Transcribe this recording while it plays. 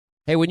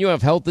Hey, when you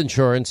have health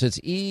insurance, it's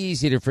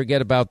easy to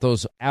forget about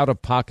those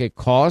out-of-pocket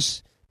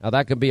costs. Now,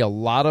 that can be a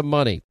lot of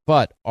money,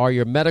 but are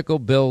your medical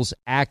bills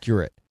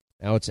accurate?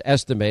 Now, it's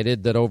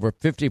estimated that over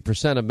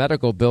 50% of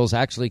medical bills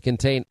actually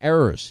contain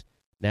errors.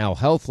 Now,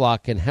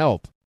 HealthLock can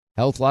help.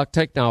 HealthLock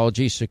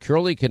technology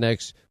securely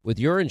connects with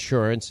your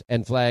insurance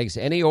and flags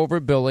any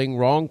overbilling,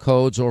 wrong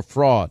codes, or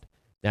fraud.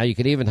 Now, you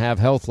can even have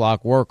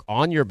HealthLock work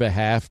on your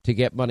behalf to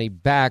get money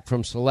back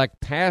from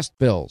select past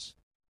bills.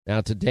 Now,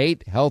 to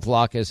date,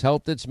 HealthLock has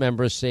helped its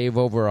members save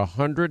over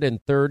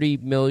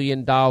 $130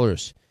 million.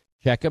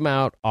 Check them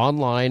out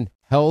online,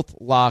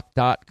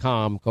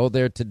 healthlock.com. Go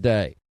there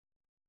today.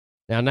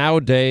 Now,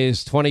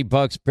 nowadays,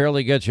 $20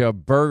 barely gets you a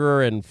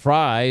burger and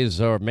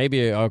fries or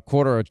maybe a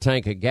quarter of a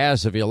tank of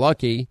gas if you're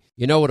lucky.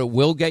 You know what it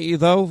will get you,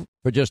 though?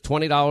 For just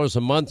 $20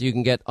 a month, you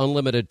can get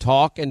unlimited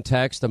talk and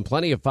text and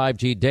plenty of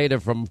 5G data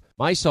from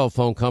my cell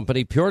phone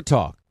company, Pure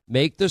Talk.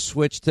 Make the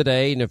switch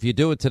today, and if you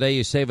do it today,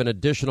 you save an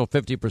additional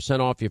 50%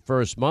 off your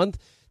first month.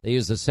 They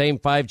use the same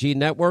 5G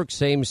network,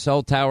 same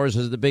cell towers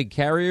as the big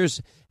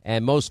carriers,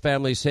 and most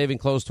families saving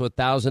close to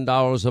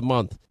 $1,000 a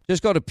month.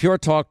 Just go to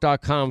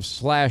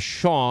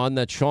puretalk.com/Sean,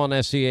 that's Sean,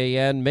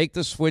 S-E-A-N. Make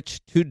the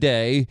switch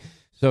today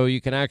so you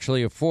can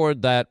actually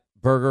afford that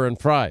burger and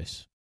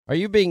fries. Are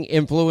you being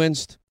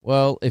influenced?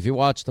 Well, if you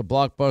watched a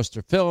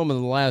blockbuster film in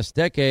the last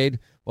decade,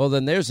 well,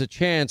 then there's a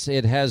chance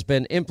it has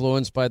been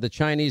influenced by the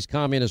Chinese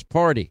Communist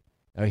Party.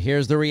 Now,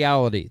 here's the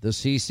reality. The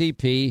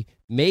CCP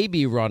may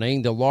be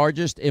running the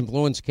largest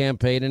influence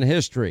campaign in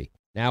history.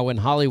 Now, in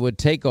Hollywood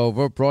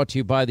Takeover, brought to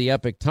you by the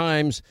Epic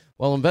Times,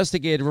 well,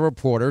 investigative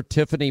reporter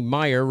Tiffany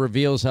Meyer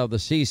reveals how the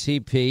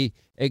CCP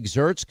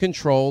exerts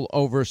control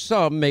over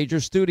some major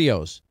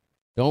studios.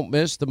 Don't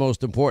miss the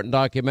most important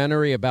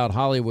documentary about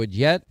Hollywood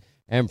yet,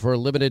 and for a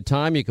limited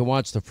time, you can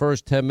watch the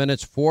first 10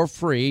 minutes for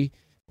free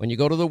when you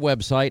go to the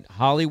website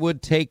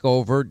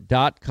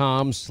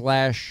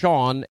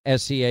hollywoodtakeover.com/Sean,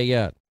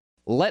 S-E-A-N.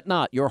 Let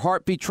not your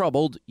heart be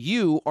troubled.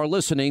 You are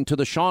listening to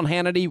the Sean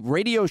Hannity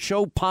Radio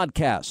Show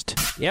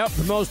podcast. Yep,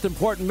 the most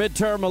important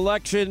midterm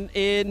election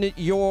in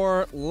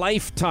your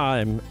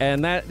lifetime.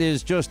 And that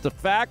is just a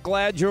fact.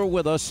 Glad you're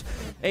with us.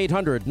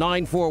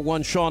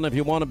 800-941-SEAN if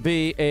you want to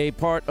be a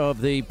part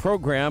of the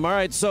program. All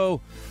right, so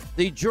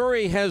the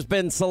jury has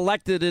been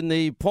selected in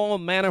the Paul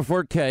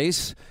Manafort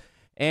case.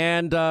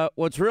 And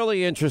what's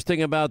really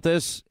interesting about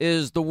this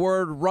is the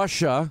word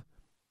Russia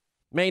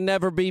may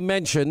never be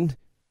mentioned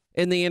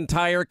in the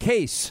entire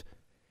case.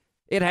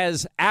 It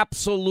has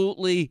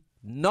absolutely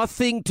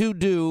nothing to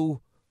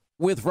do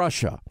with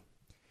Russia.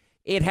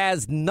 It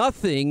has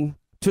nothing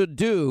to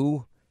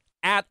do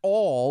at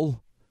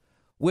all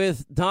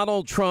with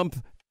Donald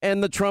Trump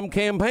and the Trump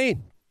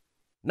campaign.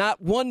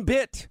 Not one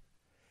bit.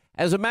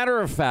 As a matter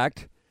of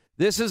fact,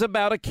 this is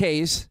about a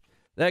case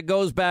that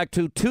goes back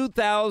to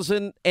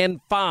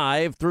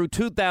 2005 through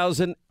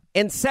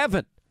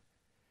 2007.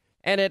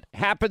 And it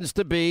happens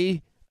to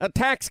be a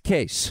tax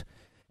case.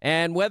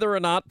 And whether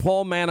or not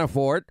Paul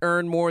Manafort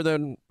earned more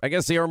than, I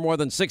guess he earned more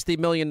than $60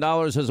 million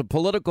as a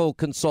political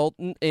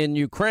consultant in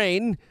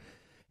Ukraine,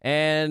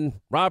 and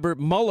Robert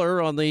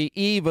Mueller on the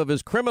eve of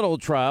his criminal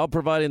trial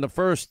providing the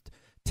first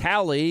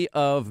tally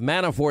of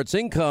Manafort's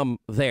income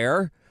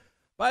there.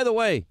 By the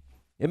way,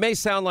 it may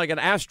sound like an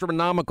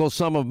astronomical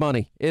sum of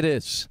money. It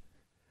is.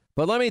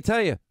 But let me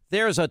tell you,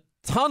 there's a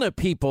ton of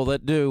people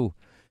that do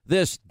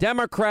this.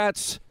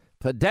 Democrats,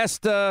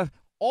 Podesta,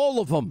 all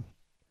of them.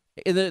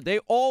 They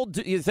all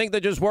do. You think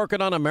they're just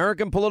working on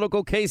American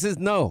political cases?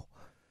 No.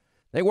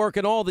 They work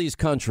in all these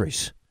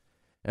countries.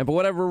 And for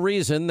whatever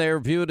reason, they're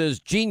viewed as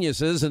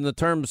geniuses in the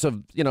terms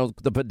of, you know,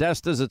 the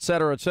Podestas, et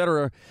cetera, et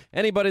cetera.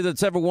 Anybody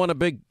that's ever won a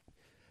big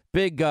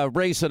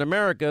race in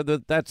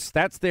America,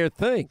 that's their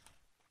thing.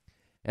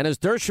 And as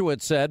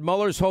Dershowitz said,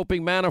 Mueller's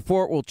hoping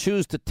Manafort will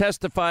choose to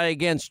testify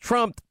against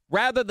Trump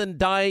rather than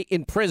die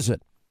in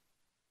prison.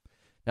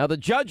 Now, the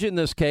judge in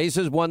this case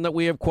is one that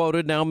we have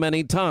quoted now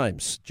many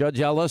times, Judge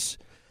Ellis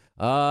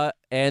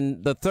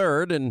and the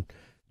third. And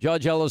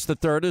Judge Ellis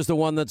III is the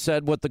one that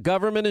said what the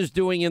government is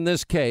doing in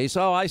this case.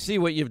 Oh, I see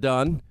what you've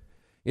done.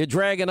 You're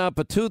dragging up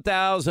a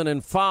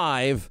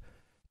 2005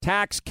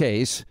 tax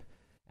case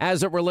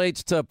as it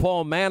relates to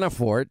Paul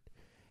Manafort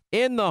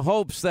in the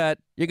hopes that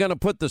you're going to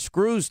put the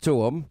screws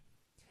to him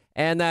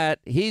and that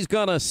he's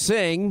going to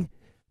sing,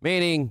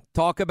 meaning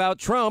talk about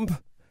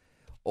Trump,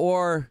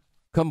 or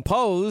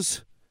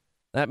compose.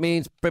 That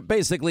means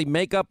basically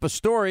make up a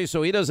story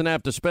so he doesn't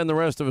have to spend the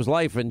rest of his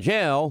life in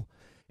jail,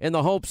 in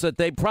the hopes that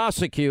they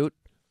prosecute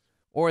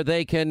or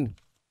they can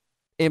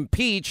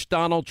impeach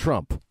Donald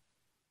Trump.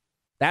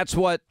 That's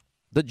what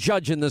the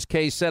judge in this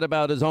case said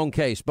about his own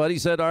case. But he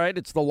said, all right,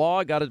 it's the law.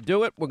 I got to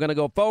do it. We're going to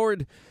go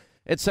forward,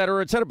 et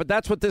cetera, et cetera. But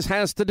that's what this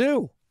has to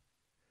do.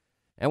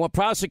 And what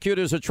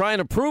prosecutors are trying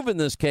to prove in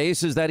this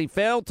case is that he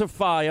failed to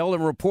file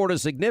and report a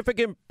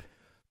significant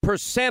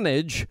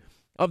percentage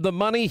of the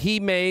money he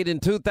made in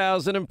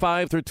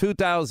 2005 through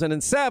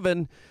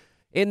 2007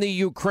 in the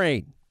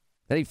Ukraine.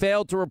 That he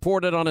failed to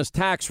report it on his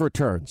tax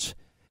returns.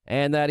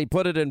 and that he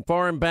put it in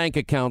foreign bank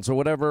accounts or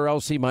whatever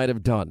else he might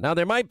have done. Now,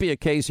 there might be a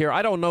case here.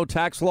 I don't know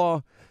tax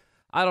law.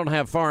 I don't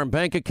have foreign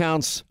bank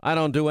accounts. I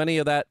don't do any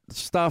of that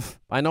stuff.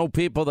 I know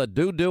people that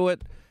do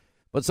it.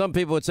 But some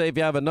people would say if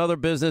you have another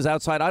business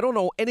outside, I don't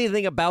know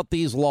anything about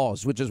these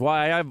laws, which is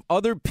why I have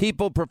other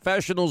people,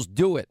 professionals,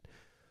 do it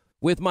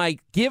with my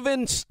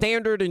given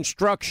standard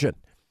instruction.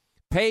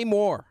 Pay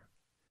more.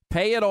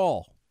 Pay it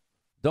all.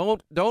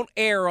 Don't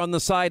err on the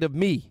side of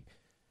me,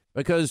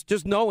 because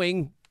just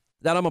knowing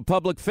that I'm a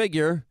public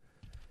figure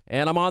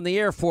and I'm on the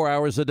air 4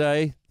 hours a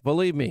day,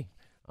 believe me,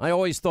 I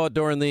always thought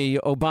during the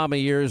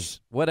Obama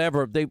years,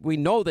 whatever, we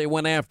know they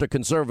went after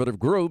conservative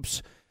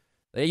groups.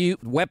 They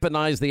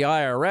weaponized the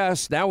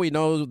IRS. Now we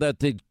know that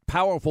the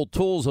powerful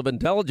tools of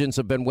intelligence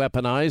have been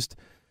weaponized.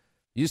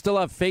 You still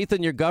have faith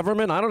in your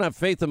government? I don't have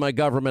faith in my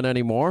government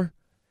anymore.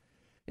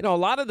 You know, a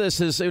lot of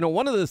this is,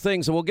 one of the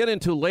things that we'll get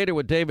into later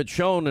with David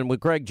Schoen and with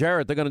Greg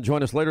Jarrett, they're going to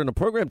join us later in the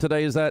program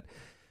today, is that,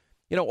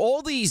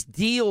 all these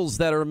deals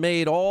that are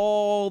made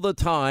all the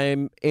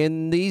time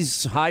in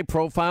these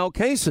high-profile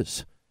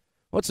cases.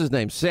 What's his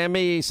name?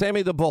 Sammy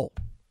the Bull,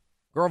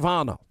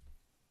 Gravano.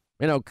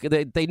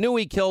 They knew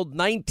he killed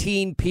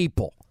 19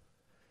 people,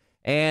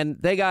 and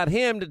they got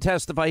him to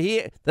testify.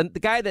 The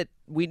guy that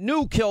we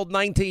knew killed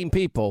 19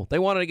 people, they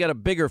wanted to get a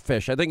bigger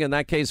fish. I think in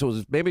that case it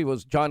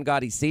was John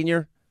Gotti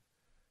Sr.,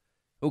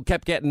 who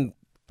kept getting,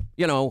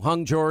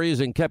 hung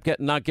juries and kept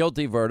getting not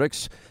guilty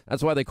verdicts.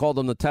 That's why they called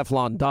him the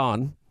Teflon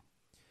Don.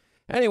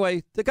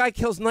 Anyway, the guy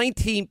kills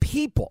 19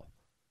 people.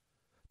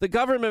 The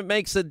government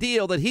makes a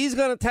deal that he's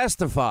going to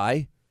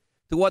testify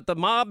to what the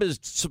mob is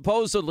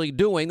supposedly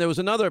doing. There was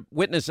another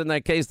witness in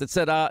that case that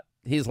said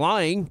he's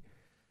lying.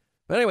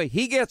 But anyway,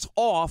 he gets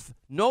off,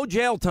 no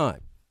jail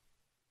time,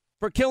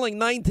 for killing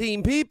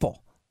 19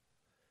 people.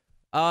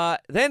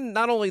 Then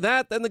not only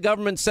that, then the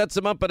government sets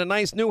him up in a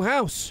nice new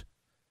house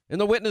in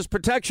the witness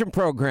protection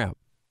program.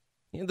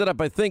 He ended up,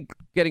 I think,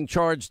 getting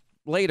charged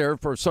later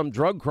for some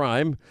drug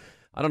crime.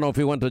 I don't know if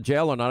he went to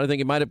jail or not. I think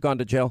he might have gone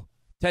to jail.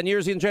 10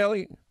 years in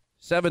jail?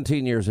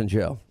 17 years in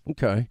jail.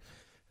 Okay.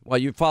 Well,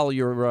 you follow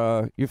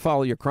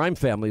your crime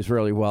families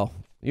really well.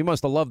 You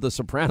must have loved The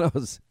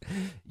Sopranos.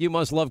 You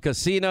must love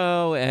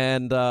Casino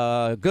and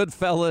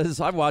Goodfellas.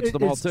 I've watched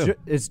them all, too.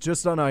 It's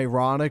just an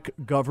ironic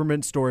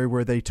government story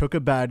where they took a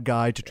bad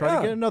guy to try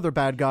to get another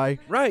bad guy.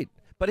 Right.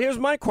 But here's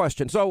my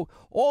question. So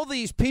all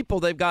these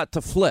people they've got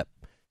to flip.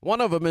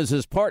 One of them is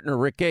his partner,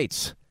 Rick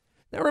Gates.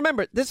 Now,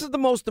 remember, this is the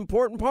most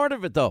important part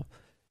of it, though.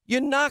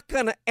 You're not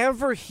going to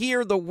ever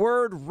hear the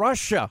word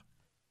Russia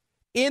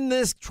in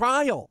this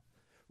trial.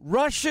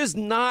 Russia's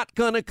not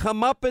going to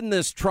come up in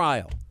this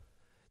trial.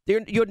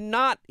 You're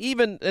not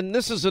even, and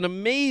this is an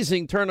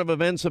amazing turn of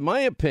events, in my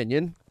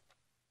opinion,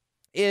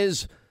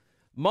 is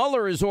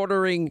Mueller is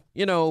orders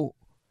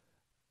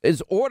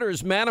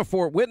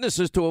Manafort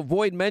witnesses to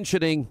avoid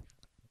mentioning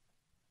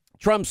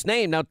Trump's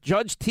name. Now,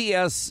 Judge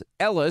T.S.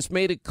 Ellis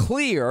made it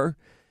clear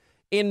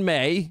in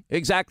May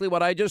exactly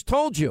what I just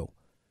told you,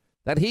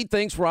 that he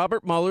thinks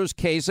Robert Mueller's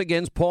case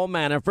against Paul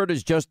Manafort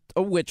is just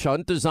a witch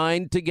hunt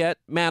designed to get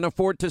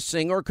Manafort to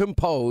sing or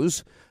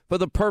compose for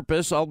the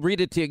purpose. I'll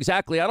read it to you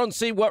exactly. I don't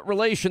see what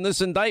relation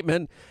this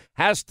indictment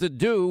has to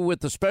do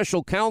with the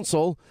special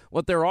counsel,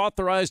 what they're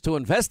authorized to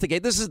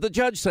investigate. This is the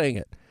judge saying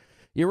it.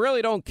 You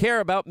really don't care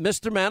about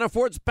Mr.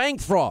 Manafort's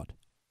bank fraud.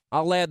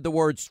 I'll add the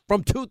words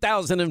from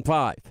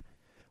 2005.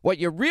 What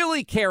you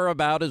really care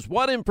about is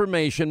what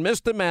information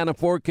Mr.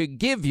 Manafort could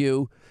give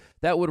you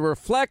that would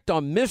reflect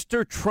on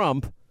Mr.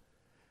 Trump,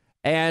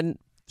 and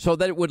so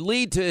that it would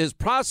lead to his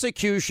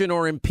prosecution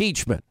or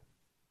impeachment.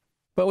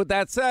 But with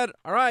that said,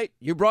 all right,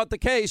 you brought the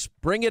case,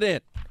 bring it in.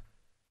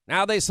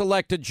 Now they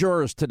selected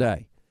jurors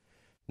today.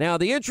 Now,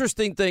 the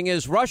interesting thing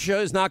is Russia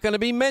is not going to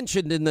be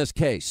mentioned in this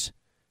case,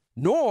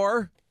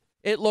 nor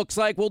it looks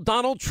like will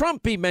Donald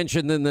Trump be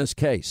mentioned in this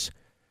case.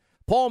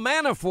 Paul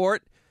Manafort,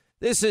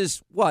 this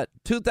is what,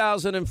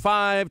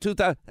 2005,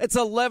 it's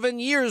 11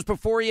 years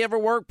before he ever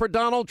worked for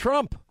Donald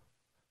Trump.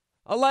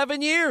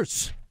 11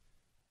 years.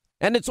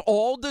 And it's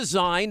all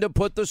designed to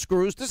put the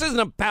screws. This isn't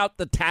about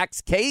the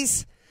tax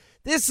case.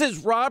 This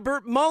is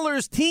Robert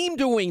Mueller's team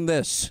doing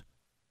this.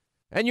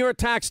 And your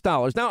tax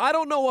dollars. Now, I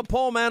don't know what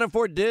Paul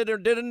Manafort did or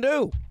didn't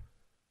do.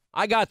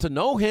 I got to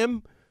know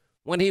him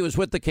when he was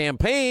with the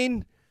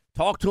campaign.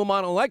 Talked to him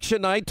on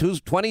election night,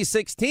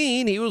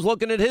 2016. He was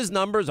looking at his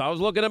numbers. I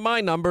was looking at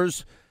my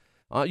numbers.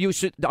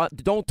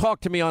 Don't talk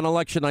to me on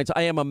election nights.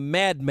 I am a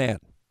madman.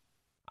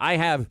 I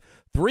have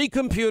 3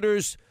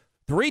 computers,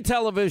 3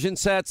 television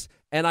sets,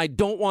 and I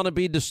don't want to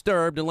be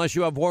disturbed unless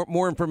you have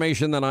more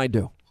information than I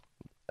do.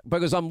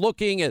 Because I'm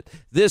looking at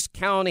this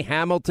county,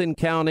 Hamilton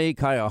County,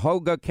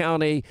 Cuyahoga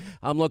County.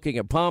 I'm looking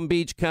at Palm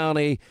Beach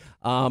County.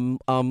 I'm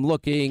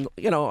looking,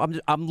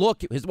 I'm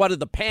looking. What did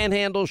the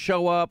Panhandle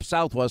show up?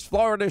 Southwest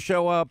Florida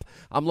show up?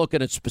 I'm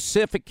looking at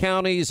specific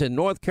counties in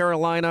North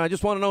Carolina. I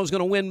just want to know who's going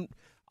to win.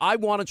 I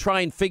want to try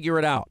and figure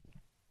it out.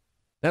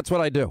 That's what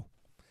I do.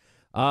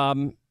 I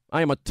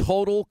am a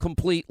total,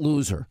 complete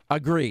loser.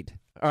 Agreed.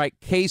 All right,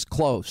 case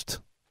closed.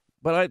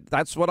 But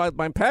that's what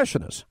my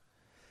passion is.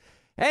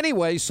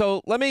 Anyway,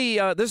 so let me,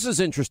 this is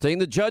interesting.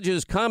 The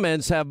judge's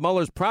comments have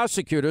Mueller's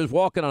prosecutors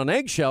walking on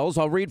eggshells.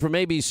 I'll read from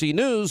ABC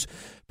News.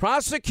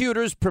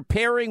 Prosecutors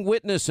preparing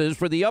witnesses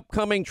for the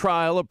upcoming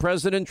trial of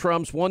President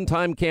Trump's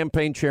one-time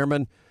campaign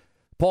chairman,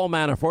 Paul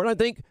Manafort. I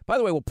think, by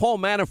the way, what Paul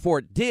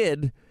Manafort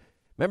did,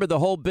 remember the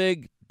whole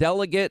big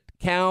delegate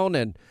count,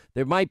 and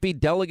there might be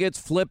delegates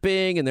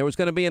flipping, and there was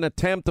going to be an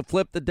attempt to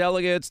flip the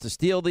delegates to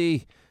steal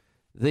the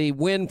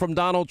win from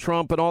Donald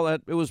Trump and all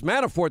that. It was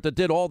Manafort that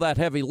did all that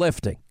heavy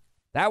lifting.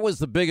 That was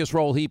the biggest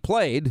role he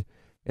played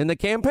in the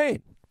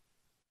campaign.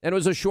 And it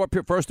was a short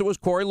period. First it was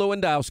Corey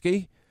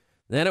Lewandowski.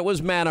 Then it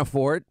was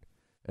Manafort.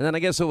 And then I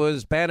guess it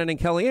was Bannon and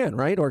Kellyanne,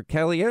 right? Or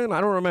Kellyanne? I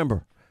don't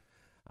remember.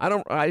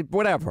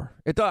 Whatever.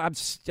 It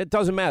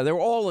doesn't matter. They were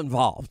all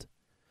involved.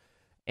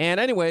 And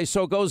anyway,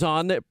 so it goes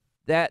on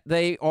that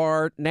they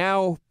are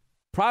now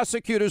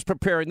prosecutors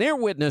preparing their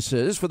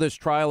witnesses for this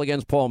trial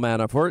against Paul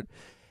Manafort,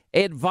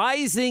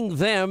 advising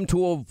them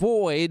to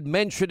avoid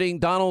mentioning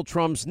Donald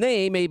Trump's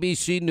name,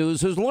 ABC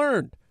News has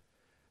learned.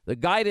 The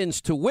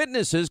guidance to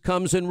witnesses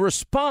comes in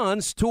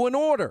response to an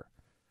order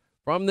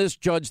from this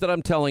judge that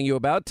I'm telling you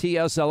about,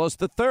 T.S. Ellis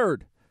III,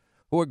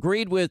 who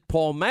agreed with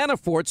Paul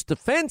Manafort's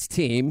defense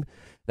team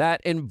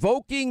that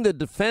invoking the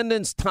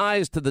defendant's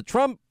ties to the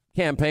Trump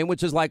campaign,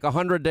 which is like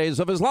 100 days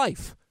of his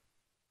life,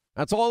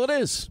 that's all it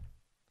is,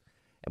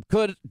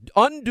 could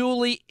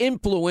unduly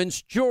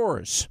influence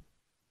jurors.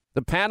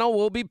 The panel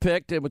will be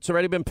picked, it's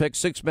already been picked,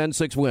 6 men,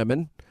 6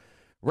 women,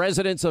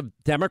 residents of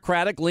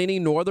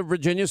Democratic-leaning Northern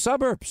Virginia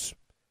suburbs.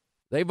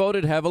 They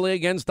voted heavily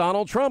against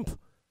Donald Trump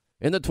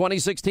in the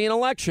 2016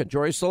 election.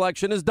 Jury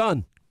selection is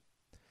done.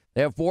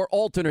 They have 4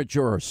 alternate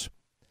jurors.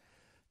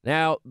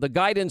 Now, the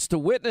guidance to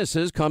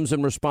witnesses comes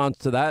in response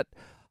to that.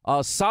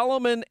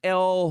 Solomon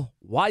L.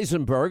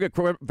 Weisenberg,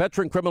 a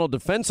veteran criminal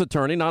defense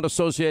attorney not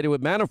associated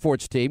with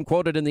Manafort's team,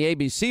 quoted in the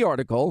ABC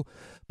article,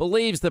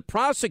 believes that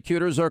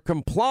prosecutors are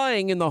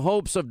complying in the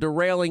hopes of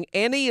derailing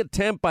any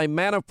attempt by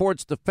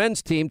Manafort's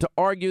defense team to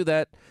argue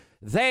that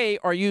they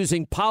are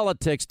using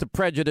politics to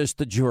prejudice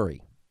the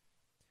jury.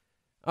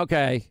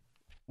 Okay,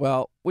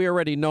 well, we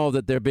already know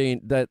that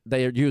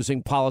they are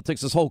using politics.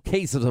 This whole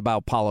case is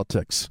about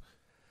politics.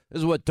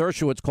 This is what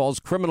Dershowitz calls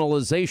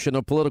criminalization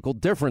of political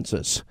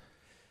differences.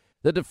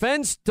 The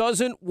defense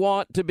doesn't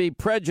want to be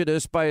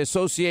prejudiced by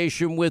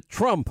association with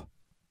Trump,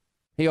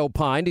 he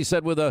opined. He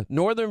said with a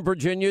Northern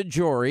Virginia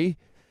jury,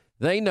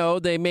 they know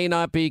they may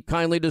not be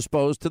kindly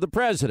disposed to the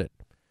president.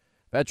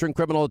 Veteran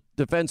criminal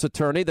defense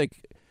attorney,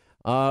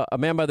 a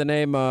man by the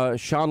name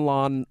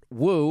Shanlan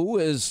Wu,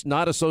 is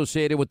not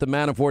associated with the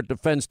Manafort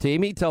defense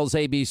team. He tells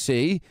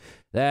ABC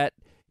that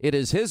it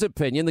is his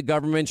opinion the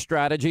government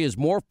strategy is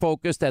more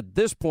focused at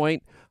this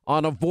point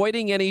on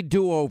avoiding any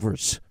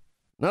do-overs.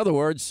 In other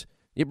words,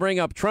 you bring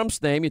up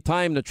Trump's name, you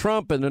tie him to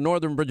Trump in the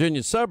Northern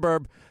Virginia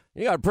suburb,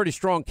 you got a pretty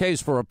strong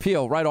case for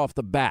appeal right off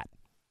the bat.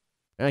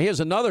 Now, here's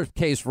another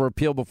case for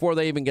appeal before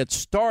they even get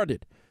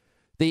started.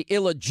 The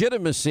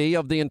illegitimacy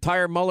of the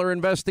entire Mueller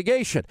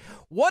investigation.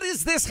 What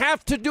does this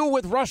have to do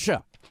with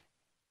Russia?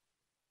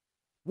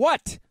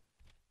 What?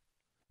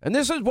 And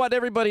this is what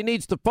everybody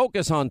needs to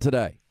focus on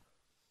today.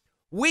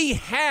 We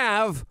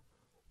have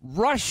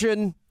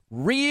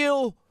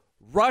real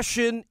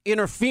Russian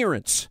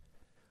interference.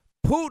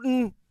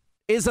 Putin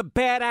is a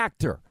bad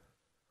actor.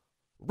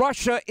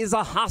 Russia is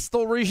a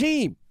hostile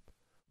regime.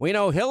 We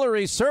know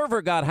Hillary's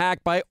server got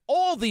hacked by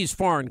all these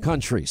foreign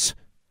countries.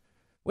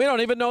 We don't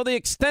even know the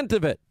extent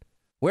of it.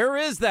 Where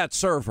is that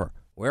server?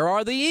 Where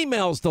are the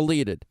emails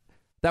deleted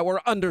that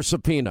were under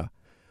subpoena?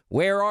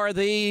 Where are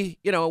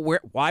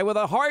why were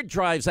the hard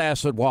drives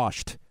acid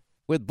washed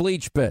with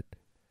bleach bit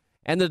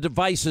and the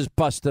devices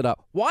busted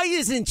up? Why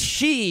isn't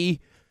she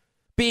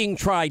being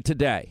tried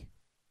today?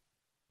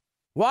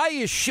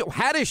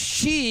 How does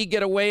she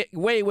get away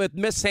with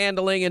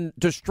mishandling and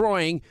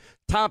destroying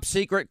top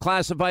secret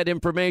classified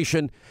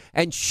information,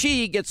 and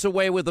she gets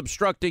away with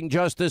obstructing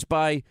justice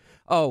by,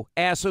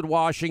 acid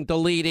washing,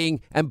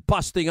 deleting, and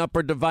busting up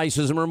her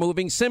devices and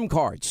removing SIM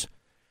cards?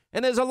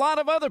 And there's a lot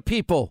of other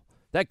people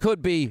that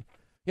could be,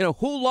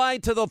 who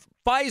lied to the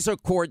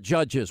FISA court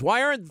judges?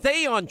 Why aren't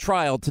they on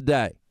trial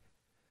today?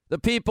 The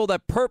people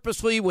that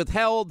purposely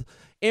withheld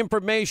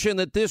information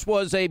that this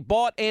was a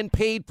bought and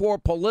paid for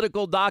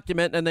political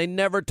document, and they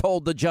never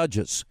told the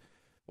judges.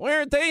 Why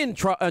aren't they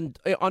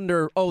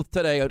under oath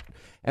today?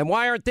 And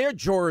why aren't their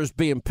jurors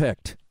being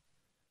picked?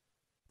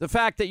 The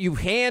fact that you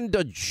hand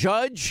a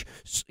judge,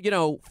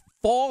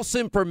 false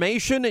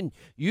information and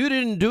you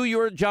didn't do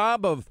your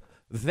job of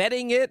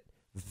vetting it,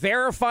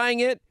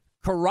 verifying it,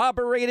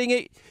 corroborating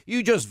it.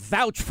 You just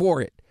vouch for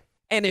it.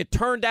 And it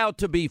turned out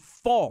to be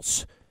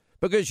false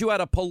because you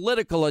had a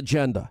political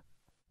agenda.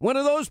 One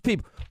of those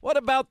people. What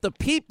about the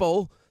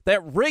people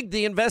that rigged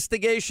the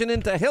investigation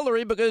into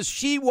Hillary because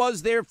she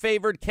was their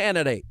favored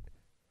candidate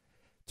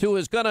who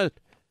is going to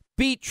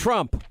beat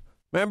Trump?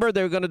 Remember,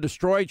 they were going to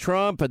destroy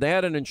Trump, and they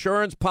had an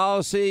insurance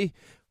policy.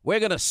 We're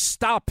going to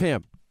stop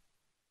him.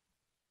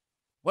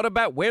 What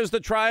about, where's the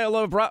trial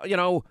of,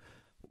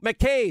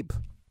 McCabe?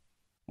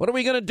 What are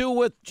we going to do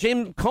with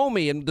Jim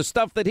Comey and the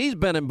stuff that he's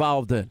been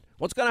involved in?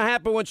 What's going to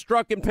happen when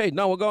Strzok and Page?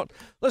 No, we're going.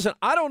 Listen,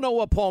 I don't know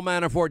what Paul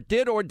Manafort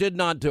did or did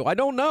not do. I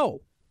don't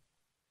know.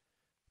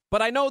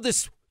 But I know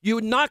this. You're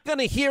not going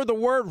to hear the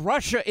word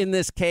Russia in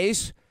this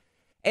case.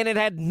 And it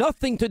had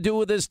nothing to do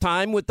with his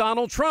time with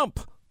Donald Trump.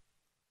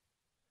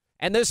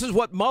 And this is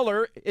what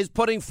Mueller is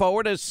putting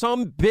forward as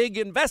some big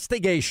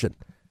investigation.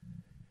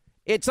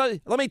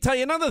 Let me tell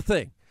you another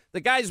thing.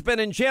 The guy's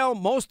been in jail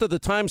most of the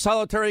time,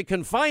 solitary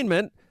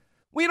confinement.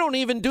 We don't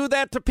even do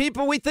that to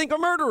people we think are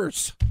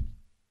murderers.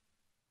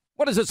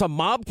 What is this, a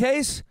mob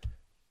case?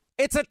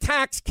 It's a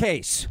tax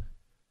case.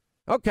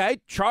 Okay,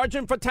 charge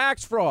him for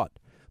tax fraud.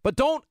 But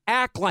don't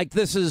act like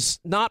this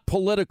is not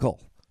political.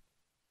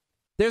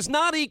 There's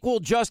not equal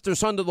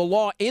justice under the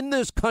law in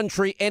this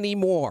country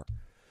anymore,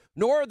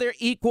 nor are there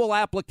equal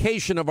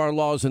application of our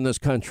laws in this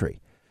country.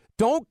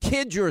 Don't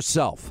kid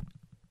yourself.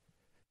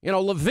 You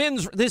know,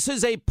 this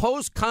is a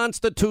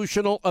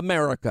post-constitutional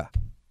America.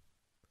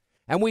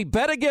 And we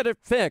better get it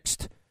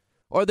fixed,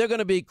 or they're going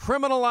to be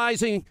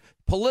criminalizing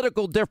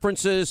political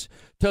differences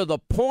to the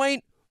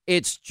point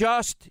it's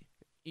just,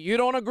 you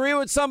don't agree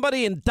with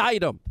somebody,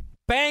 indict them.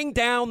 Bang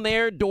down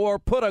their door,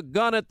 put a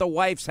gun at the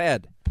wife's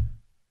head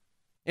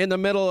in the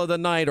middle of the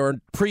night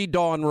or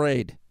pre-dawn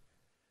raid.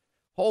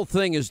 Whole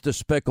thing is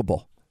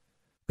despicable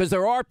because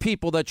there are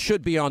people that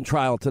should be on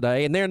trial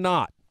today, and they're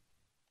not.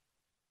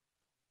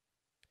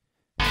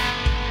 All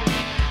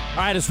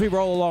right, as we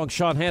roll along,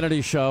 Sean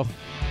Hannity Show.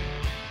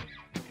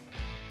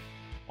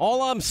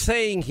 All I'm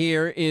saying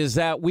here is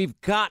that we've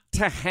got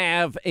to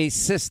have a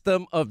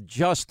system of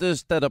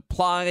justice that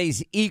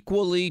applies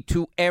equally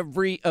to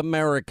every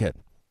American.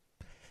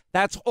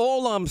 That's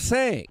all I'm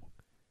saying.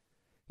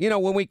 You know,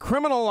 when we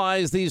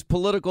criminalize these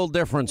political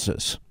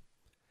differences,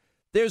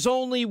 there's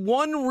only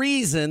one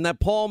reason that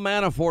Paul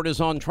Manafort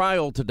is on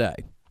trial today.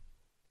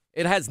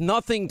 It has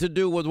nothing to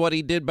do with what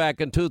he did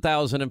back in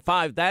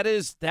 2005.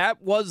 That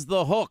was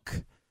the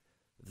hook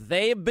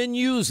they've been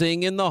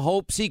using in the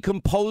hopes he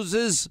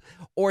composes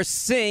or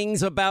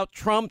sings about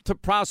Trump to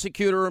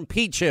prosecute or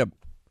impeach him.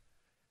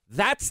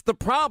 That's the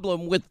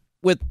problem with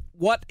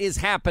what is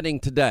happening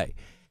today.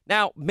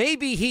 Now,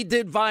 maybe he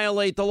did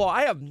violate the law.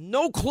 I have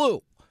no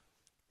clue,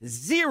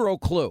 zero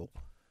clue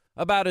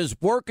about his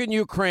work in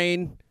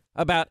Ukraine,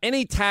 about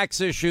any tax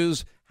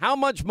issues, how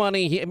much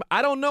money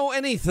I don't know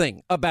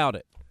anything about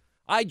it.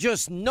 I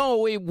just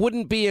know it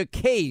wouldn't be a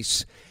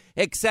case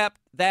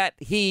except that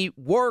he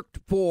worked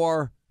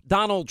for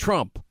Donald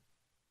Trump.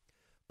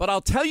 But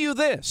I'll tell you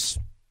this.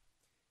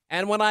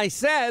 And when I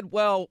said,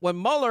 well,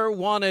 when Mueller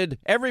wanted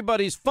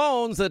everybody's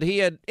phones that he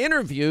had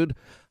interviewed,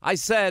 I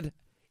said,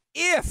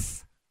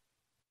 if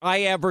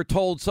I ever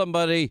told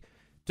somebody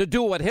to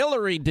do what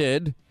Hillary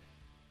did,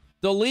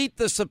 delete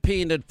the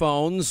subpoenaed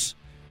phones,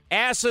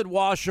 acid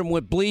wash them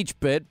with bleach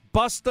bit,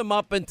 bust them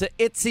up into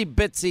itsy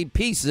bitsy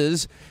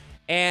pieces,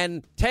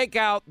 and take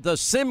out the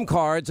SIM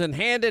cards and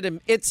hand it in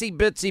itsy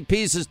bitsy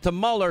pieces to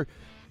Mueller,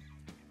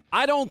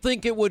 I don't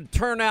think it would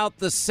turn out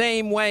the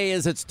same way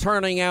as it's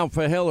turning out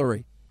for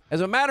Hillary. As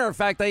a matter of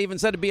fact, I even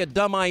said it'd be a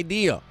dumb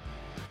idea.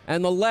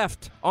 And the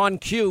left on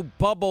cue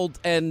bubbled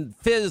and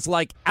fizzed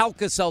like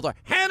Alka-Seltzer.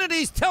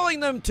 Hannity's telling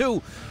them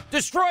to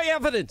destroy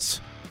evidence.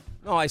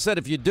 No, I said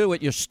if you do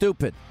it, you're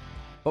stupid.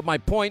 But my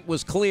point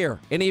was clear,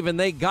 and even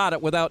they got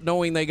it without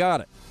knowing they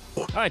got it.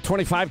 All right,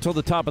 25 till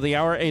the top of the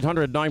hour.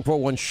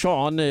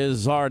 800-941-SEAN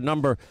is our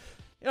number.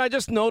 You know, I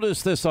just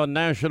noticed this on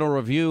National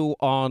Review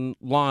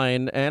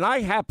online, and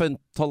I happen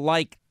to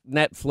like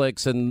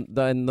Netflix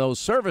and those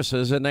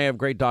services, and they have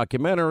great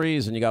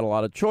documentaries, and you got a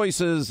lot of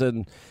choices,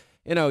 and,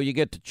 you know, you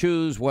get to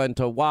choose when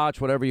to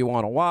watch whatever you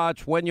want to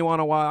watch, when you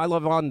want to watch. I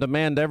love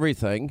on-demand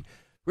everything.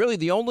 Really,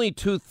 the only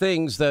two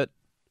things that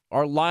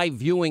are live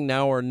viewing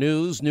now are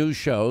news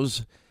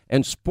shows,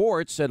 and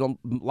sports, and a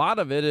lot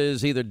of it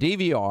is either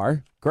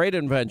DVR, great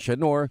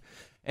invention, or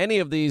any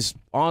of these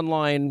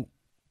online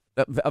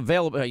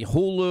available,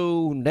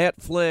 Hulu,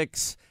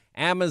 Netflix,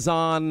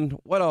 Amazon.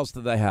 What else do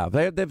they have?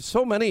 They have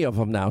so many of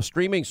them now,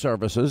 streaming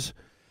services.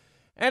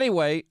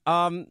 Anyway,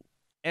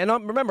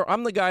 remember,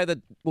 I'm the guy that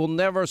will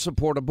never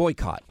support a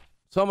boycott.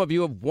 Some of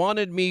you have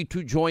wanted me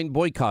to join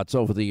boycotts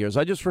over the years.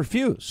 I just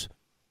refuse.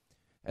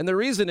 And the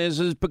reason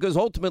is because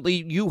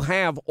ultimately you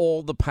have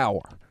all the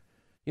power.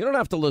 You don't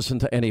have to listen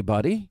to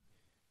anybody.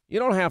 I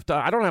don't have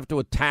to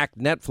attack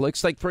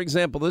Netflix. Like, for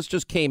example, this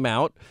just came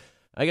out.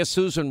 I guess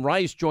Susan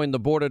Rice joined the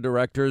board of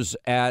directors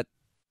at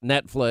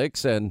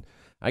Netflix, and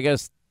I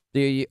guess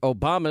the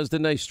Obamas,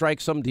 didn't they strike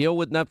some deal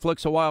with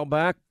Netflix a while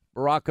back?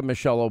 Barack and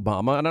Michelle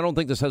Obama. And I don't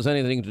think this has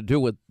anything to do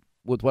with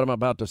what I'm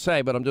about to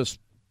say, but I'm just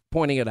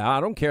pointing it out.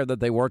 I don't care that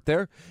they work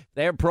there.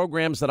 They have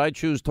programs that I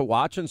choose to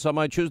watch and some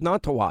I choose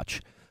not to watch.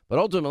 But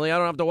ultimately, I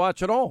don't have to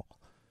watch it all.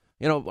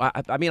 You know,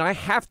 I mean, I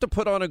have to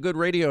put on a good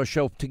radio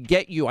show to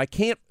get you. I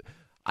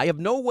have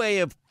no way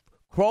of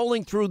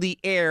crawling through the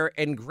air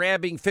and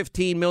grabbing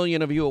 15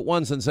 million of you at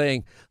once and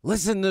saying,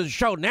 listen to the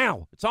show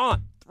now. It's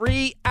on.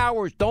 3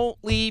 hours. Don't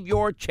leave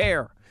your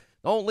chair.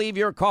 Don't leave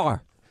your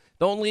car.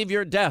 Don't leave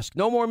your desk.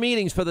 No more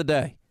meetings for the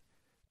day.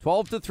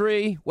 12 to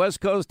 3,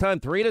 West Coast time,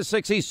 3 to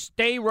 6 East.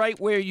 Stay right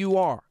where you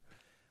are.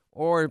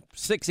 Or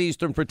 6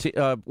 Eastern for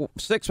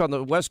 6 on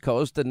the West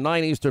Coast and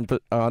 9 Eastern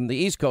on the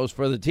East Coast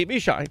for the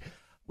TV show.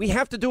 We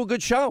have to do a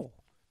good show.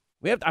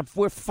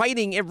 We're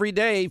fighting every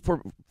day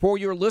for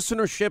your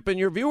listenership and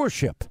your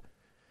viewership.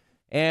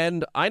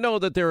 And I know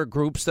that there are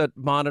groups that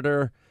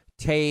monitor,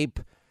 tape,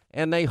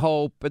 and they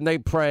hope and they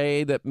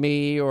pray that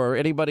me or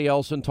anybody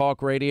else in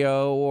talk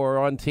radio or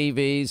on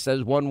TV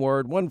says one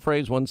word, one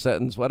phrase, one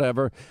sentence,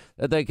 whatever,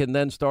 that they can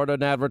then start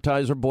an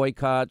advertiser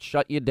boycott,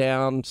 shut you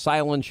down,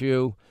 silence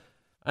you.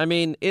 I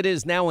mean, it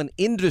is now an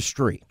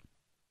industry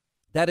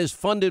that is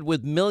funded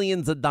with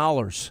millions of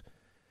dollars.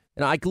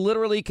 And I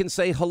literally can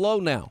say hello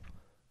now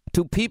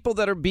to people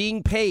that are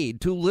being paid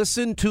to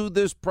listen to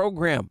this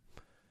program.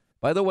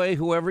 By the way,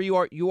 whoever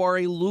you are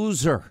a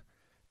loser,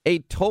 a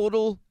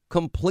total,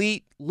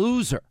 complete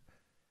loser.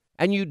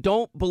 And you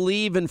don't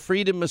believe in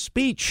freedom of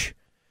speech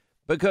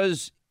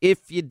because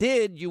if you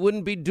did, you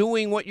wouldn't be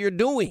doing what you're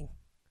doing.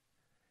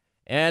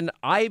 And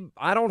I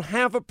don't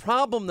have a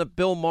problem that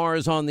Bill Maher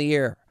is on the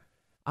air.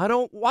 I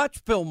don't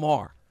watch Bill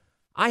Maher.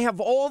 I have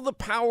all the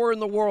power in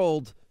the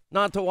world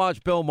not to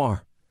watch Bill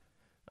Maher.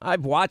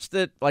 I've watched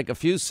it like a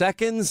few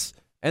seconds,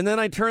 and then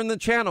I turn the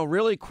channel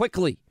really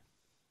quickly.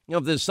 You know,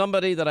 if there's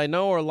somebody that I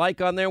know or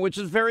like on there, which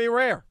is very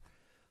rare,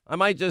 I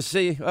might just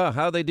see, how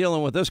are they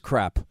dealing with this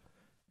crap?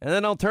 And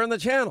then I'll turn the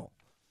channel.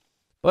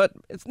 But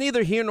it's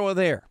neither here nor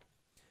there.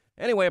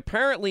 Anyway,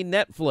 apparently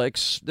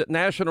Netflix, the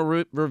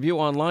National Review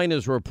Online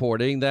is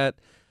reporting that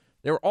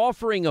they're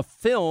offering a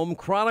film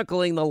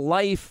chronicling the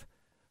life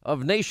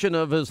of Nation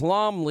of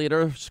Islam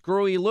leader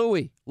Screwy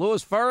Louis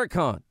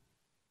Farrakhan.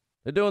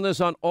 They're doing this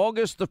on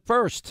August the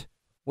 1st,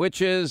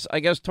 which is,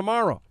 I guess,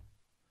 tomorrow.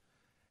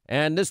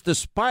 And this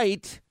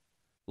despite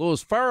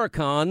Louis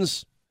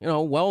Farrakhan's,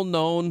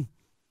 well-known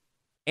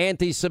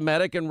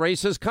anti-Semitic and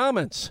racist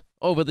comments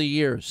over the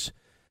years.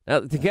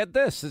 Now, to get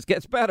this, it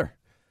gets better.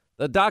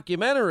 The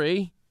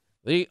documentary,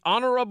 The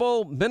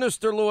Honorable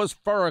Minister Louis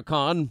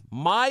Farrakhan,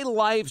 My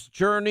Life's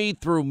Journey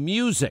Through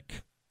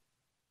Music.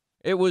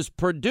 It was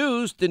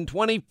produced in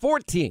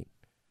 2014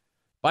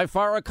 by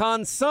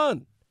Farrakhan's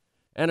son,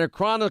 and it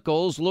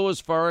chronicles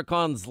Louis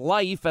Farrakhan's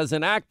life as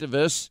an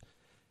activist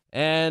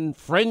and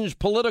fringe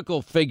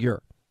political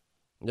figure.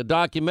 The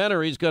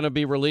documentary is going to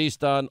be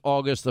released on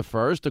August the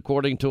 1st,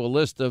 according to a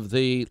list of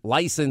the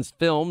licensed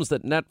films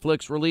that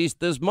Netflix released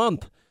this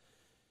month.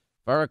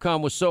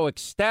 Farrakhan was so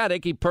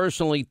ecstatic, he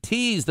personally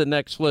teased the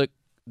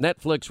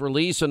Netflix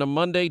release in a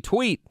Monday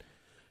tweet.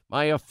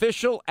 My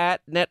official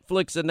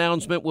 @Netflix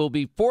announcement will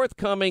be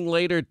forthcoming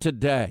later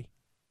today.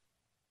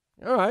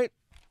 All right.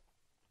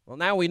 Well,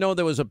 now we know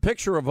there was a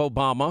picture of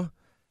Obama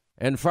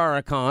and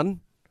Farrakhan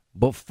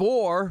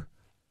before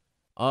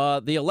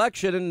the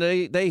election, and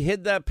they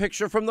hid that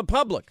picture from the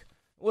public.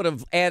 Would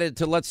have added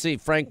to, let's see,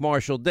 Frank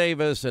Marshall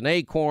Davis and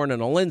Acorn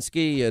and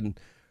Alinsky and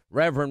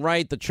Reverend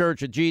Wright, the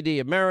Church of GD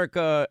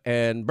America,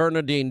 and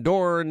Bernardine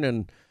Dohrn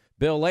and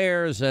Bill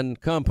Ayers and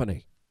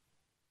company.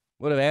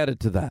 Would have added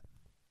to that.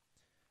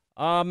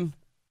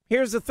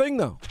 Here's the thing,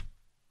 though.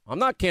 I'm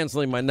not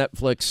canceling my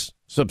Netflix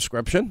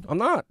subscription. I'm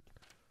not.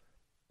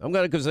 I'm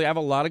going to, because they have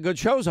a lot of good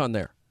shows on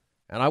there.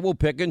 And I will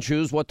pick and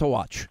choose what to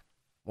watch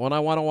when I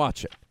want to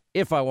watch it,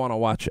 if I want to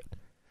watch it.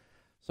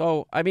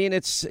 So, I mean,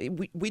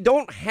 we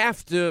don't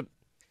have to,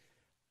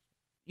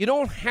 you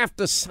don't have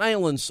to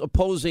silence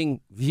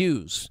opposing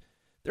views.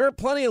 There are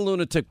plenty of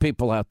lunatic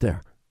people out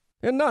there.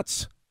 They're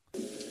nuts.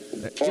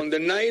 On the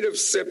night of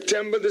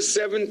September the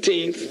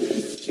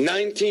 17th,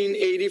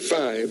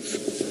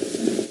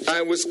 1985,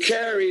 I was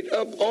carried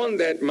up on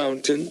that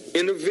mountain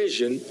in a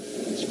vision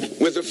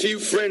with a few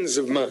friends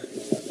of mine.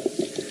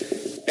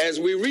 As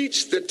we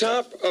reached the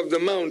top of the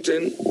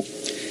mountain,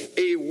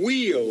 a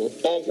wheel,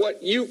 or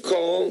what you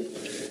call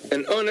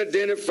an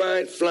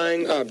unidentified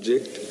flying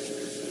object,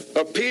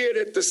 appeared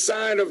at the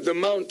side of the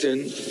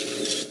mountain,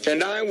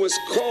 and I was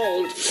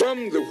called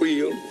from the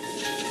wheel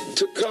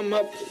to come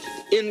up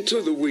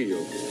into the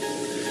wheel.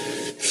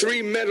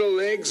 3 metal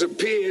legs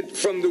appeared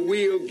from the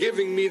wheel,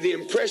 giving me the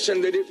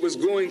impression that it was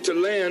going to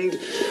land,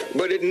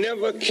 but it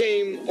never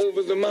came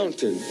over the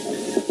mountain.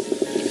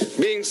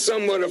 Being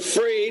somewhat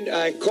afraid,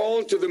 I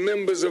called to the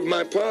members of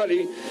my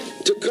party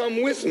to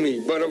come with me,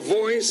 but a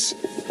voice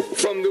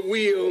from the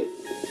wheel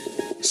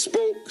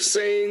spoke,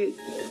 saying,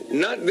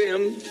 "Not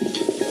them,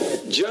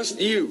 just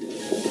you."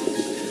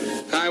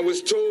 I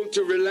was told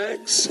to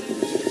relax,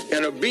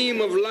 and a beam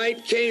of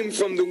light came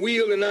from the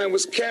wheel, and I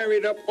was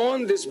carried up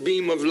on this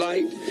beam of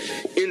light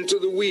into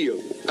the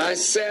wheel. I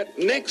sat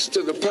next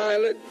to the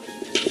pilot.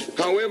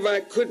 However,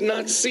 I could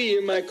not see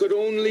him. I could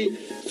only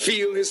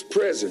feel his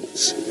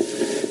presence.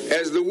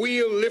 As the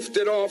wheel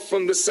lifted off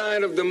from the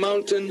side of the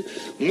mountain,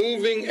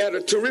 moving at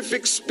a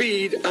terrific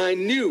speed, I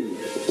knew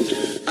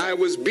I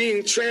was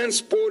being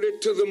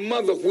transported to the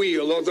mother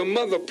wheel, or the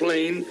mother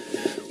plane,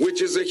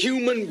 which is a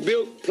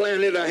human-built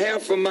planet a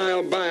half a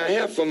mile by a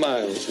half a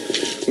mile,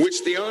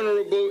 which the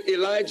Honorable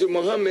Elijah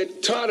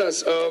Muhammad taught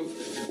us of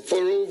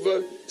for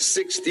over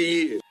 60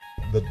 years.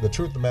 The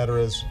truth of the matter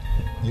is,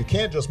 You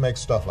can't just make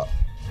stuff up.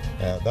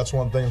 That's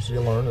one thing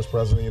you learn as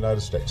President of the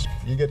United States.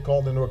 You get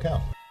called into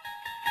account.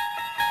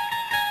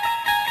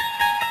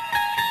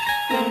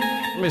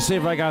 Let me see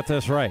if I got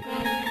this right.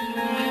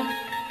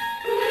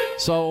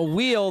 So a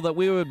wheel that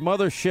we would,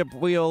 mothership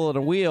wheel and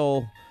a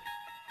wheel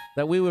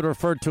that we would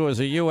refer to as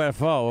a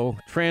UFO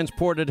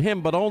transported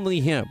him, but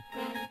only him.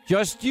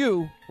 Just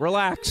you,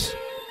 relax.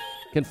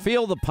 Can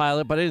feel the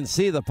pilot, but I didn't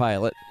see the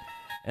pilot.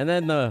 And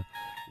then the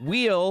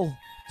wheel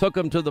took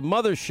him to the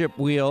mothership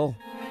wheel,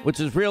 which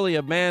is really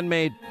a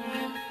man-made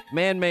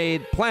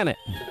planet.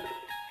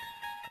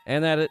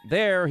 And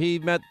there he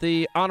met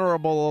the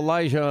Honorable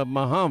Elijah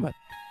Muhammad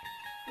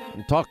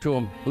and talked to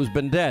him, who's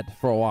been dead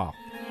for a while.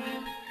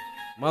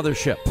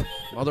 Mothership.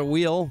 Mother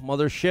wheel,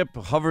 mothership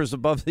hovers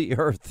above the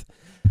earth.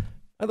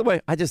 By the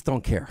way, I just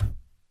don't care.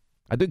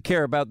 I do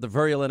care about the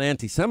virulent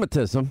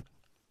anti-Semitism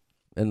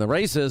and the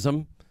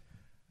racism,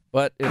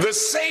 but the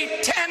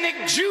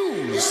satanic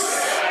Jews,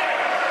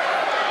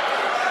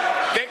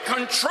 they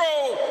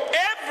control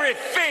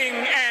everything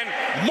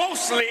and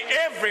mostly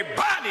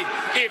everybody.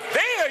 If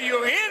they are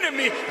your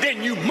enemy,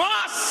 then you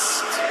must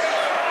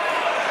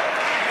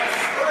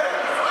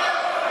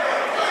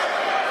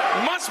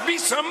be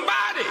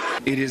somebody.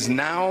 It is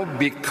now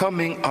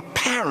becoming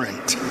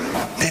apparent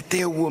that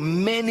there were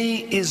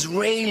many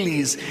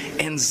Israelis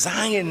and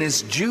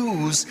Zionist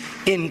Jews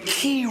in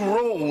key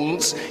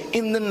roles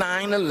in the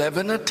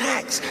 9/11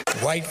 attacks.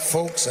 White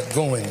folks are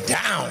going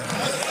down,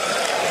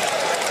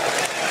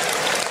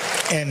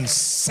 and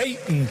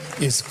Satan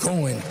is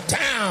going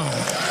down.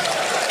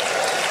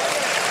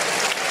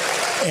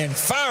 And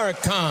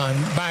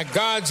Farrakhan, by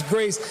God's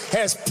grace,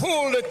 has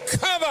pulled the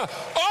cover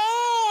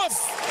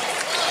off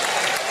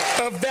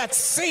of that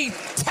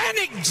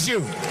satanic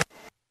Jew.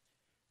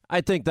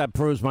 I think that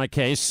proves my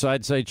case.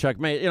 I'd say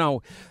checkmate.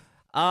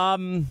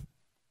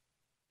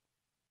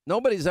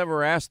 Nobody's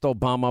ever asked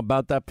Obama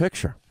about that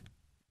picture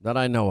that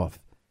I know of.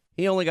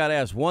 He only got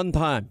asked one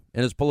time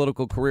in his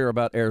political career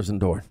about Ayers and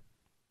Dorn.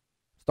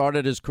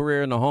 Started his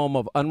career in the home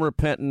of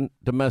unrepentant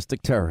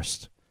domestic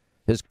terrorists.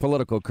 His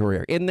political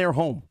career in their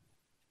home.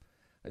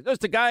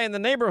 Just a guy in the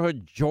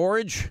neighborhood,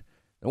 George.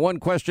 The one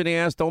question he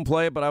asked, don't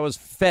play it, but I was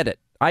fed it.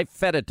 I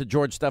fed it to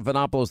George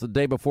Stephanopoulos the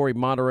day before he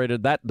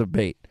moderated that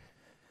debate.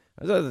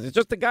 I said, it's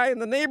just a guy in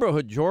the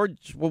neighborhood,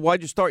 George. Well,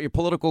 why'd you start your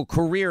political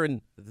career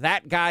in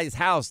that guy's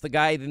house, the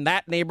guy in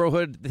that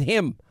neighborhood,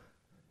 him?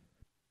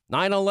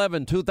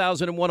 9/11,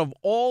 2001, of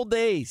all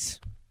days.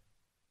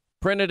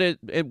 Printed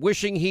it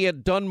wishing he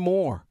had done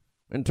more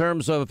in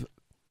terms of,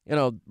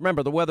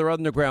 remember the Weather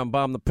Underground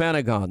bombed the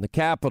Pentagon, the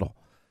Capitol,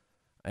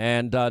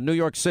 and New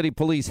York City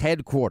Police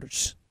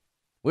headquarters.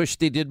 Wished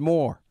he did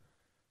more.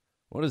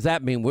 What does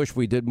that mean, wish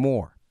we did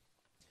more?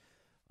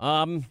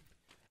 All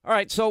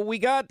right, so we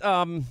got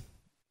the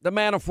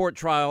Manafort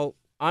trial.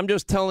 I'm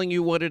just telling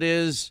you what it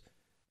is,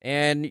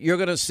 and you're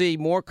going to see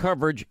more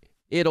coverage.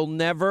 It'll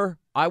never,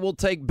 I will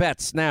take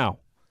bets now.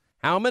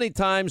 How many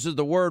times is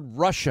the word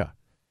Russia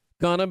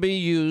going to be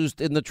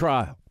used in the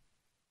trial?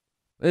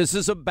 This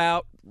is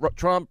about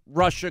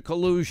Trump-Russia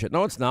collusion.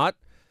 No, it's not.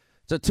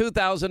 It's a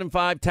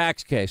 2005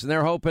 tax case, and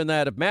they're hoping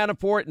that if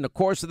Manafort, in the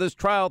course of this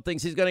trial,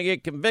 thinks he's going to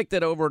get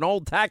convicted over an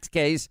old tax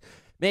case,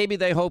 maybe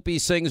they hope he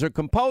sings or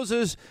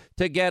composes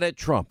to get at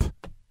Trump.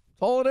 That's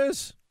all it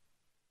is.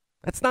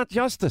 That's not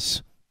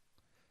justice.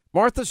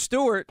 Martha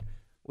Stewart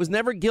was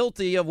never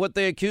guilty of what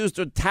they accused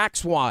her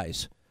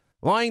tax-wise,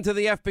 lying to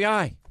the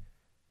FBI,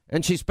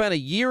 and she spent a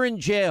year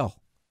in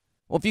jail.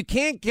 Well, if you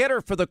can't get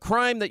her for the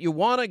crime that you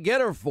want to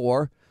get her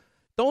for,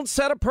 don't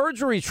set a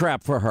perjury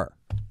trap for her.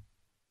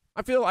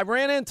 I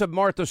ran into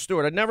Martha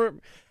Stewart. I'm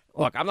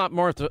not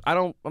Martha.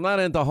 I'm not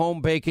into home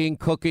baking,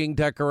 cooking,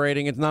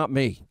 decorating. It's not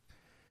me.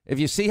 If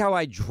you see how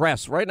I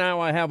dress, right now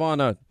I have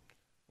on a,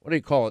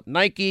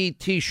 Nike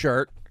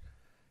t-shirt,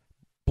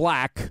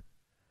 black.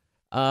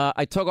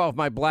 I took off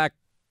my black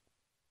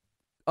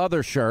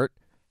other shirt,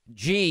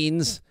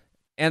 jeans,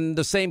 and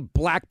the same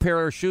black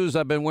pair of shoes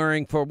I've been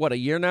wearing for, a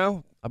year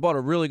now? I bought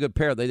a really good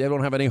pair. They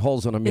don't have any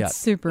holes in them yet. It's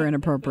super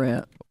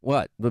inappropriate.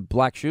 What, the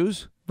black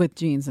shoes? With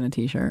jeans and a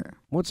t-shirt.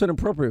 What's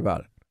inappropriate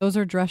about it? Those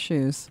are dress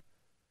shoes.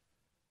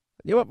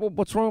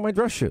 What's wrong with my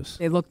dress shoes?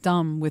 They look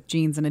dumb with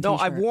jeans and a t-shirt.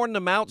 No, I've worn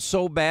them out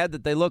so bad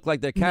that they look like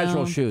they're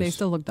casual shoes. They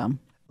still look dumb.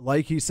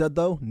 Like he said,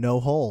 though, no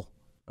hole.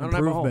 I don't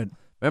have a hole.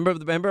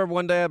 Remember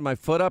one day I had my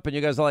foot up and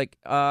you guys are like,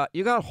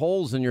 you got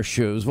holes in your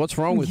shoes. What's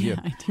wrong with you?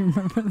 I do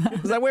remember that.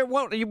 Because I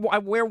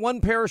wear one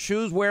pair of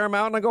shoes, wear them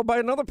out, and I go buy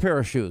another pair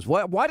of shoes.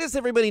 Why does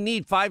everybody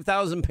need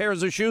 5,000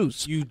 pairs of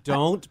shoes? You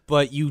don't,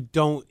 but you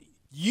don't.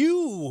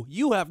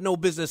 You have no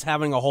business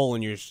having a hole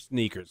in your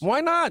sneakers. Why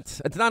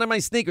not? It's not in my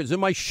sneakers. It's in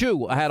my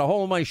shoe. I had a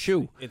hole in my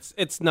shoe.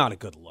 It's not a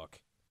good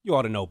look. You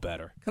ought to know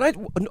better.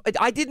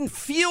 I didn't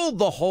feel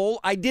the hole.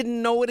 I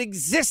didn't know it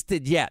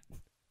existed yet.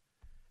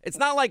 It's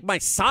not like my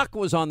sock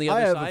was on the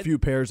other side. I have a few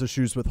pairs of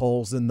shoes with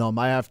holes in them,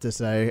 I have to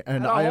say,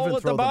 and I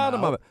haven't thrown them out.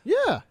 Of it.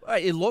 Yeah.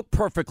 It looked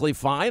perfectly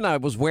fine. I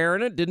was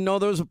wearing it. Didn't know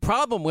there was a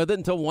problem with it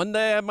until one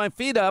day I had my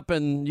feet up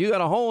and you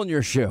got a hole in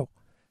your shoe.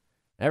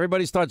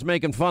 Everybody starts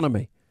making fun of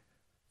me.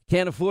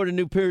 Can't afford a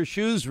new pair of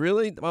shoes,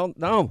 really? Well,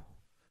 no.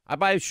 I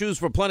buy shoes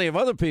for plenty of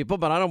other people,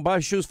 but I don't buy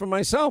shoes for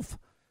myself.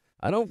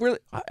 I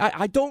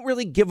don't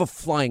really give a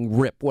flying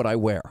rip what I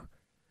wear.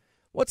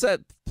 What's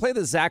that? Play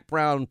the Zac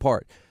Brown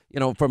part,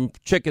 from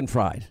Chicken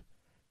Fried.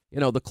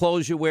 The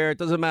clothes you wear, it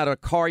doesn't matter, the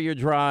car you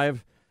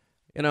drive.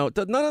 None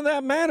of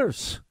that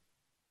matters.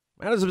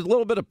 Matters a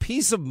little bit of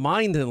peace of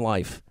mind in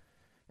life.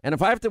 And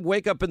if I have to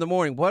wake up in the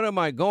morning, what am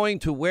I going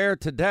to wear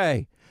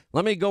today?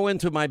 Let me go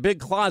into my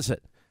big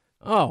closet.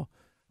 Oh,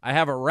 I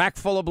have a rack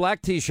full of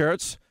black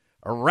T-shirts,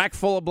 a rack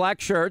full of black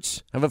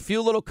shirts. I have a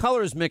few little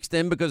colors mixed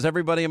in because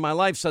everybody in my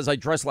life says I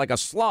dress like a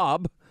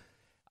slob.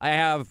 I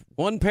have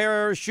one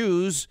pair of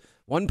shoes,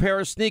 one pair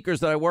of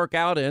sneakers that I work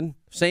out in.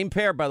 Same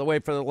pair, by the way,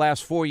 for the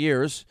last 4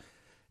 years.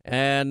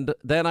 And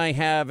then I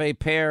have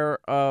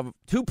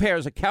two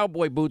pairs of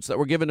cowboy boots that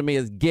were given to me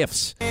as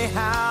gifts.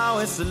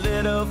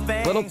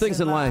 Little things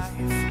in life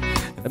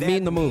that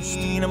mean the most.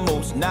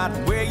 Not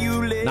where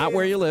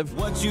you live,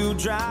 what you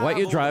drive,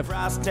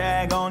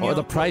 or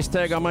the price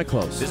tag on my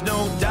clothes. There's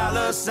no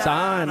dollar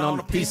sign on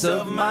a piece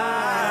of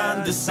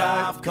mind. This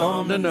I've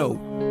come to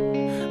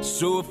know.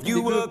 So if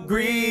you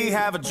agree,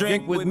 have a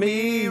drink with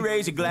me.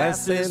 Raise your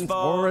glasses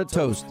for a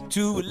toast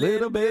to a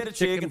little bit of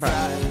chicken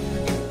fried.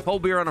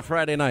 Cold beer on a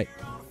Friday night.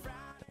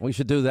 We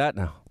should do that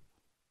now.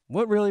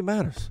 What really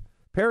matters?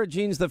 Pair of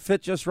jeans that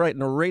fit just right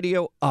and a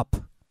radio up.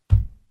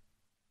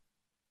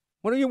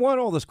 What do you want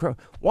all this crap?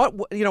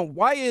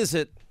 Why is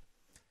it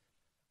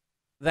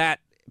that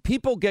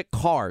people get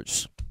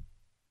cars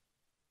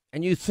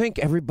and you think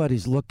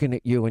everybody's looking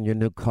at you in your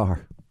new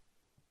car?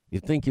 You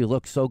think you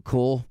look so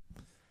cool?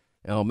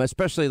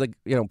 Especially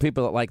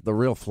people that like the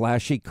real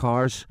flashy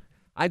cars.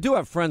 I do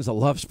have friends that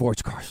love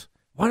sports cars.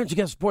 Why don't you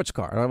get a sports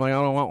car? And I'm like, I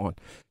don't want one.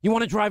 You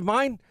want to drive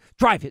mine?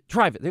 Drive it.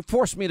 They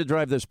forced me to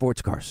drive their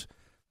sports cars.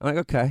 I'm like,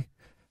 okay.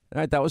 All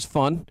right, that was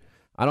fun.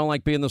 I don't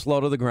like being this low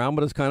to the ground,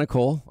 but it's kind of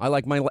cool. I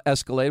like my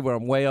Escalade where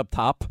I'm way up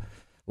top,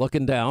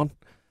 looking down.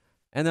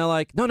 And they're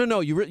like, no,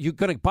 you're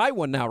going to buy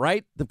one now,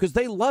 right? Because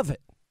they love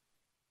it.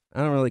 I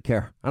don't really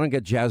care. I don't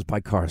get jazzed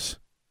by cars.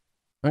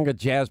 I don't get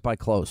jazzed by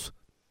clothes.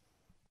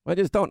 I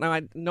just don't. Now,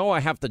 I know I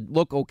have to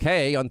look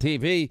okay on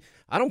TV.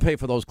 I don't pay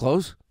for those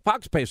clothes.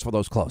 Fox pays for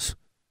those clothes.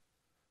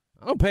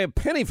 I don't pay a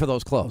penny for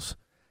those clothes.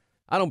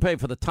 I don't pay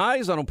for the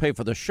ties. I don't pay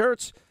for the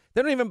shirts.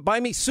 They don't even buy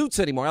me suits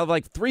anymore. I have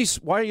like 3.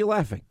 Why are you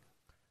laughing?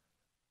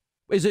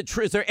 Is it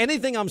true? Is there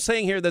anything I'm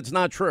saying here that's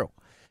not true?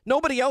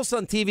 Nobody else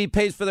on TV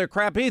pays for their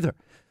crap either.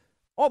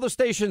 All the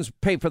stations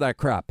pay for that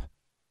crap.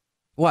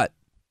 What?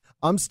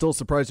 I'm still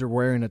surprised you're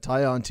wearing a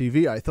tie on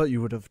TV. I thought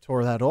you would have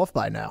tore that off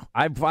by now.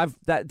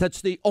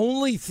 That's the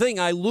only thing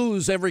I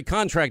lose every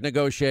contract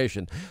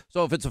negotiation.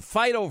 So if it's a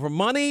fight over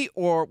money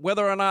or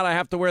whether or not I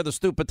have to wear the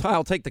stupid tie,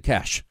 I'll take the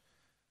cash.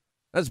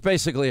 That's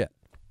basically it.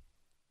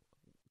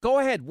 Go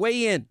ahead,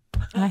 weigh in.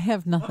 I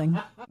have nothing.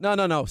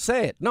 No.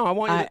 Say it. No, I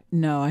want you to.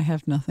 No, I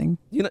have nothing.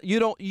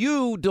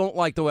 You don't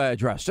like the way I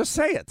dress. Just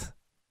say it.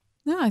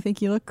 No, I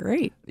think you look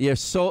great. You're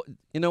so.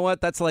 You know what?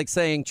 That's like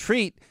saying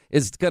treat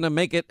is going to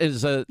make it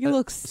as a. You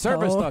look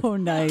service so dog.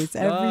 nice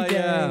every day.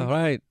 Yeah,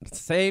 right.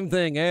 Same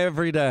thing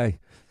every day.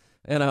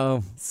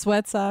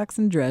 Sweat socks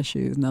and dress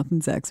shoes. Nothing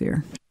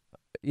sexier.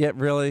 Yeah,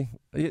 really.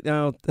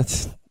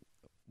 That's.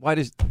 Why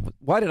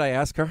did I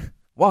ask her?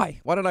 Why?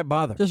 Why did I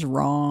bother? Just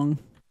wrong.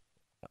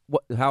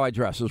 How I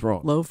dress is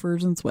wrong.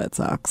 Loafers and sweat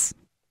socks.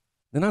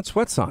 They're not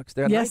sweat socks.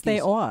 They're yes, Nikes. they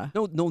are.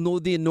 No,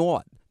 they're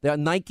not. They're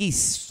Nike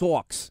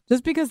socks.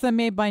 Just because they're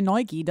made by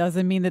Nike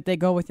doesn't mean that they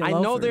go with your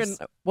loafers.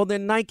 I know they're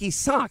Nike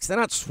socks. They're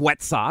not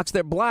sweat socks.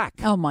 They're black.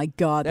 Oh my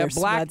God, they're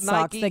black black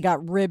socks. Nike. They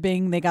got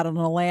ribbing. They got an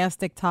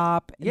elastic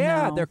top.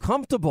 Yeah, No. they're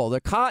comfortable. They're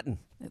cotton.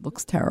 It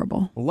looks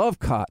terrible. Love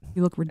cotton.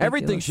 You look ridiculous.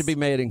 Everything should be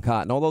made in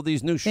cotton. Although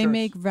these new shirts. They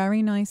make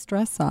very nice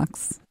dress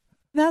socks.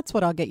 That's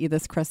what I'll get you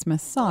this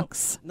Christmas.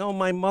 Socks. No,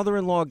 my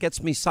mother-in-law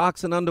gets me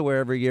socks and underwear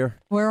every year.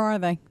 Where are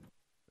they?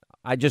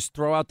 I just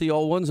throw out the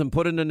old ones and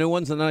put in the new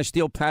ones, and then I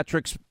steal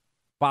Patrick's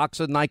box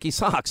of Nike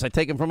socks. I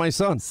take them from my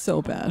son.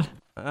 So bad.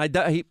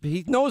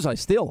 He knows I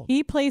steal them.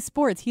 He plays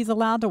sports. He's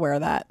allowed to wear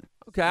that.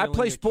 Okay, I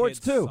play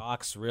sports too.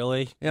 Socks,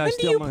 really? Yeah, When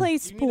do you play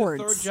sports?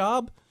 You need a third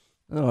job?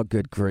 Oh,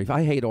 good grief!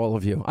 I hate all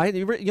of you.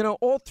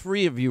 All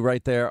 3 of you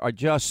right there are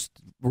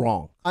just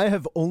wrong. I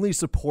have only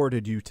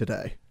supported you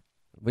today.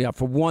 Yeah,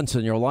 for once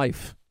in your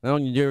life.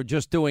 You're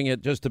just doing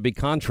it just to be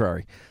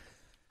contrary.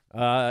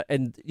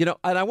 And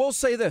I will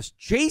say this.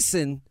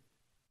 Jason,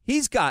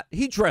 he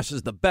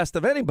dresses the best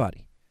of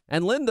anybody.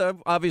 And Linda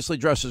obviously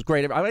dresses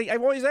great. I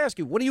always ask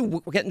you, what are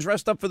you getting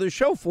dressed up for the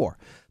show for?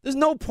 There's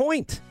no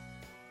point.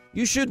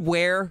 You should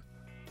wear,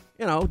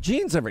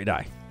 jeans every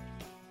day.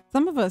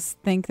 Some of us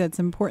think that's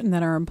important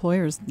that our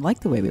employers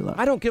like the way we look.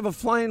 I don't give a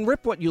flying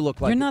rip what you look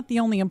like. You're not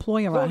the only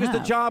employer I have. The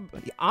job,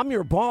 I'm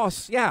your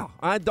boss. Yeah,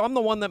 I'm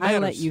the one that matters. I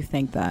let you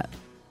think that.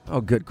 Oh,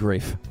 good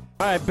grief.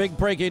 All right, big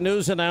breaking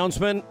news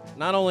announcement.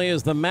 Not only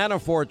is the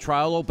Manafort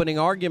trial opening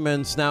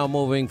arguments now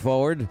moving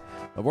forward,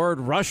 The word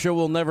Russia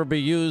will never be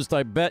used,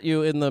 I bet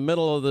you, in the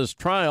middle of this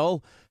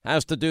trial.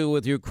 Has to do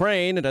with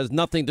Ukraine. It has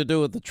nothing to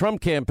do with the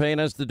Trump campaign.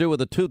 It has to do with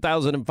the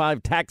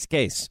 2005 tax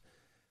case.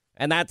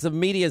 And that's the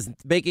media's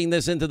making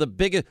this into the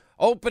biggest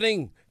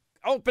opening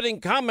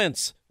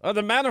comments of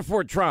the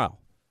Manafort trial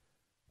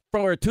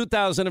for a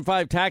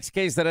 2005 tax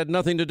case that had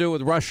nothing to do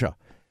with Russia,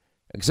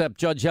 except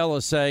Judge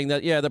Ellis saying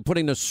that, yeah, they're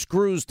putting the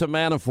screws to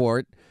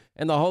Manafort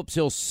in the hopes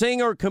he'll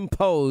sing or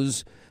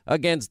compose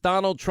against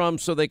Donald Trump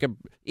so they could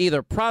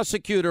either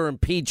prosecute or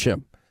impeach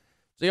him.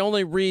 It's the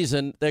only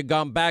reason they've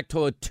gone back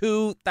to a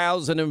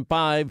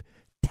 2005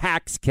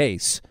 tax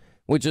case,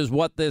 which is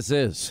what this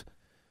is.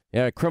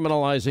 Yeah,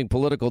 criminalizing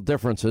political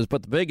differences.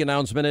 But the big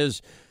announcement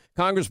is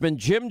Congressman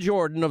Jim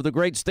Jordan of the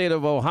great state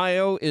of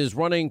Ohio is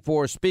running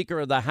for Speaker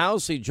of the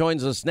House. He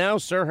joins us now.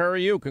 Sir, how are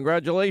you?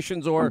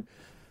 Congratulations, or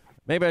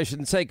maybe I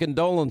shouldn't say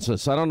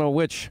condolences. I don't know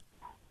which.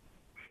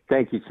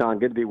 Thank you, Sean.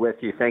 Good to be with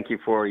you. Thank you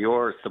for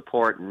your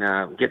support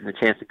and getting the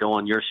chance to go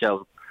on your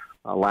show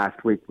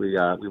last week. We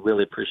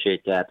really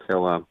appreciate that.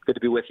 So good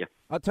to be with you.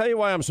 I'll tell you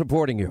why I'm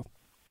supporting you.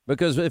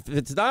 Because if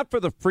it's not for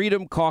the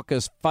Freedom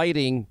Caucus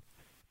fighting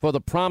for the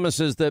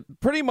promises that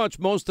pretty much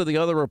most of the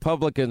other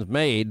Republicans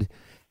made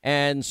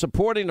and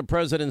supporting the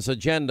president's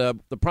agenda,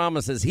 the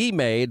promises he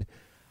made,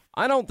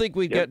 I don't think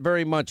we get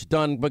very much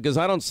done because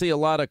I don't see a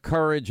lot of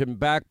courage and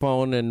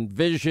backbone and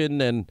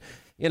vision and,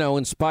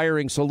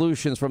 inspiring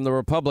solutions from the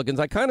Republicans.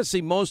 I kind of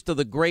see most of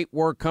the great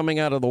work coming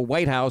out of the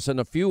White House and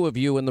a few of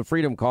you in the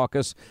Freedom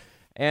Caucus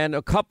and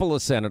a couple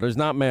of senators,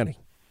 not many.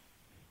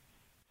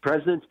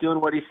 President's doing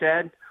what he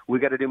said. We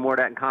got to do more of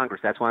that in Congress.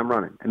 That's why I'm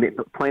running. I mean,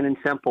 plain and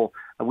simple.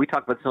 We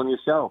talked about this on your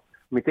show.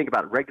 I mean, think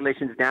about it.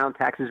 Regulations down,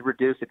 taxes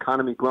reduced,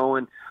 economy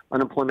growing,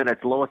 unemployment at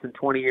its lowest in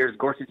 20 years.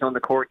 Gorsuch's on the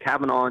court,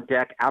 Kavanaugh on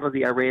deck, out of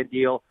the Iran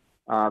deal,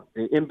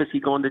 the embassy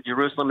going to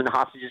Jerusalem, and the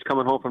hostages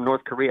coming home from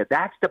North Korea.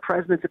 That's the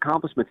president's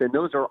accomplishments, and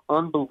those are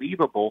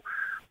unbelievable.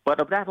 But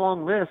of that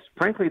long list,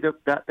 frankly,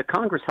 the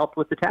Congress helped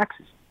with the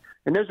taxes.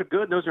 And those are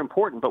good, those are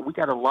important, but we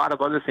got a lot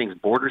of other things,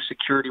 border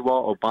security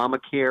wall,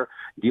 Obamacare,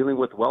 dealing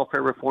with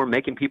welfare reform,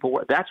 making people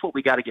work. That's what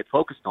we got to get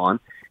focused on.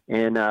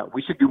 And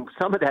we should do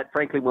some of that,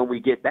 frankly, when we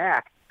get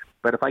back.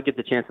 But if I get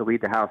the chance to lead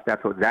the House,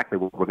 that's exactly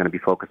what we're going to be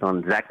focused on,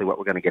 exactly what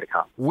we're going to get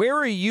accomplished. Where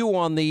are you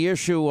on the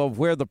issue of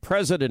where the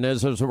president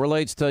is as it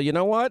relates to, you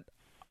know what?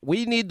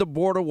 We need the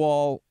border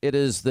wall. It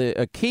is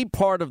a key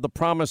part of the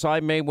promise I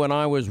made when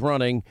I was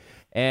running,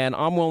 and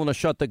I'm willing to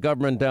shut the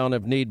government down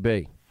if need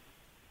be.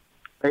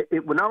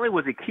 It not only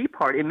was a key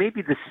part, it may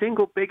be the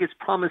single biggest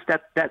promise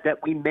that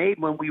we made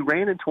when we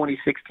ran in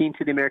 2016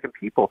 to the American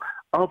people.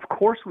 Of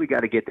course we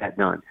got to get that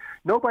done.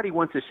 Nobody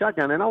wants a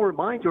shutdown. And I'll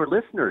remind your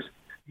listeners,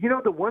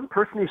 the one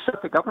person who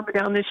shut the government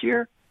down this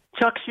year?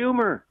 Chuck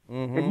Schumer.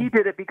 Mm-hmm. And he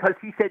did it because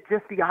he said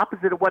just the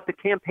opposite of what the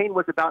campaign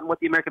was about and what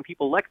the American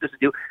people elected us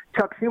to do.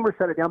 Chuck Schumer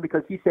shut it down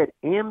because he said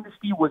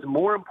amnesty was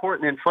more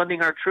important than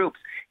funding our troops.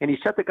 And he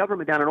shut the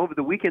government down. And over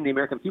the weekend, the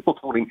American people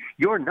told him,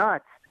 you're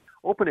nuts.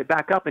 Open it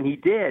back up, and he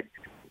did.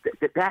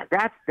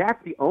 That's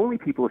the only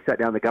people who shut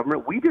down the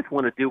government. We just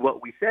want to do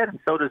what we said, and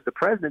so does the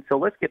president. So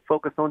let's get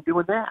focused on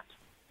doing that.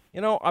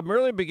 I'm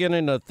really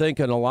beginning to think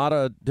in a lot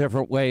of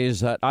different ways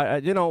that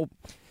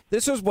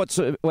this is what's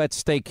at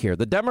stake here.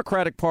 The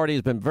Democratic Party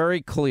has been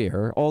very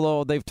clear,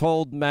 although they've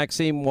told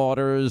Maxine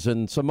Waters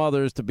and some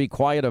others to be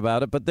quiet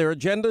about it, but their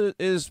agenda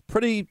is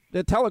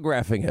they're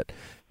telegraphing it.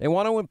 They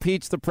want to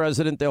impeach the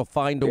president. They'll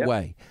find a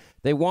way.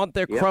 They want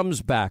their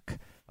crumbs back.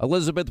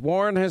 Elizabeth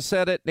Warren has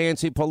said it.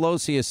 Nancy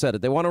Pelosi has said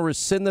it. They want to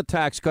rescind the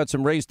tax cuts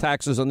and raise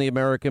taxes on the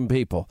American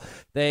people.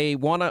 They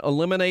want to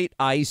eliminate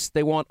ICE.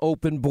 They want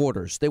open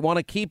borders. They want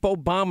to keep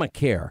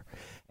Obamacare.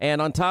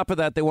 And on top of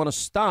that, they want to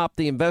stop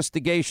the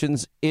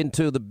investigations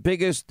into the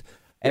biggest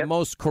and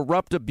most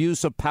corrupt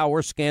abuse of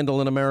power scandal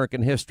in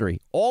American history.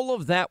 All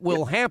of that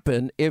will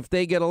happen if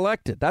they get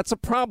elected. That's a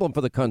problem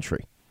for the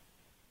country.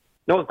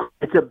 No,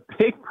 it's a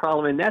big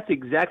problem, and that's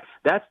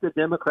the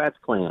Democrats'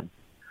 plan.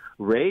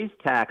 Raise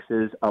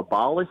taxes,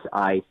 abolish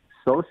ICE,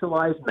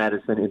 socialize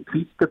medicine,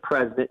 impeach the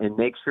president, and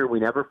make sure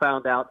we never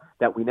find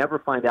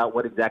out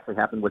what exactly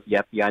happened with the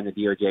FBI and the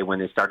DOJ when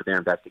they started their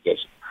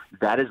investigation.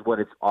 That is what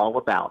it's all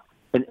about.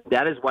 And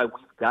that is why we've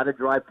got to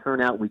drive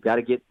turnout. We've got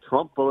to get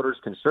Trump voters,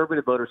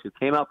 conservative voters who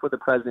came out for the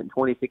president in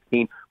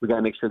 2016. We've got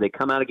to make sure they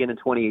come out again in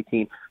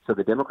 2018 so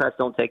the Democrats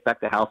don't take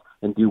back the House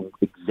and do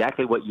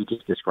exactly what you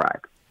just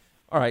described.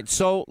 All right.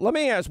 So let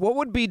me ask, what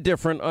would be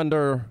different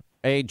under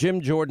a Jim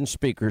Jordan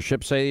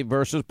speakership, say,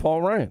 versus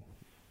Paul Ryan?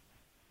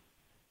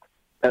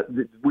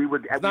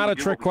 It's not a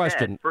trick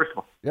question. First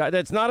of all,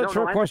 that's not a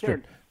trick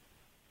question.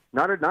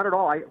 Not at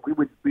all.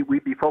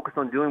 We'd be focused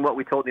on doing what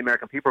we told the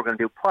American people we're going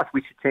to do. Plus,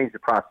 we should change the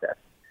process.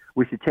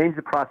 We should change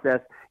the process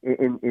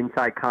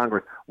inside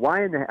Congress.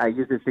 I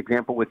use this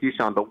example with you,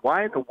 Sean, but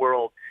why in the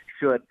world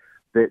should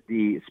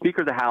the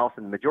Speaker of the House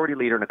and the Majority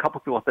Leader and a couple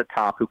people at the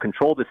top who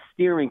control the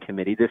steering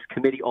committee, this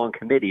committee on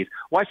committees,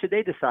 why should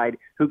they decide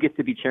who gets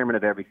to be chairman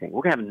of everything?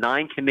 We're going to have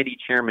 9 committee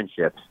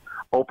chairmanships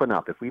open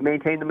up. If we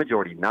maintain the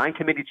majority, 9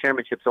 committee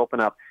chairmanships open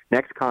up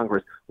next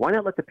Congress, why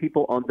not let the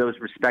people on those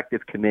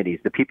respective committees,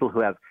 the people who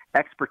have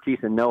expertise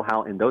and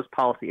know-how in those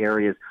policy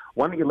areas,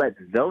 why don't you let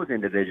those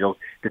individuals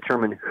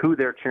determine who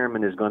their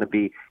chairman is going to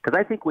be? Because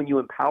I think when you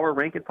empower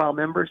rank-and-file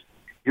members,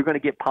 you're going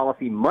to get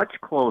policy much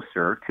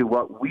closer to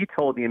what we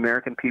told the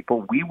American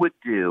people we would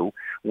do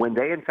when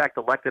they, in fact,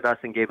 elected us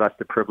and gave us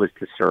the privilege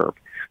to serve.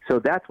 So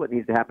that's what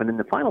needs to happen. And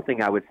the final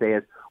thing I would say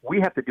is we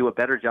have to do a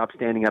better job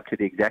standing up to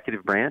the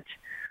executive branch.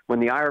 When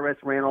the IRS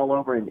ran all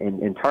over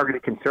and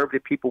targeted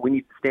conservative people, we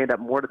need to stand up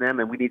more to them,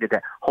 and we needed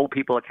to hold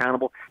people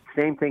accountable.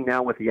 Same thing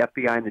now with the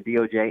FBI and the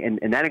DOJ,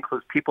 and that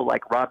includes people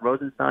like Rod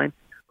Rosenstein,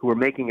 who are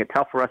making it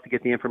tough for us to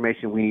get the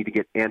information we need to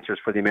get answers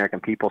for the American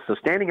people. So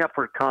standing up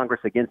for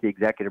Congress against the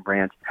executive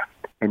branch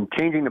and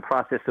changing the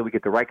process so we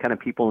get the right kind of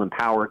people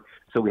empowered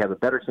so we have a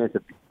better chance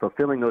of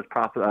fulfilling those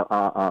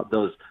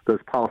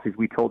policies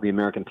we told the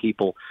American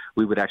people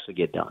we would actually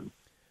get done.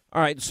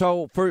 All right,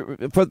 so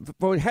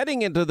for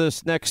heading into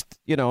this next,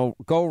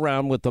 go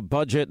round with the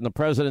budget and the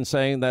president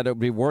saying that it would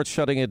be worth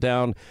shutting it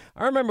down.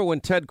 I remember when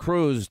Ted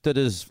Cruz did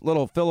his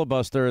little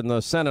filibuster in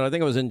the Senate. I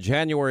think it was in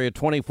January of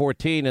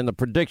 2014, and the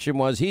prediction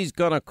was he's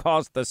going to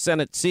cost the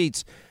Senate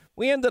seats.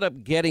 We ended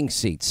up getting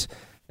seats.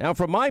 Now,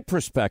 from my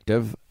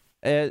perspective,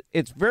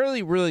 it's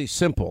really, really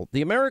simple.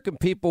 The American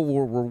people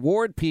will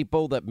reward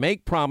people that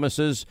make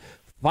promises,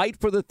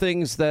 fight for the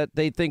things that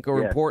they think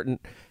are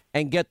important,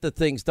 and get the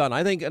things done.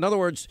 I think, in other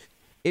words,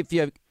 if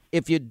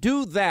you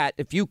do that,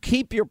 if you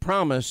keep your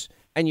promise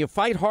and you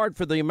fight hard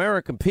for the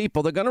American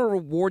people, they're going to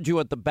reward you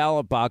at the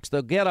ballot box.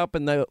 They'll get up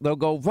and they'll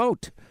go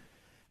vote.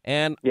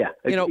 And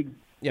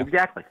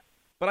exactly.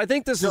 But I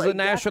think this is a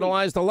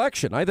nationalized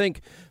election. I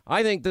think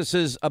this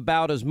is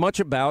about as much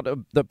about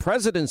the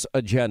president's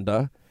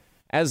agenda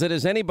as it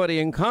is anybody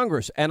in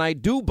Congress. And I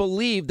do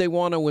believe they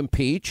want to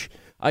impeach.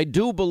 I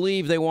do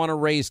believe they want to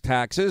raise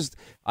taxes.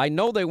 I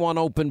know they want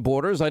open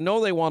borders. I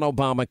know they want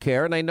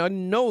Obamacare. And I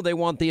know they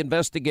want the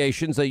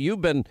investigations that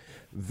you've been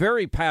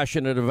very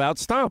passionate about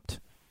stopped.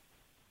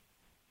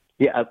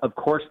 Yeah, of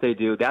course they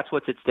do. That's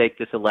what's at stake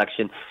this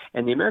election.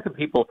 And the American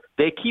people,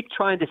 they keep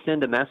trying to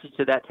send a message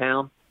to that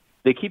town.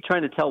 They keep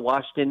trying to tell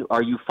Washington,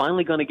 are you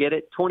finally going to get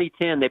it?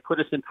 2010, they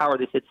put us in power.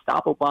 They said,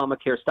 stop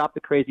Obamacare, stop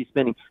the crazy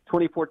spending.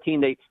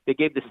 2014, they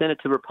gave the Senate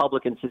to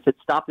Republicans and said,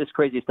 stop this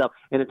crazy stuff.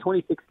 And in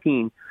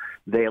 2016,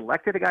 they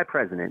elected a guy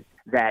president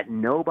that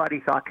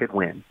nobody thought could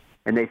win.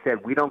 And they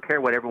said, we don't care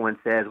what everyone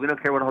says. We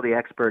don't care what all the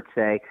experts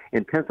say.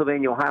 In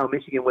Pennsylvania, Ohio,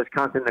 Michigan,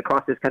 Wisconsin, and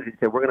across this country, they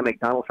said, we're going to make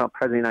Donald Trump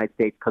president of the United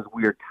States because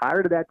we are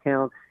tired of that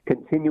town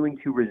continuing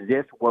to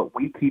resist what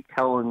we keep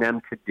telling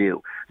them to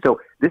do. So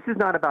this is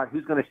not about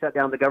who's going to shut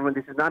down the government.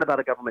 This is not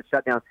about a government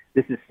shutdown.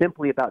 This is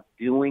simply about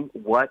doing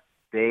what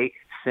they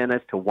sent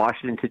us to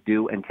Washington to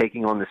do and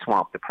taking on the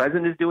swamp. The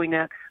president is doing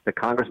that. The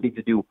Congress needs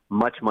to do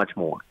much, much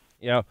more.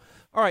 Yeah.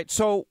 All right.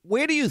 So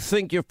where do you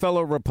think your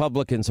fellow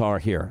Republicans are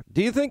here?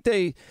 Do you think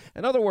in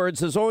other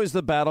words, there's always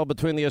the battle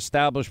between the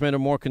establishment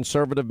and more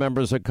conservative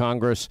members of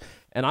Congress.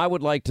 And I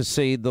would like to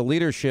see the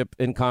leadership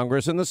in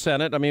Congress and the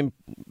Senate. I mean,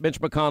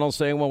 Mitch McConnell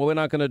saying, well, we're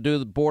not going to do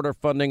the border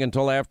funding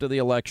until after the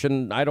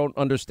election. I don't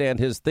understand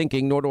his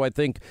thinking, nor do I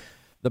think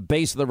the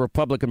base of the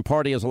Republican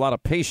Party has a lot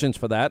of patience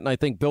for that. And I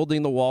think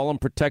building the wall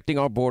and protecting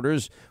our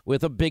borders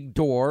with a big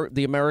door,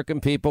 the American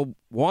people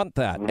want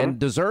that and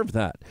deserve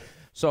that.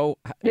 So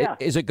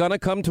is it going to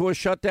come to a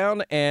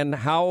shutdown? And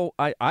how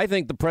I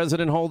think the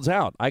president holds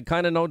out. I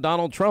kind of know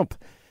Donald Trump.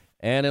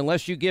 And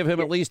unless you give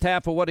him at least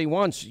half of what he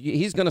wants,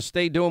 he's going to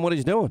stay doing what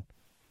he's doing.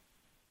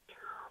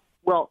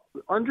 Well,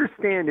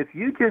 understand, if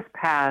you just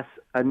pass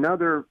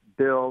another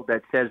bill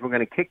that says we're going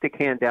to kick the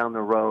can down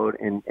the road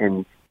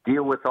and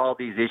deal with all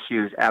these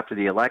issues after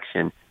the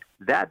election,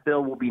 that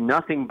bill will be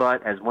nothing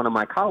but, as one of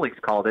my colleagues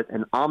called it,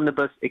 an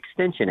omnibus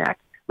extension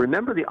act.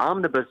 Remember the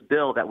omnibus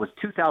bill that was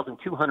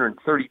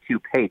 2,232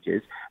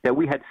 pages that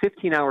we had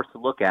 15 hours to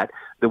look at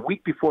the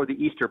week before the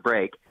Easter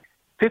break,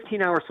 15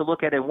 hours to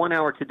look at and 1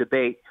 hour to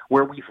debate,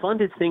 where we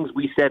funded things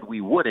we said we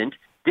wouldn't,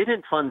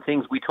 didn't fund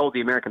things we told the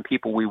American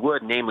people we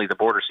would, namely the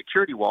border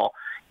security wall.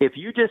 If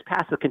you just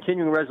pass a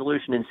continuing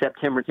resolution in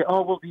September and say,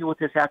 oh, we'll deal with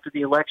this after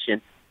the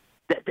election,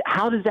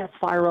 how does that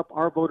fire up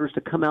our voters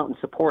to come out and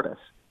support us?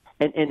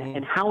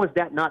 And how is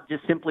that not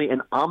just simply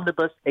an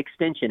omnibus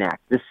extension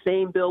act? The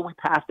same bill we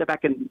passed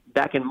back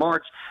in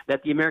March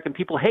that the American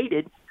people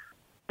hated.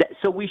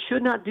 So we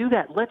should not do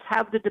that. Let's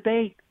have the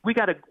debate. We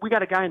got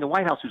a guy in the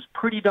White House who's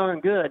pretty darn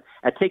good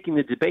at taking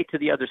the debate to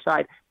the other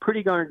side.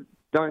 Pretty darn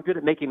good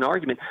at making an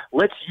argument.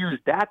 Let's use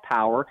that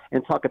power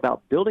and talk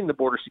about building the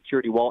border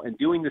security wall and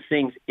doing the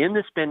things in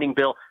the spending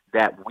bill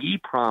that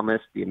we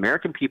promised the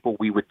American people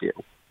we would do.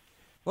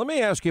 Let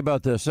me ask you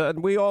about this.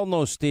 We all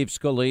know Steve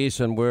Scalise,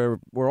 and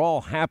we're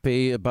all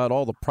happy about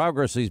all the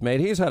progress he's made.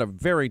 He's had a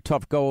very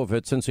tough go of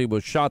it since he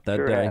was shot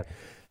that day. Has.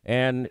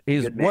 And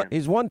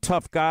he's one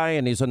tough guy,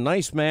 and he's a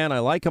nice man. I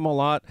like him a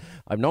lot.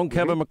 I've known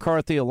Kevin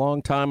McCarthy a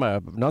long time. I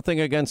have nothing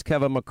against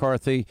Kevin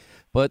McCarthy.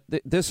 But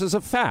this is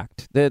a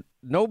fact that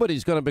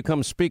nobody's going to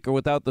become Speaker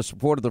without the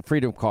support of the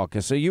Freedom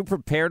Caucus. Are you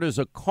prepared as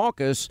a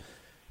caucus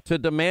to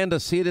demand a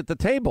seat at the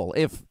table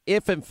if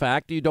in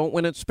fact you don't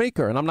win as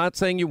Speaker. And I'm not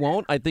saying you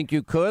won't. I think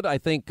you could. I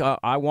think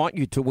I want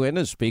you to win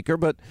as Speaker,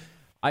 but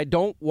I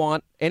don't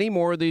want any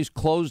more of these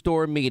closed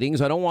door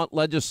meetings. I don't want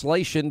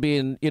legislation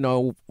being,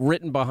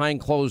 written behind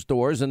closed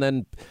doors and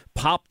then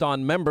popped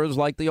on members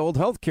like the old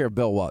health care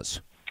bill was.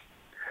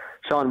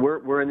 Sean,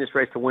 we're in this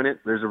race to win it.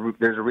 There's a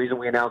reason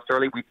we announced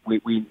early.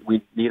 We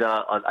need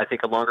I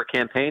think a longer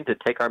campaign to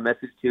take our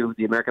message to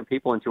the American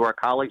people and to our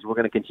colleagues. We're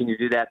going to continue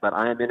to do that, but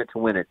I am in it to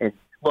win it. And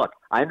look,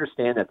 I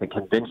understand that the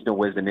conventional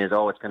wisdom is,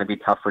 it's going to be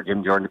tough for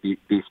Jim Jordan to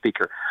be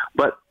Speaker.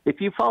 But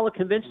if you follow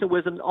conventional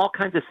wisdom, all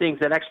kinds of things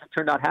that actually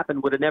turned out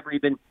happen would have never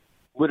even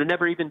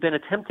been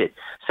attempted.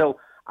 So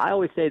I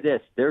always say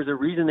this: there's a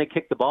reason they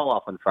kicked the ball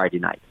off on Friday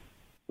night.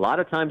 A lot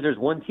of times there's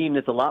one team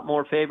that's a lot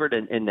more favored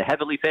and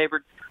heavily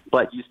favored,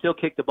 but you still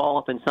kick the ball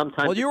up, and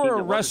sometimes... Well, you were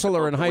a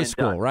wrestler in high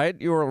school, right?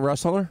 You were a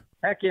wrestler?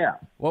 Heck yeah.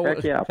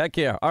 Heck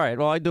yeah. All right.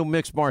 Well, I do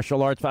mixed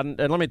martial arts, and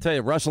let me tell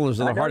you,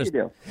 wrestlers are the hardest.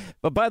 You do.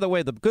 But by the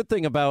way, the good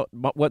thing about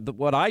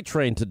what I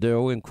trained to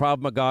do in Krav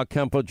Maga,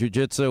 Kempo,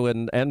 Jiu-Jitsu,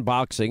 and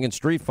boxing and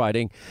street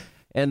fighting...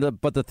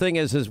 But the thing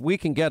is we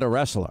can get a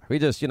wrestler. We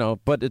just,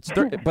 but it's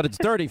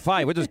dirty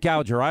fight. We just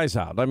gouge your eyes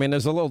out. I mean,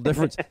 there's a little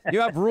difference. You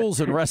have rules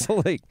in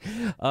wrestling.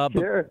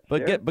 Sure.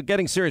 But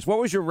getting serious, what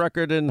was your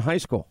record in high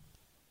school?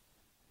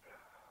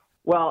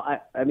 Well, I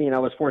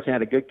was fortunate. I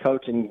had a good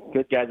coach and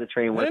good guys to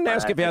train with. I didn't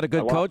ask if you had a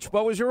good coach.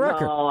 What was your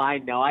record? No, I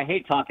know. I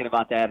hate talking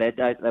about that.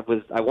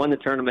 I won the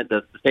tournament,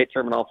 the state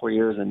tournament, all 4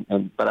 years,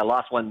 but I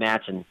lost one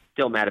match and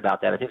still mad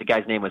about that. I think the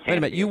guy's name was. Wait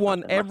a minute. You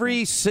won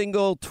every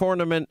single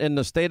tournament in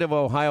the state of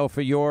Ohio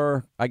for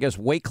your, I guess,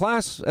 weight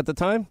class at the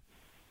time?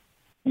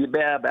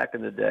 Yeah, back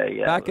in the day.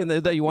 Yeah. Back in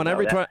the day, you won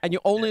every tournament, and you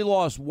only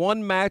lost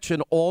one match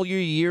in all your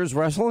years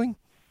wrestling?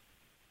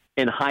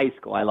 In high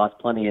school, I lost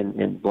plenty in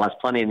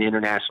the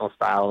international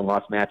style and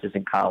lost matches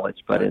in college,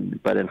 but in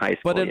high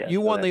school. But you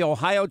won the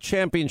Ohio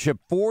championship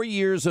 4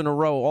 years in a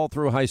row, all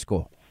through high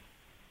school.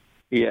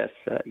 Yes,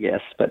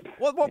 but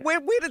where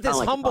did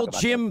this humble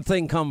Jim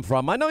thing come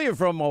from? I know you're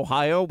from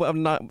Ohio, but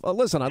I'm not.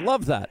 Listen, I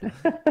love that.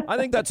 I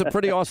think that's a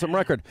pretty awesome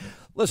record.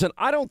 Listen,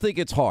 I don't think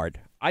it's hard.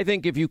 I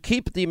think if you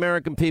keep the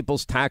American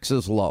people's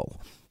taxes low,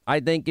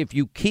 I think if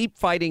you keep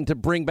fighting to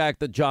bring back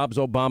the jobs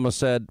Obama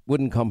said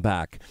wouldn't come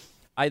back.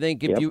 I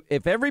think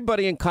if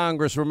everybody in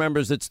Congress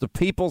remembers it's the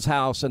people's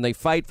house and they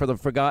fight for the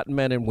forgotten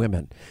men and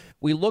women,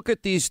 we look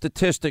at these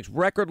statistics,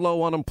 record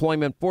low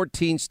unemployment,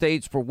 14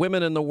 states for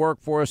women in the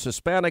workforce,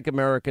 Hispanic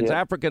Americans,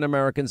 African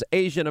Americans,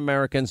 Asian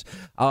Americans,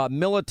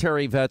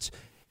 military vets.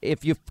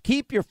 If you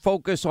keep your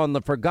focus on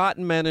the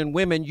forgotten men and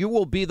women, you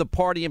will be the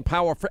party in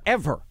power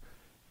forever.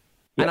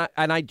 Yep.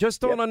 And I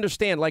just don't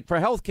understand, like for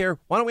health care,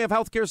 why don't we have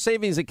health care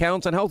savings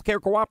accounts and health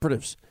care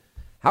cooperatives?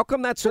 How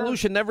come that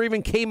solution never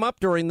even came up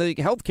during the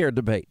health care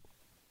debate?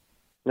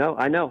 No,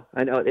 I know.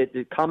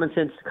 Common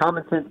sense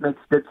makes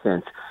good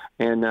sense,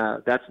 and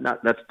that's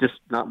just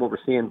not what we're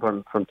seeing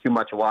from too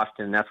much of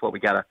Washington. That's what we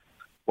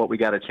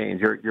gotta change.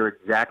 You're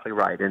exactly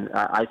right, and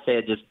I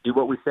say just do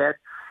what we said.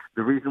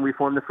 The reason we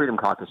formed the Freedom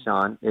Caucus,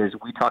 Sean, is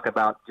we talk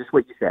about just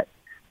what you said.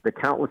 The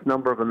countless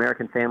number of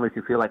American families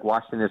who feel like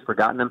Washington has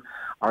forgotten them.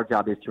 Our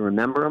job is to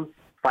remember them,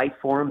 fight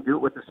for them, do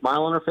it with a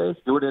smile on our face,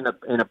 do it in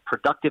a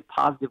productive,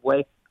 positive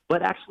way.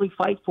 But actually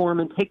fight for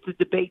him and take the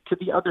debate to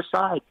the other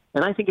side.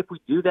 And I think if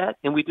we do that,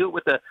 and we do it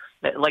with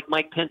like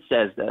Mike Pence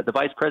says, the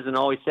vice president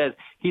always says,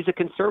 he's a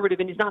conservative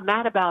and he's not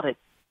mad about it.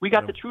 We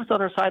got the truth on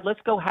our side.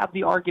 Let's go have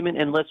the argument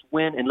and let's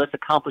win and let's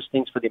accomplish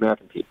things for the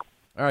American people.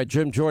 All right,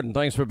 Jim Jordan,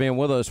 thanks for being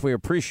with us. We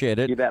appreciate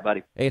it. You bet,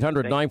 buddy.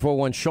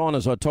 800-941-SEAN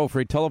is our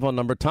toll-free telephone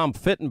number. Tom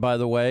Fitton, by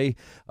the way,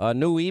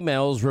 new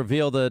emails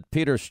reveal that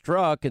Peter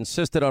Strzok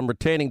insisted on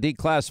retaining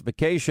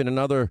declassification and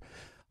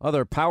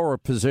other power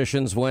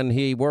positions when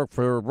he worked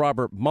for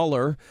Robert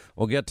Mueller.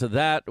 We'll get to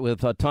that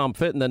with Tom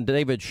Fitton, then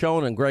David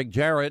Schoen and Greg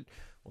Jarrett.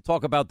 We'll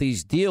talk about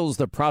these deals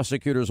that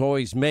prosecutors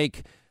always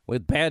make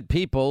with bad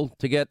people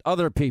to get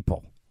other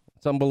people.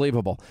 It's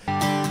unbelievable.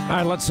 All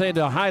right, let's say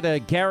hi to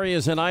Gary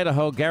is in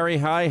Idaho. Gary,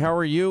 hi, how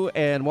are you?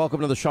 And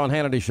welcome to the Sean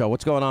Hannity Show.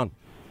 What's going on?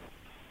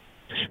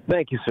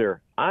 Thank you, sir.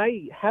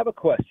 I have a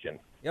question.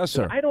 Yes,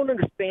 sir. I don't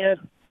understand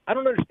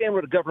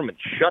what a government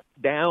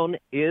shutdown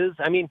is.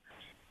 I mean,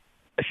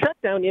 a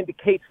shutdown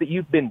indicates that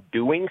you've been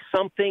doing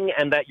something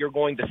and that you're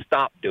going to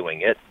stop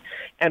doing it.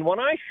 And when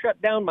I shut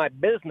down my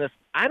business,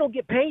 I don't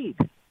get paid.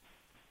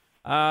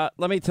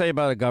 Let me tell you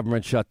about a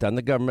government shutdown.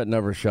 The government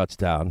never shuts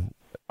down.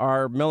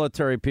 Our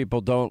military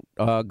people don't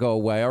go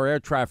away. Our air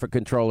traffic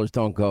controllers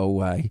don't go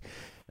away.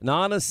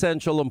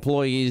 Non-essential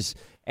employees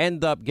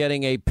end up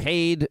getting a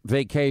paid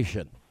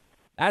vacation.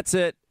 That's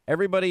it.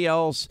 Everybody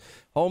else,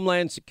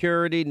 Homeland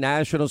Security,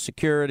 National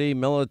Security,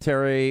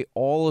 military,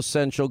 all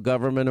essential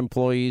government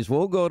employees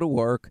will go to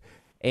work,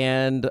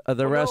 and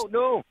the rest.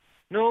 No,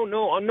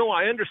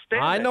 I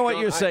understand. I know what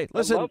you're saying.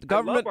 Listen,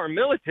 government. I love our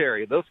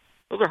military. Those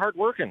are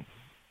hardworking.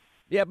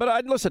 Yeah, but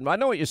I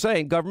know what you're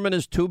saying. Government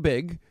is too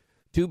big,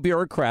 too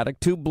bureaucratic,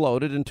 too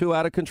bloated, and too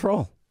out of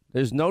control.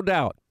 There's no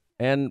doubt.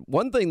 And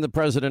one thing the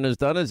president has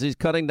done is he's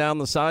cutting down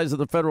the size of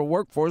the federal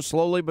workforce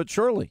slowly but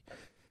surely.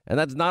 And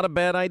that's not a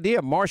bad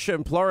idea. Marcia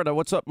in Florida.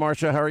 What's up,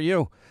 Marcia? How are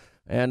you?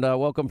 And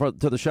welcome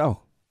to the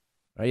show.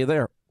 Are you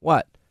there?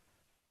 What?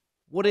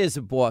 What is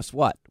it, boss?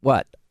 What?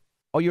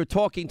 Oh, you're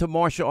talking to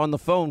Marcia on the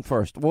phone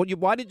first. Well,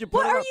 why did you put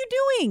What her are up?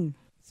 you doing?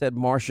 Said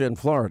Marcia in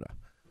Florida.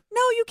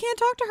 No, you can't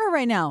talk to her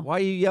right now. Why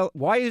you yell?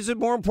 Why is it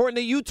more important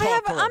that you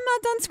talk to her? I'm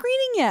not done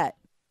screening yet.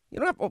 You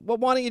don't have, well,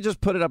 why don't you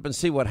just put it up and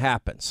see what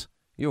happens?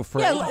 You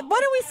afraid? Yeah, why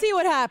don't we see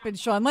what happens,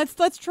 Sean?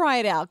 Let's try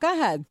it out. Go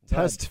ahead.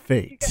 Test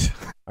fate.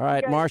 All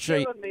right,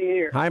 Marcia.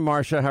 Hi,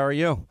 Marcia. How are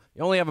you?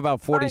 You only have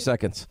about 40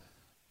 seconds.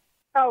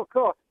 Oh,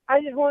 cool.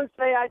 I just want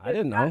to say I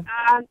didn't know.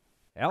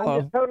 Hello.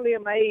 I'm just totally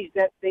amazed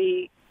at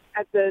the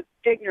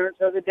ignorance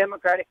of the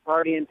Democratic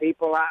Party and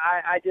people.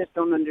 I just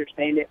don't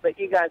understand it. But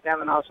you guys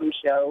have an awesome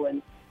show,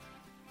 and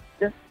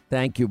just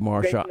thank you,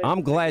 Marcia.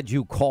 I'm glad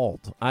you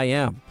called. I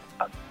am.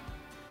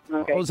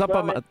 okay. Close up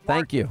on my,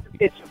 thank you.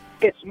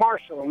 It's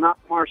Marshall, not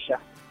Marcia.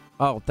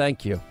 Oh,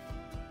 thank you.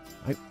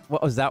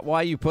 What was that?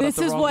 Why you put up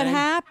the wrong This is what name?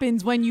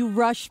 happens when you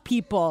rush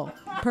people.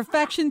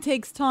 Perfection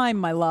takes time,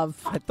 my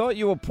love. I thought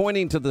you were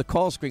pointing to the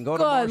call screen. Go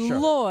to Good Marcia.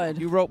 Lord.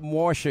 You wrote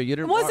Marcia. You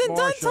didn't. I wasn't write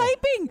done Marcia.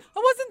 typing.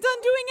 I wasn't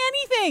done doing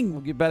anything.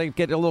 Well, you better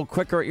get a little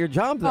quicker at your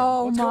job then.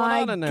 Oh, What's my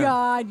going on in there?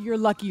 God. You're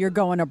lucky you're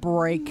going to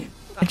break.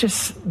 It's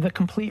just the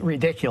complete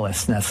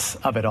ridiculousness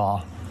of it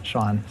all,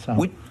 Sean.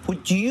 So.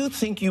 Do you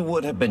think you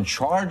would have been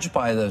charged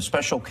by the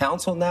special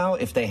counsel now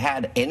if they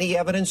had any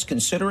evidence,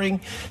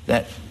 considering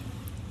that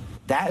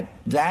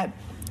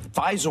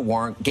FISA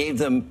warrant gave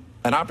them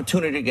an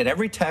opportunity to get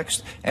every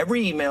text,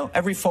 every email,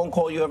 every phone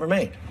call you ever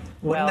made?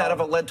 Wouldn't that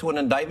have led to an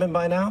indictment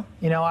by now?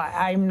 You know,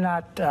 I'm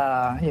not,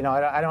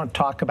 I don't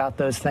talk about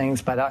those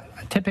things,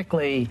 but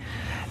typically,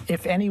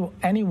 if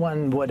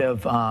anyone would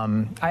have,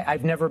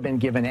 I've never been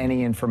given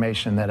any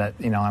information that,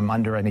 I'm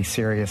under any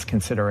serious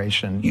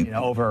consideration,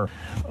 over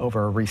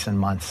recent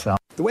months. So.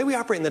 The way we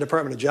operate in the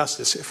Department of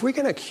Justice, if we're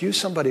going to accuse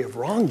somebody of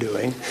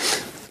wrongdoing,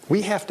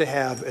 we have to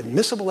have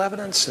admissible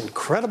evidence and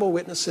credible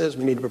witnesses.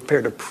 We need to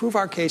prepare to prove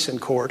our case in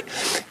court.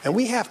 And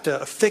we have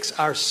to affix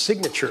our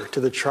signature to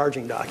the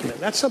charging document.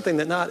 That's something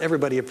that not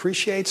everybody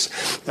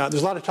appreciates.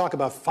 There's a lot of talk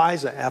about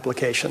FISA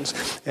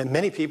applications. And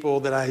many people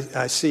that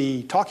I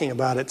see talking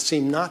about it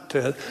seem not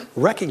to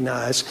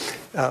recognize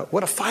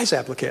what a FISA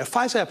application. A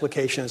FISA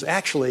application is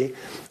actually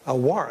a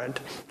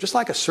warrant, just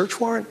like a search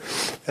warrant.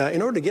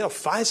 In order to get a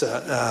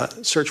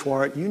FISA search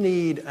warrant, you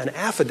need an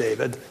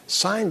affidavit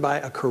signed by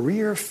a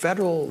career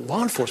federal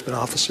law enforcement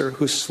officer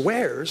who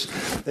swears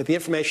that the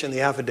information in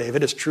the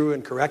affidavit is true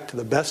and correct to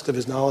the best of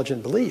his knowledge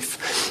and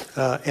belief.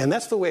 And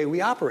that's the way we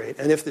operate.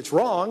 And if it's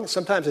wrong,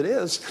 sometimes it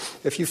is,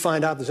 if you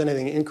find out there's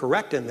anything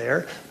incorrect in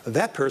there,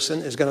 that person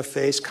is going to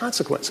face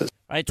consequences.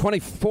 All right,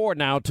 24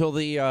 now till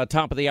the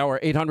top of the hour,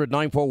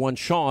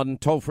 800-941-SEAN,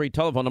 toll-free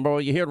telephone number. Well,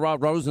 you hear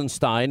Rod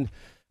Rosenstein.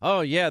 Oh,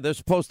 yeah, they're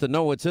supposed to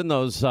know what's in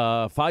those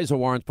FISA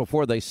warrants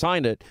before they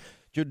sign it.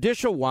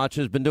 Judicial Watch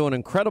has been doing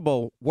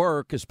incredible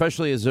work,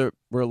 especially as it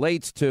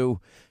relates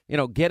to,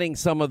 getting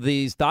some of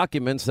these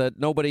documents that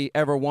nobody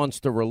ever wants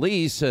to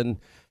release. And,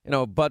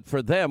 but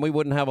for them, we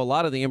wouldn't have a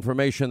lot of the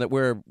information that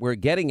we're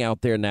getting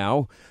out there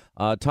now.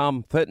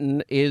 Tom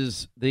Fitton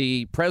is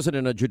the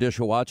president of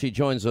Judicial Watch. He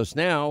joins us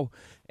now.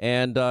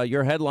 And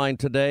your headline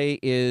today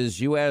is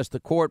you asked the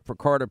court for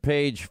Carter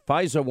Page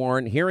FISA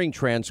warrant hearing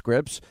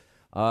transcripts.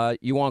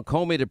 You want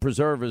Comey to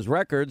preserve his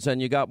records,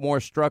 and you got more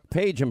struck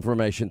Page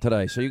information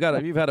today. So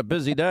you've had a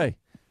busy day.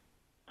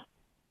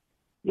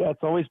 Yeah,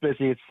 it's always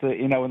busy. It's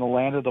in the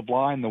land of the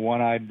blind, the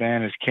one-eyed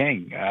man is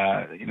king.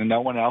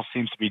 No one else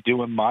seems to be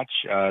doing much.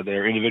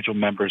 There are individual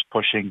members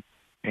pushing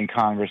in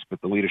Congress, but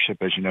the leadership,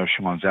 as you know,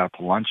 Sean's out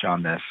to lunch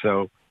on this.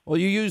 So, well,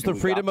 you use the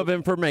Freedom of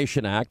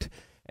Information Act.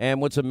 And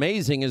what's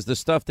amazing is the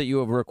stuff that you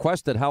have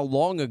requested how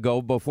long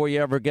ago before you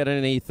ever get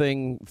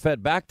anything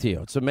fed back to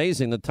you. It's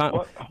amazing the time,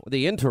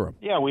 the interim.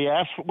 Yeah, we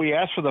asked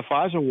for the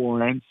FISA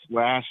warrants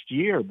last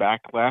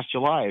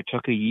July. It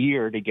took a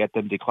year to get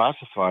them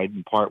declassified,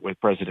 in part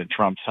with President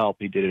Trump's help.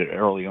 He did it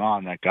early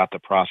on. That got the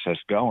process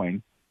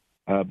going.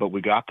 But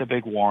we got the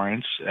big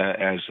warrants,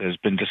 as has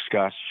been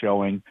discussed,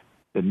 showing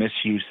the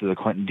misuse of the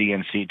Clinton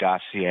DNC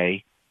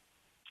dossier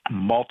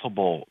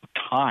multiple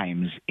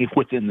times, if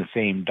within the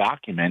same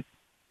document,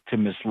 to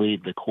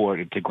mislead the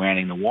court into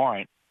granting the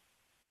warrant.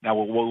 Now,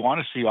 what we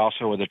want to see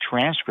also are the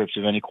transcripts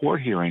of any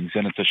court hearings,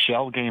 and it's a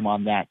shell game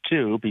on that,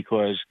 too,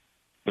 because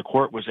the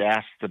court was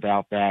asked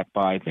about that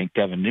by, I think,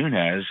 Devin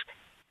Nunes,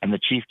 and the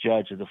chief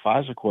judge of the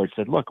FISA court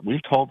said, look,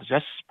 we've told the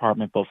Justice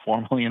Department both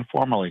formally and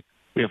informally,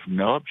 we have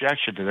no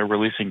objection to their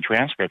releasing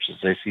transcripts as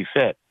they see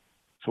fit.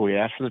 So we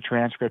asked for the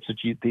transcripts of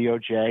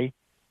DOJ.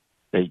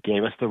 They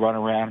gave us the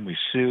runaround. We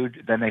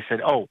sued. Then they said,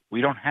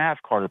 we don't have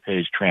Carter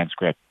Page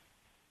transcripts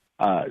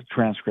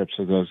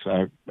of those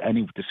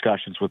any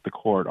discussions with the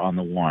court on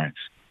the warrants.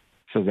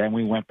 So then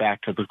we went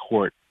back to the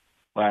court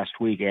last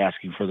week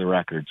asking for the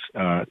records.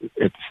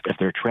 If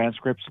there are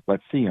transcripts,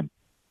 let's see them.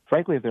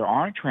 Frankly, if there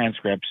aren't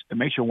transcripts, it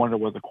makes you wonder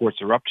what the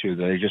courts are up to.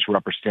 They're just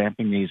rubber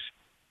stamping these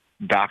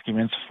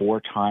documents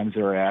 4 times.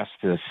 They're asked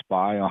to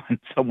spy on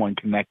someone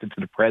connected to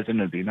the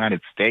president of the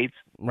United States,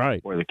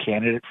 right, or the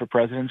candidate for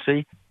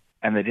presidency.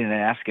 and they didn't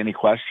ask any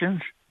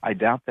questions? I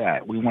doubt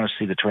that. We want to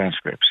see the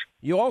transcripts.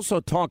 You also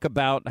talk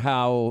about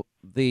how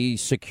the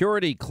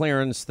security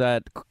clearance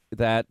that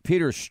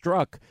Peter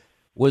Strzok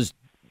was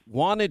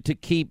wanted to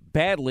keep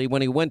badly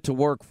when he went to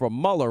work for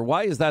Mueller.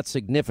 Why is that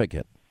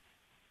significant?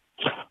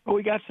 Well,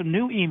 we got some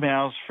new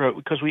emails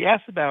because we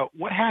asked about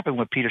what happened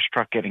with Peter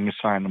Strzok getting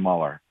assigned to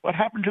Mueller. What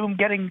happened to him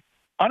getting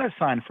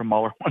unassigned from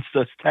Mueller once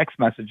those text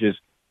messages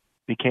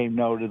became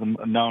known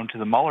to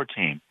the Mueller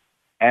team?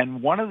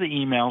 And one of the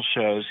emails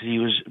shows he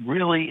was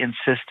really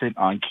insistent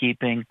on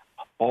keeping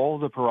all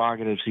the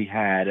prerogatives he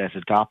had as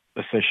a top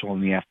official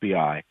in the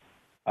FBI,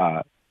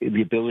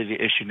 the ability to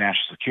issue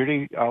national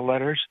security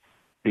letters,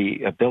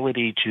 the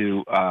ability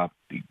to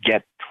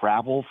get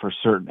travel for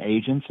certain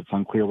agents. It's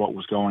unclear what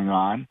was going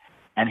on.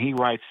 And he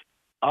writes,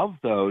 of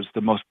those,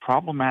 the most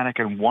problematic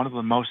and one of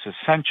the most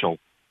essential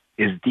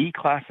is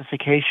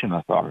declassification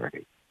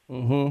authority.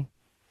 Mm-hmm.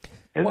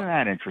 Isn't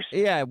that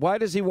interesting? Yeah. Why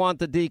does he want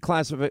the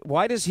declassification?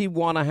 Why does he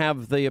want to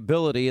have the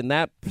ability in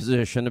that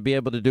position to be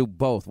able to do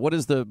both? What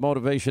is the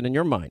motivation in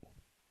your mind?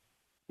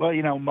 Well,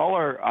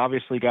 Mueller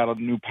obviously got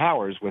new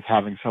powers with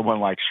having someone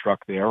like Strzok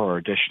there, or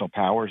additional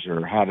powers,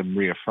 or had him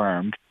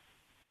reaffirmed.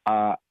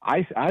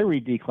 I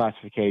read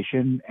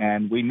declassification,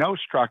 and we know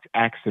Strzok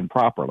acts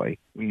improperly.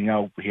 We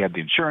know he had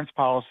the insurance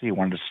policy. He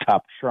wanted to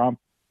stop Trump.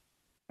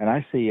 And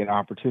I see an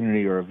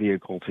opportunity or a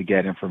vehicle to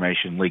get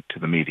information leaked to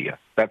the media.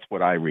 That's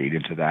what I read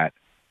into that.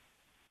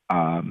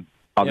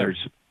 Others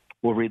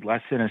will read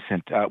less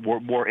innocent,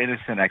 more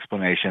innocent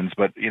explanations,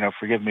 but,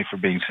 forgive me for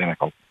being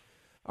cynical.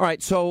 All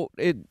right, so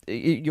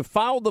you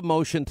filed the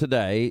motion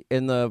today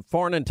in the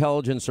Foreign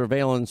Intelligence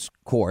Surveillance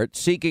Court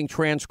seeking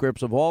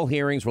transcripts of all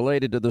hearings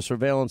related to the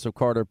surveillance of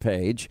Carter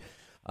Page.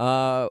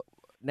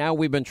 Now,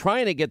 we've been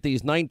trying to get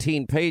these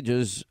 19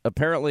 pages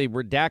apparently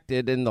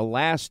redacted in the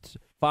last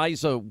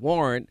FISA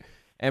warrant,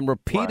 and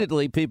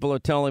repeatedly people are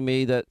telling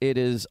me that it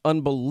is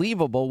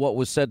unbelievable what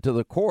was said to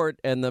the court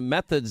and the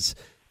methods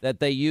that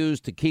they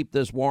used to keep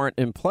this warrant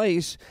in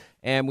place.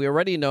 And we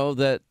already know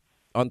that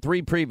on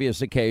 3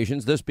 previous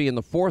occasions, this being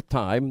the 4th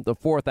time, the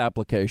 4th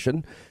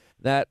application,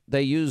 that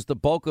they used the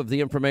bulk of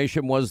the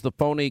information was the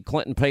phony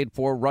Clinton paid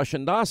for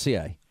Russian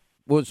dossier.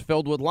 It was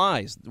filled with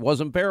lies. It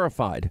wasn't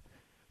verified.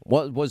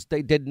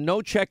 They did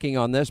no checking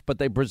on this, but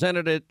they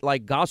presented it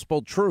like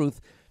gospel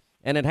truth,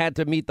 and it had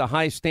to meet the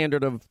high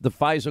standard of the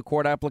FISA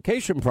court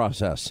application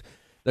process.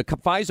 The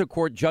FISA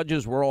court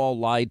judges were all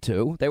lied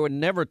to. They were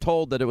never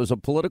told that it was a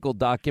political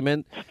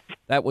document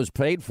that was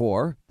paid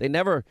for. They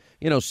never,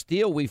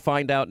 Steele, we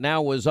find out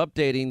now, was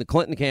updating the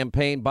Clinton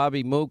campaign,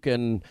 Bobby Mook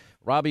and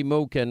Robbie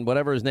Mook and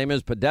whatever his name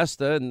is,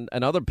 Podesta,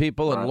 and other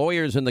people and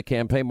lawyers in the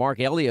campaign. Mark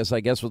Elias, I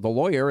guess, was the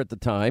lawyer at the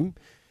time.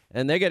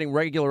 And they're getting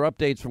regular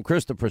updates from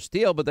Christopher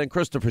Steele. But then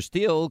Christopher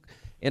Steele,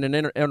 in an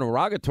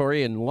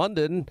interrogatory in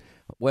London,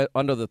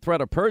 under the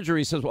threat of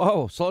perjury, says,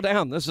 whoa, slow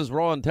down. This is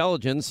raw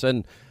intelligence.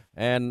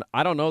 And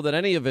I don't know that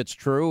any of it's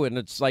true. And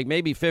it's like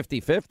maybe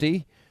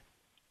 50-50.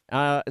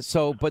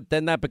 But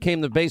then that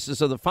became the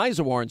basis of the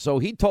FISA warrant. So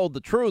he told the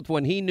truth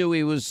when he knew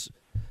he was,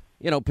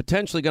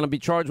 potentially going to be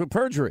charged with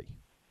perjury.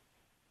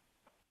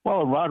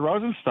 Well, Rod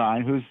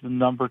Rosenstein, who's the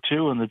number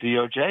 2 in the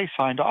DOJ,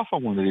 signed off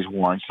on one of these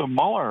warrants. So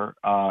Mueller,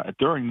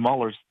 during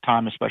Mueller's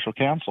time as special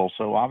counsel,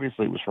 so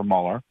obviously it was for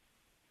Mueller.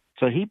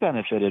 So he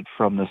benefited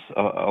from this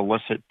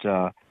illicit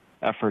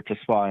effort to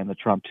spy on the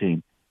Trump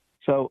team.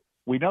 So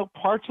we know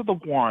parts of the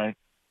warrant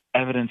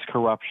evidence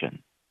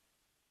corruption.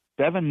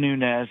 Devin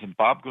Nunes and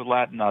Bob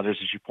Goodlatte and others,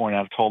 as you point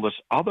out, told us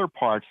other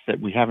parts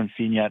that we haven't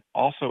seen yet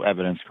also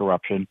evidence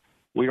corruption.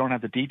 We don't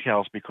have the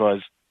details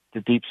because the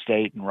deep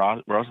state and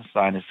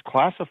Rosenstein has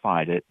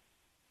classified it.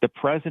 The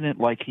president,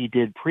 like he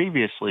did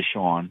previously,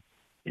 Sean,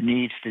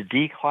 needs to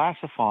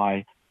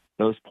declassify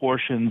those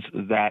portions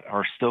that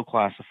are still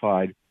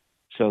classified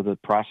so the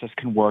process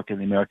can work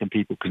and the American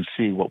people can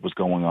see what was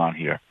going on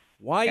here.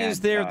 Why is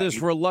there this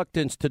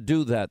reluctance to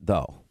do that,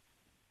 though?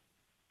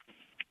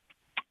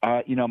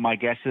 My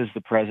guess is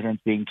the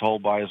president's being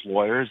told by his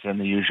lawyers and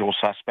the usual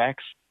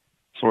suspects,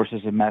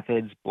 sources and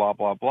methods, blah,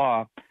 blah,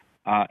 blah.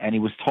 And he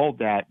was told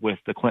that with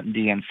the Clinton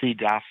DNC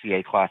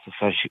dossier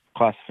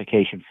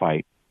classification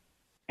fight.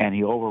 And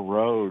he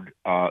overrode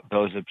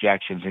those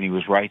objections, and he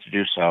was right to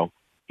do so.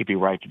 He'd be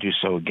right to do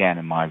so again,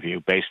 in my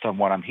view, based on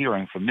what I'm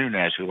hearing from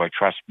Nunes, who I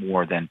trust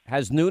more than...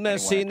 Has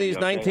Nunes seen these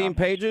 19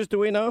 pages, do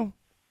we know?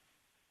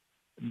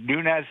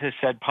 Nunes has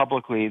said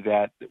publicly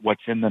that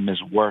what's in them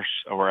is worse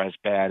or as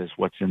bad as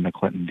what's in the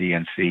Clinton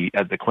DNC.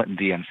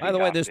 By the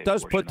way, this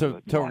does put to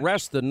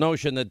rest the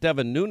notion that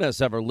Devin Nunes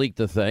ever leaked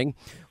the thing.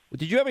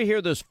 Did you ever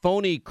hear this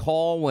phony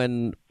call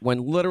when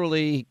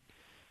literally,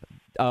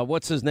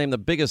 what's his name, the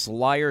biggest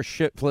liar,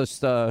 Schiff,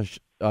 I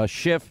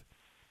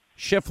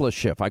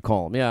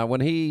call him. Yeah, when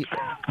he,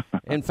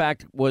 in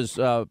fact, was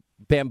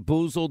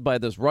bamboozled by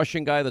this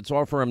Russian guy that's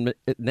offering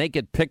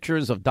naked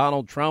pictures of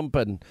Donald Trump.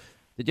 And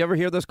did you ever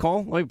hear this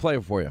call? Let me play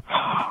it for you.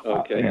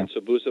 Okay, and so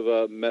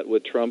Buseva met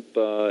with Trump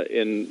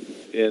in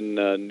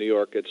New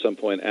York at some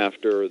point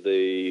after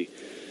the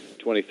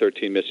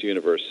 2013 Miss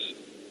Universe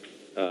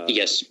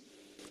yes.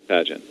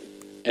 pageant.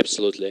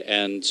 Absolutely,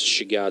 and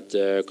she got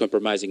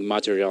compromising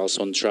materials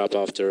on Trump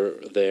after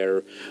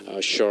their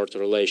short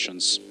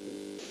relations.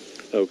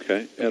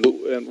 Okay, and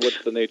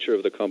what's the nature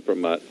of the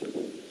compromise?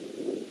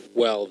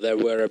 Well, there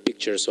were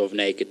pictures of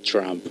naked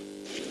Trump.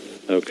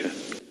 Okay,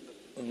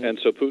 and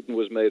so Putin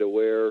was made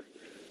aware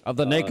of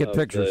the naked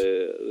pictures,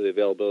 the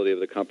availability of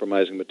the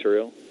compromising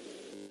material.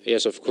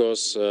 Yes, of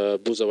course,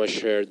 Buzova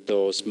shared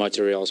those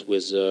materials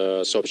with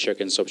Sobchak,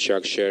 and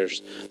Sobchak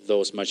shares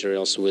those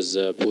materials with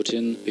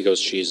Putin because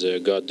she's a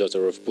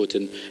goddaughter of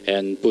Putin,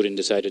 and Putin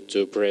decided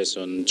to press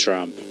on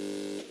Trump.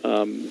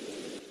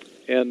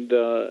 And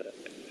the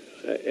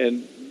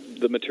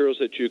materials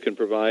that you can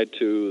provide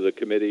to the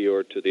committee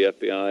or to the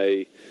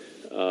FBI,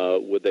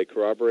 would they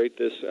corroborate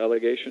this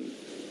allegation?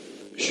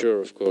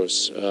 Sure, of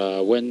course.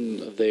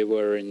 When they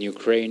were in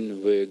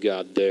Ukraine, we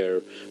got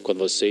their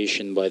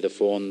conversation by the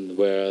phone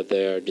where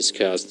they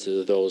discussed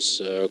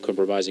those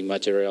compromising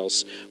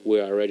materials. We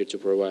are ready to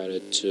provide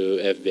it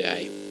to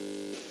FBI.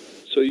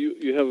 So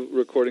you have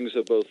recordings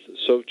of both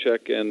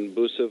Sobchak and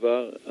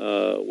Buseva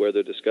where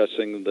they're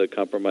discussing the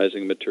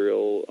compromising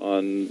material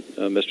on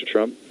Mr.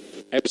 Trump?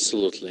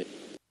 Absolutely.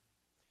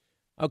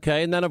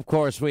 Okay, and then, of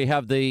course, we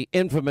have the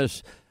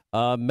infamous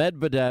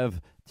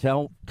Medvedev.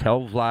 Tell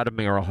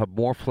Vladimir I'll have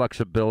more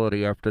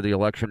flexibility after the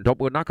election.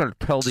 We're not going to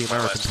tell the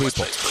American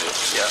people.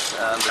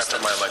 Yeah, after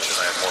my election,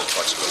 I have more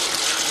flexibility.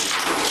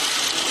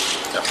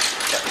 Yeah,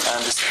 I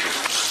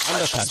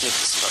understand.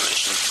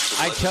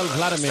 I tell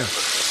Vladimir.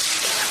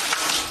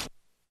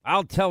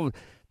 I'll tell.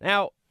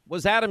 Now,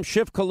 was Adam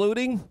Schiff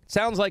colluding?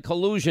 Sounds like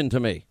collusion to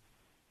me.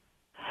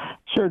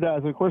 Sure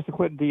does. Of course, the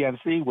Clinton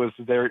DNC was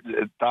their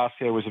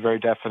dossier was a very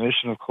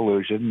definition of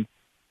collusion.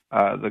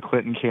 The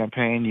Clinton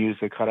campaign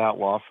used a cutout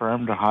law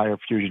firm to hire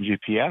Fusion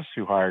GPS,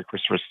 who hired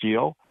Christopher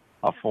Steele,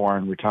 a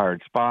foreign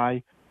retired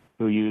spy,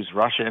 who used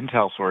Russia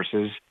intel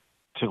sources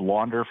to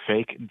launder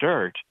fake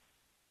dirt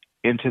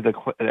into the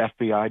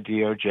FBI,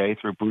 DOJ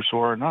through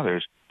Busor and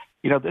others.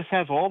 You know, this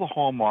has all the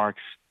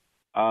hallmarks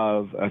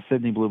of a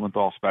Sidney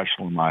Blumenthal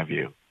special, in my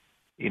view.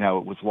 You know,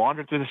 it was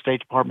laundered through the State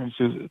Department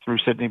through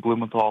Sidney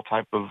Blumenthal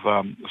type of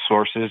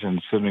sources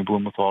and Sidney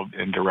Blumenthal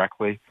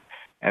indirectly.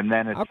 And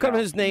then how come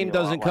his name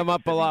doesn't come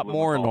up a lot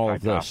more in all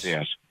of this?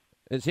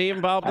 Is he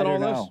involved in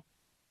all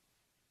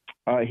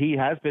this? He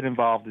has been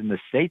involved in the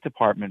State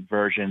Department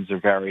versions or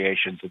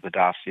variations of the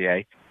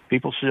dossier.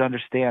 People should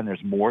understand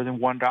there's more than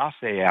one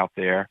dossier out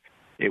there.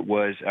 It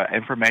was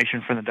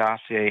information from the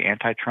dossier,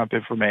 anti-Trump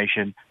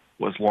information,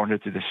 was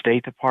laundered through the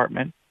State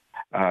Department,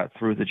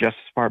 through the Justice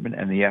Department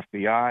and the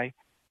FBI,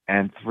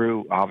 and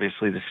through,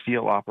 obviously, the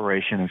Steele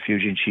operation and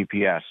Fusion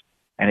GPS.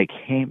 And it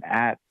came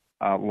at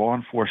law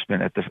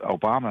enforcement at the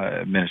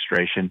Obama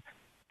administration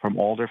from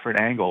all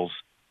different angles,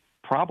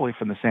 probably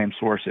from the same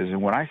sources.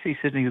 And when I see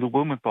Sidney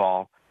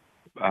Blumenthal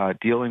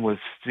dealing with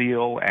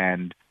Steele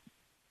and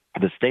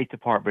the State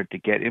Department to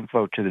get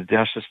info to the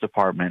Justice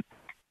Department,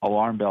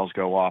 alarm bells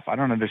go off. I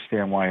don't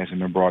understand why he hasn't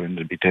been brought in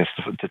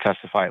to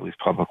testify, at least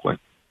publicly.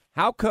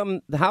 How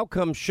come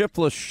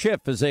Shiftless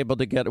Schiff is able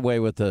to get away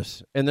with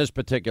this in this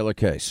particular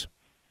case?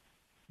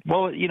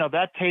 Well, you know,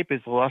 that tape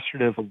is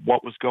illustrative of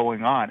what was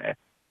going on.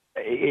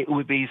 It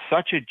would be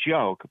such a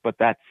joke, but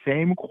that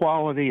same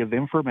quality of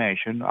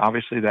information,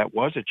 obviously that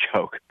was a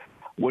joke,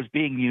 was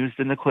being used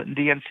in the Clinton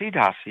DNC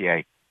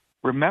dossier.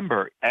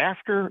 Remember,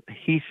 after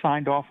he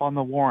signed off on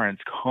the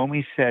warrants,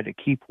 Comey said a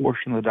key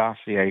portion of the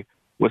dossier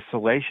was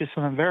salacious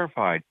and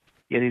unverified,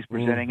 yet he's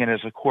presenting it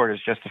as a court as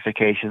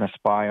justification to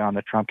spy on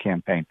the Trump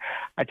campaign.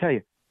 I tell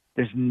you,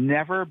 there's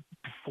never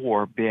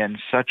before been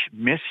such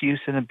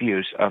misuse and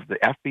abuse of the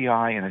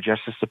FBI and the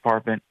Justice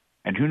Department,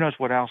 and who knows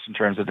what else in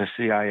terms of the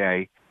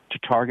CIA, to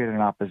target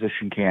an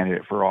opposition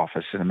candidate for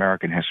office in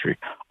American history.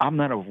 I'm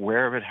not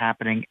aware of it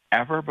happening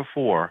ever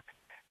before.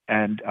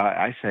 And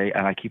I say,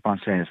 and I keep on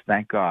saying this,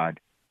 thank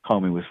God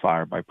Comey was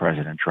fired by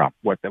President Trump.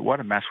 What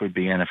a mess we'd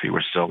be in if he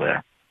were still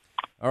there.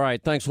 All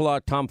right. Thanks a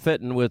lot, Tom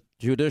Fitton with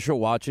Judicial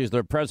Watch. He's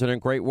their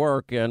president. Great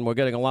work. And we're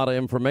getting a lot of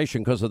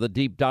information because of the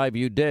deep dive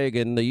you dig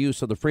in the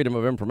use of the Freedom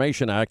of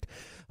Information Act.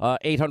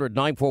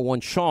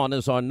 800-941-SEAN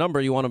is our number.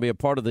 You want to be a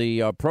part of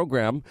the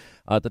program.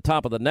 At the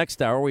top of the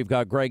next hour, we've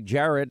got Greg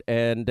Jarrett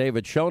and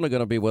David Schoen are going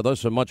to be with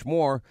us and much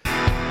more.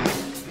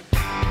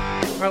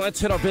 All right,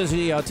 let's hit our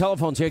busy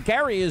telephones here.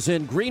 Gary is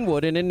in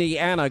Greenwood in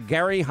Indiana.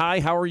 Gary,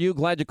 hi. How are you?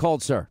 Glad you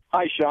called, sir.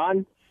 Hi,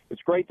 Sean.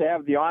 It's great to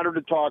have the honor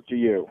to talk to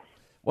you.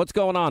 What's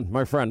going on,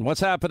 my friend? What's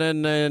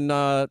happening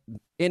in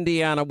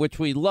Indiana, which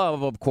we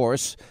love, of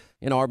course,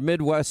 in our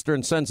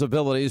Midwestern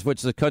sensibilities,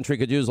 which the country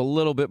could use a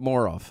little bit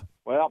more of?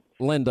 Well,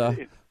 Linda,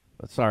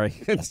 sorry.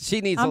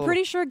 She needs I'm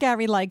pretty sure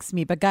Gary likes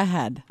me, but go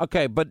ahead.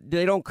 Okay, but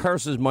they don't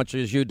curse as much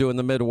as you do in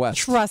the Midwest.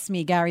 Trust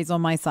me, Gary's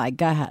on my side.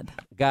 Go ahead.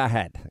 Go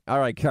ahead. All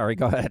right, Gary,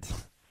 go ahead.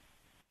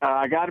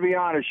 I got to be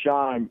honest,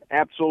 Sean, I'm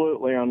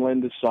absolutely on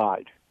Linda's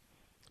side.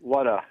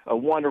 What a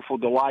wonderful,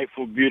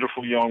 delightful,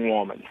 beautiful young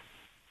woman.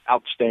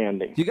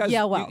 Outstanding. You guys,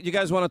 you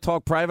guys want to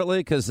talk privately?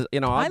 Because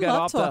I'll I get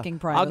love off talking the,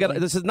 privately.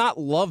 This is not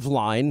Love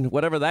Line,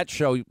 whatever that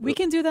show. We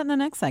can do that in the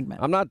next segment.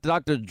 I'm not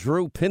Dr.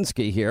 Drew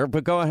Pinsky here,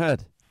 but go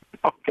ahead.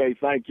 Okay,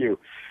 thank you.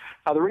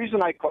 The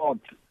reason I called,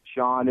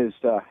 Sean, is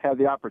to have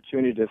the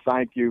opportunity to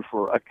thank you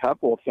for a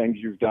couple of things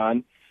you've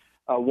done.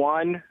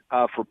 One,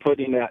 for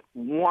putting that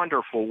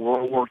wonderful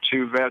World War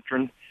II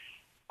veteran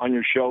on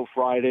your show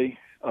Friday,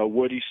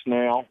 Woody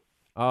Snell.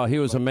 Oh, he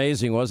was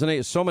amazing, wasn't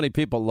he? So many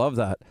people love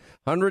that.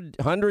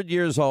 100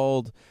 years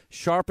old,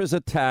 sharp as a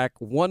tack,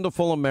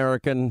 wonderful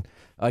American,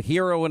 a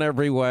hero in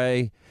every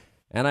way.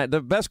 And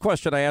the best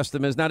question I asked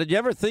him is, now, did you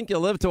ever think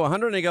you'll live to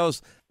 100? And he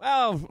goes,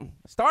 well,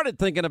 I started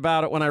thinking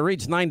about it when I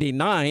reached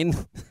 99.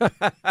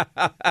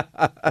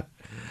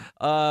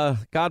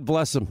 God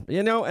bless him.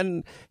 You know,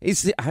 and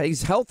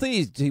he's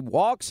healthy. He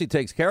walks. He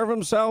takes care of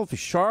himself. He's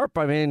sharp.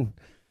 I mean,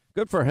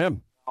 good for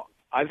him.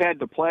 I've had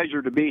the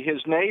pleasure to be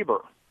his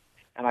neighbor,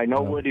 and I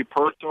know Woody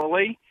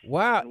personally.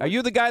 Wow. Are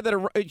you the guy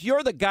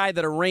you're the guy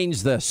that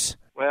arranged this?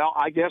 Well,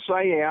 I guess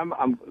I am.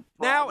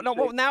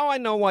 Now I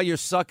know why you're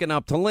sucking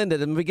up to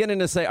Linda and beginning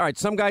to say, all right,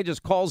 some guy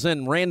just calls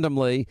in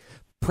randomly,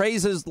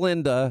 praises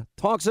Linda,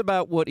 talks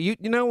about what you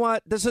know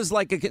what? This is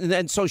like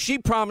and so she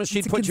promised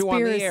she'd put you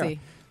on the air.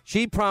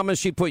 She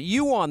promised she'd put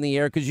you on the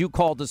air because you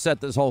called to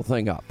set this whole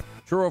thing up.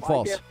 True or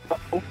false?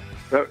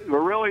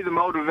 Really, the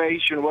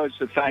motivation was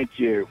to thank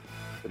you.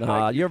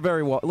 You're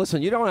very well.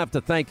 Listen, you don't have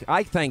to thank.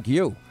 I thank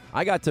you.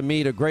 I got to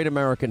meet a great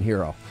American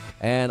hero,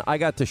 and I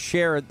got to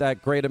share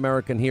that great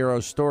American hero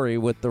story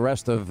with the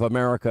rest of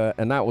America,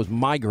 and that was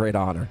my great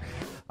honor.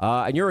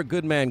 And you're a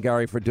good man,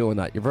 Gary, for doing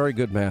that. You're a very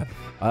good man.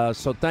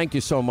 So thank you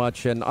so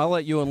much, and I'll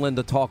let you and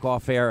Linda talk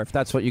off air if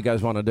that's what you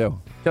guys want to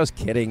do. Just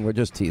kidding. We're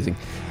just teasing.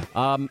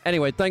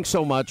 Anyway, thanks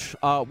so much.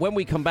 When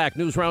we come back,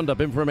 News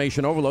Roundup,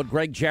 Information Overload,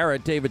 Greg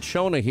Jarrett, David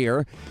Shona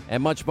here,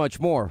 and much, much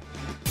more.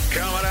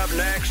 Coming up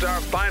next,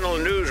 our final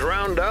News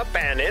Roundup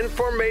and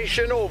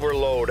Information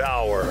Overload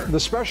Hour.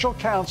 The special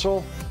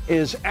counsel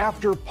is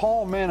after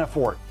Paul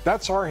Manafort.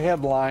 That's our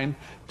headline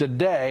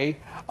today.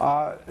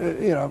 A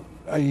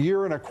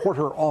year and a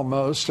quarter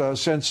almost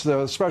since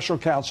the special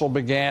counsel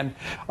began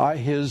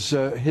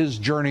his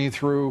journey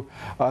through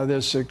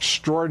this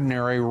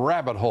extraordinary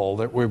rabbit hole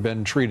that we've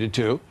been treated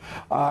to.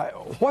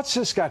 What's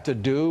this got to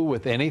do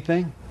with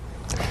anything?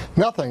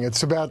 Nothing.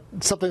 It's about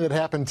something that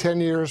happened 10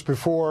 years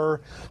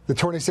before the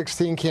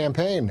 2016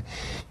 campaign.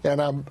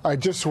 And I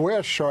just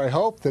wish, or I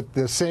hope, that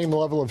the same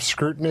level of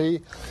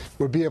scrutiny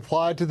would be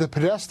applied to the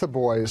Podesta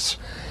boys.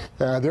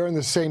 They're in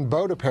the same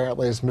boat,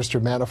 apparently, as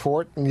Mr.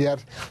 Manafort, and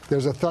yet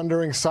there's a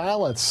thundering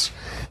silence.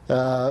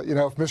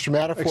 If Mr.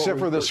 Manafort... Except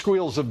for the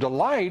squeals of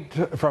delight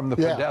from the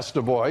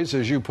Podesta boys,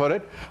 as you put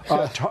it.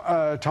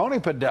 Tony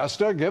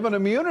Podesta given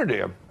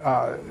immunity,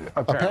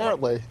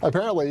 apparently.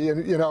 Apparently.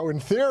 And, in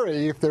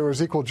theory, if there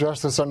was equal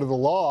justice under the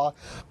law,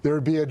 there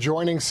would be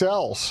adjoining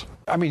cells.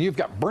 I mean, you've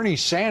got Bernie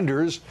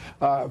Sanders,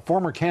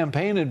 former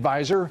campaign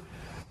advisor,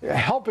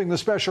 helping the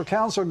special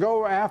counsel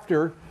go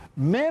after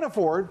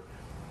Manafort.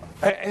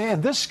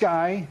 And this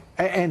guy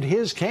and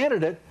his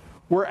candidate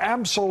were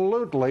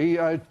absolutely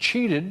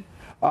cheated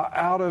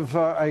out of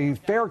a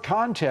fair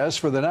contest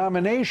for the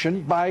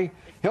nomination by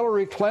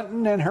Hillary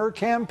Clinton and her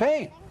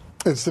campaign.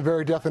 It's the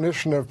very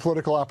definition of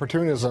political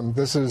opportunism.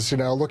 This is,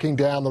 looking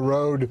down the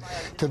road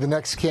to the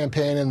next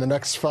campaign and the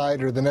next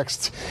fight or the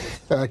next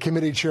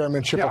committee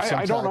chairmanship of some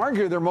I don't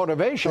argue their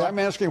motivation. I'm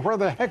asking where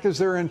the heck is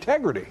their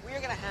integrity?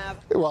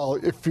 Well,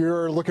 if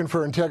you're looking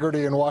for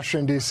integrity in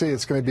Washington, D.C.,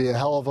 it's going to be a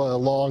hell of a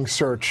long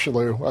search,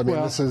 Lou. I mean,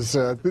 this is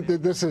the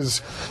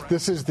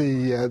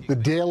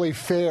daily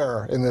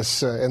fare in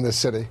this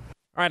city.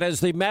 All right, as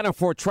the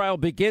Manafort trial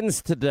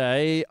begins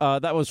today,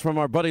 that was from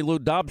our buddy Lou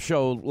Dobbs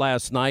show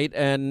last night.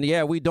 And,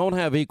 we don't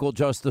have equal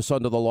justice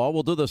under the law.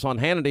 We'll do this on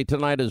Hannity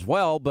tonight as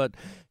well. But,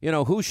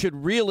 who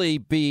should really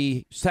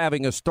be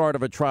having a start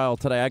of a trial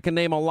today? I can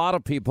name a lot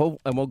of people,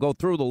 and we'll go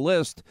through the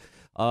list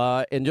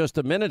in just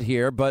a minute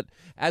here. But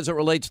as it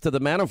relates to the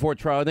Manafort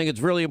trial, I think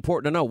it's really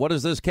important to know, what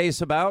is this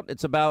case about?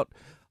 It's about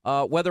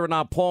whether or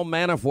not Paul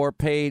Manafort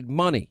paid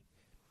money,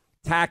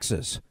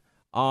 taxes,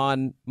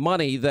 on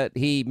money that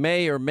he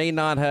may or may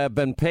not have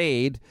been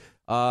paid,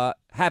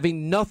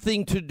 having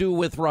nothing to do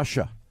with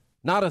Russia.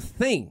 Not a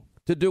thing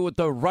to do with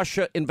the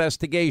Russia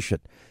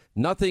investigation.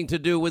 Nothing to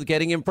do with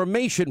getting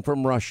information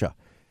from Russia.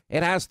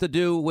 It has to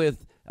do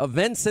with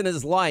events in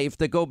his life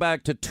that go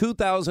back to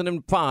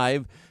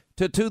 2005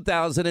 to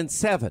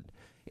 2007.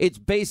 It's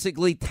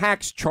basically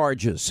tax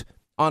charges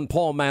on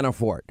Paul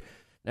Manafort.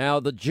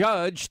 Now, the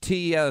judge,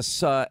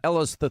 T.S.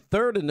 Ellis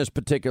III, in this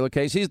particular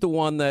case, he's the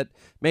one that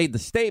made the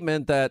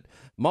statement that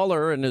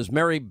Mueller and his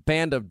merry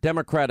band of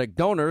Democratic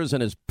donors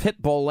and his pit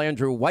bull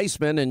Andrew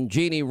Weissman and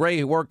Jeannie Ray,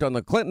 who worked on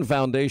the Clinton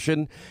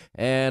Foundation,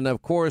 and,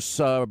 of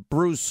course,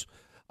 Bruce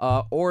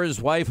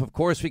Orr's wife. Of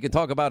course, we can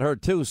talk about her,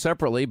 too,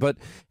 separately. But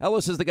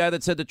Ellis is the guy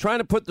that said they're trying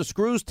to put the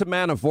screws to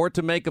Manafort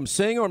to make him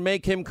sing or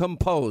make him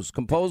compose.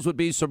 Compose would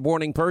be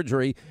suborning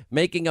perjury,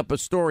 making up a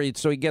story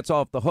so he gets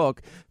off the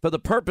hook for the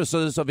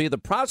purposes of either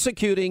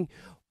prosecuting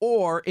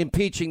or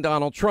impeaching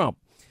Donald Trump.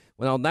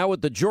 Well, now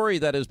with the jury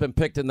that has been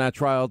picked in that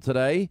trial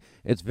today,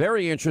 it's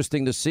very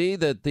interesting to see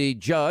that the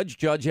judge,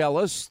 Judge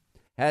Ellis,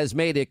 has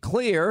made it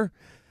clear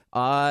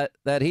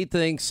that he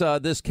thinks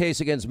this case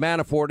against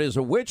Manafort is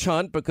a witch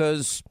hunt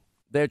because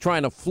they're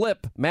trying to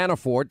flip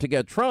Manafort to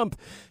get Trump.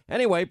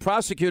 Anyway,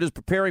 prosecutors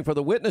preparing for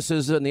the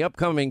witnesses in the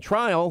upcoming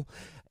trial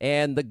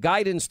and the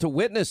guidance to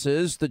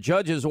witnesses the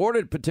judge has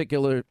ordered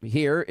particular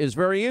here is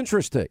very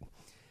interesting.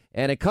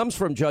 And it comes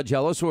from Judge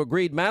Ellis, who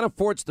agreed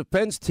Manafort's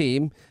defense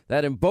team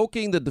that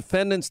invoking the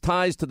defendant's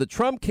ties to the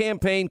Trump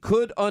campaign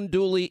could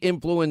unduly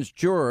influence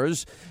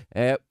jurors,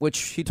 which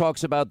he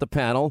talks about the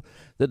panel.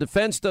 The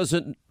defense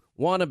doesn't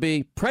want to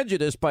be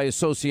prejudiced by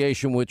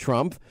association with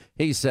Trump,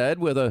 he said,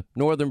 with a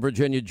Northern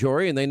Virginia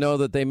jury, and they know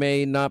that they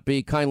may not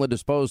be kindly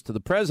disposed to the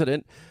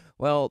president.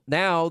 Well,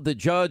 now the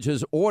judge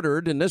has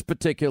ordered, in this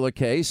particular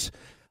case,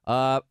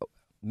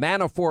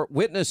 Manafort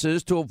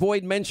witnesses to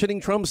avoid mentioning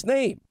Trump's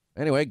name.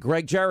 Anyway,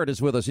 Greg Jarrett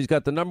is with us. He's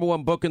got the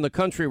 #1 book in the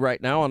country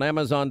right now on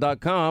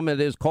Amazon.com. It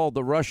is called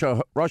The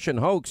Russian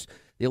Hoax,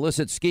 The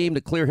Illicit Scheme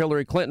to Clear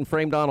Hillary Clinton,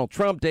 Frame Donald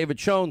Trump. David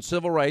Schoen,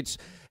 civil rights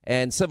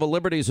and civil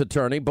liberties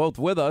attorney, both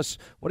with us.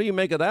 What do you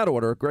make of that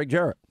order, Greg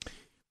Jarrett?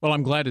 Well,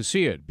 I'm glad to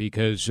see it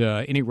because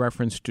any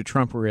reference to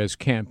Trump or his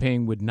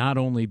campaign would not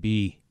only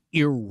be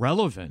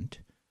irrelevant,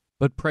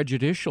 but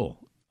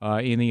prejudicial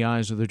in the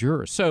eyes of the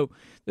jurors. So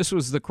this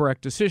was the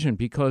correct decision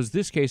because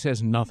this case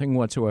has nothing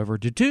whatsoever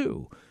to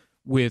do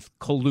with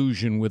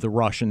collusion with the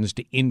Russians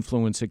to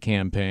influence a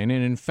campaign.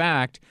 And in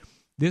fact,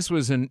 this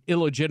was an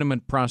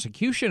illegitimate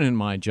prosecution, in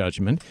my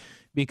judgment,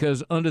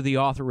 because under the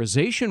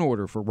authorization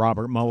order for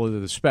Robert Mueller,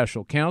 the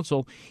special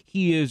counsel,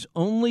 he is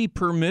only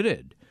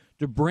permitted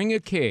to bring a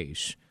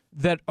case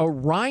that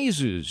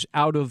arises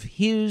out of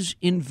his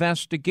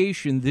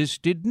investigation. This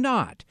did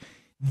not.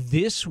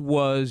 This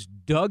was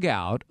dug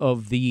out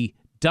of the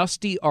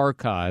dusty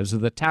archives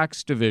of the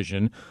tax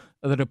division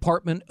of the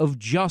Department of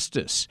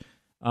Justice.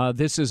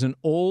 This is an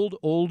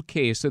old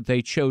case that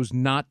they chose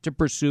not to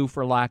pursue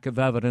for lack of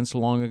evidence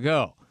long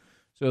ago.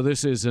 So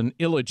this is an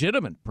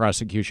illegitimate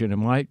prosecution in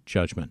my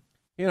judgment.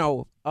 You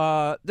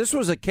know, this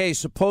was a case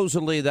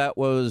supposedly that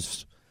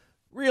was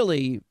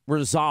really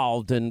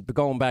resolved and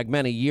going back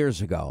many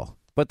years ago.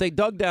 But they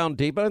dug down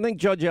deep, and I think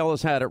Judge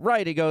Ellis had it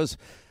right. He goes,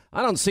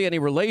 I don't see any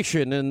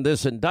relation in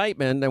this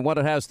indictment and what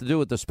it has to do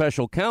with the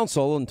special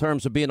counsel in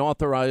terms of being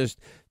authorized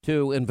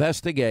to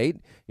investigate.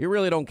 You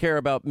really don't care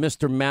about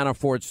Mr.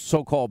 Manafort's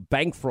so-called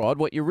bank fraud.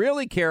 What you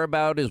really care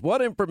about is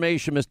what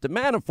information Mr.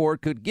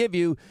 Manafort could give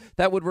you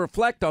that would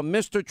reflect on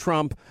Mr.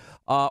 Trump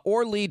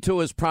or lead to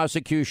his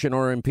prosecution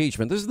or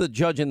impeachment. This is the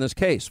judge in this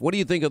case. What do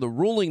you think of the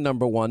ruling,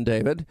 #1,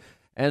 David?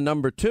 And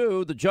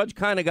 #2, the judge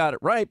kind of got it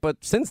right,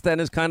 but since then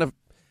has kind of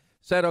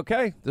said,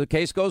 okay, the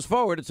case goes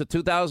forward. It's a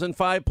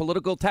 2005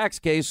 political tax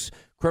case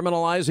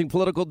criminalizing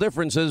political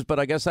differences, but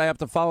I guess I have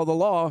to follow the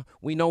law.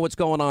 We know what's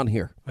going on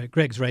here. Right.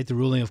 Greg's right. The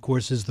ruling, of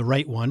course, is the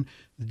right one.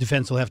 The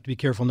defense will have to be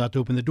careful not to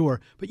open the door.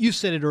 But you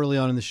said it early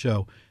on in the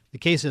show. The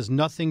case has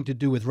nothing to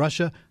do with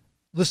Russia.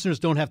 Listeners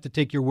don't have to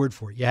take your word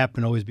for it. You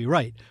happen to always be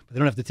right, but they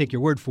don't have to take your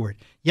word for it.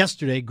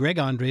 Yesterday, Greg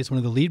Andres, one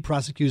of the lead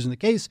prosecutors in the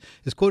case,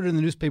 is quoted in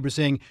the newspaper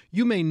saying,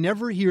 you may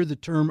never hear the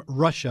term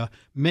Russia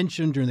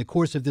mentioned during the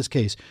course of this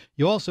case.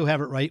 You also have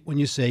it right when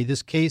you say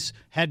this case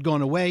had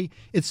gone away.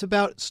 It's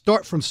about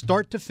from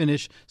start to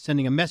finish,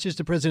 sending a message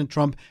to President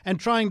Trump and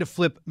trying to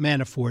flip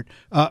Manafort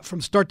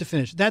from start to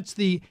finish. That's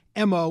the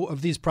MO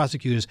of these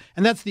prosecutors.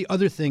 And that's the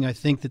other thing I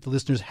think that the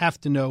listeners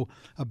have to know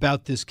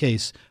about this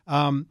case.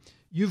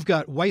 You've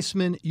got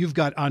Weissman, you've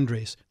got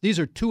Andres. These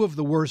are two of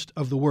the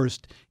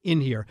worst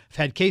in here. I've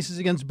had cases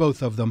against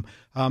both of them.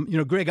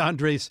 Greg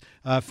Andres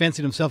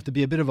fancied himself to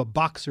be a bit of a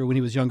boxer when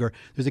he was younger.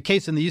 There's a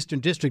case in the Eastern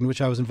District in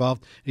which I was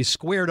involved. He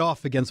squared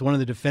off against one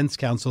of the defense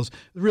counsels.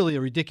 Really a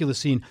ridiculous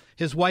scene.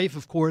 His wife,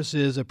 of course,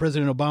 is a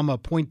President Obama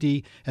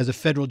appointee as a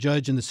federal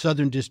judge in the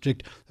Southern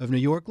District of New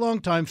York.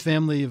 Longtime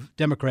family of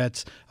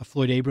Democrats.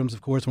 Floyd Abrams,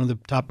 of course, one of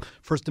the top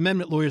First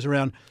Amendment lawyers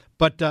around.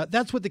 But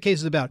that's what the case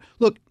is about.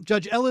 Look,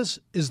 Judge Ellis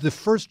is the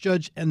first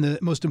judge and the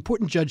most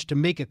important judge to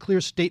make a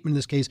clear statement in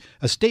this case,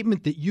 a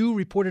statement that you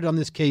reported on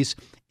this case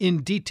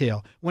in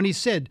detail when he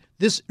said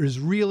this is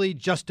really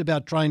just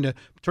about trying to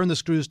turn the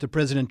screws to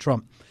President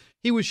Trump.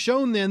 He was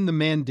shown then the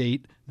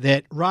mandate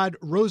that Rod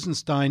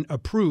Rosenstein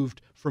approved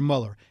for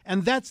Mueller.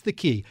 And that's the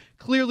key.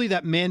 Clearly,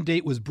 that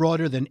mandate was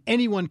broader than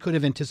anyone could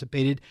have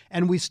anticipated,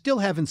 and we still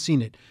haven't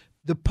seen it.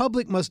 The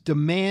public must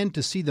demand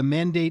to see the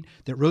mandate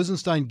that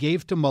Rosenstein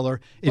gave to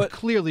Mueller. It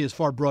clearly is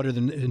far broader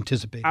than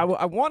anticipated.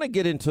 I want to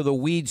get into the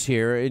weeds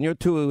here, and you're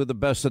two of the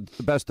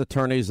best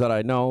attorneys that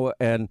I know,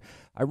 and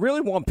I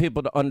really want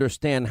people to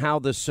understand how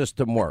this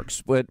system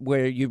works,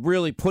 where you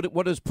really put it,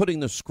 what does putting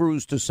the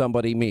screws to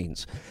somebody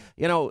means.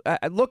 You know,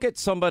 I look at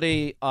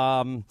somebody,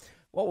 what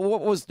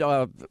was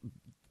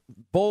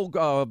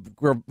Bull,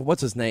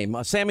 what's his name?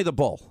 Sammy the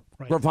Bull.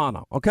 Right.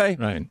 Gravano, okay?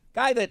 Right.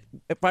 Guy that,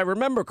 if I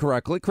remember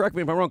correctly, correct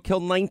me if I'm wrong,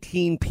 killed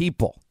 19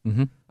 people.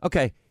 Mm-hmm.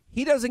 Okay,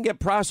 he doesn't get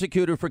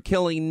prosecuted for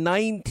killing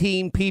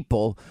 19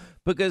 people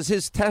because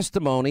his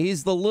testimony,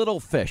 he's the little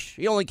fish.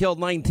 He only killed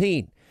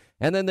 19.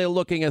 And then they're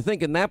looking, I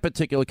think in that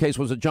particular case,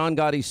 was it John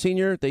Gotti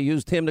Sr.? They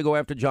used him to go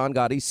after John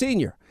Gotti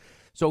Sr.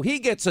 So he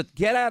gets a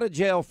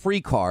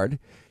get-out-of-jail-free card.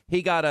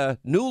 He got a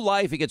new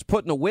life. He gets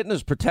put in a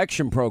witness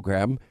protection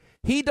program.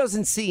 He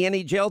doesn't see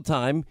any jail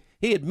time.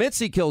 He admits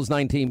he kills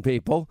 19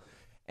 people.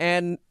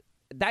 And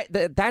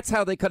that's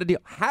how they cut a deal.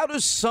 How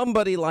does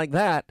somebody like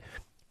that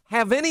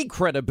have any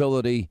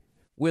credibility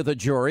with a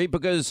jury?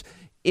 Because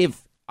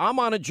if I'm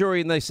on a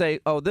jury and they say,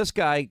 oh, this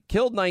guy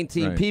killed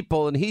 19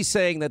 people, and he's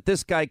saying that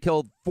this guy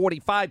killed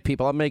 45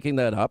 people, I'm making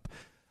that up.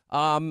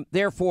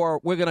 Therefore,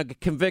 we're going to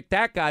convict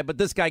that guy, but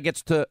this guy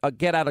gets to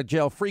get out of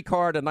jail free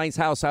card, a nice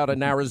house out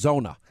in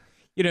Arizona.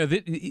 You know,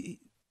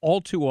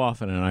 all too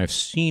often, and I've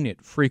seen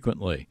it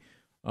frequently,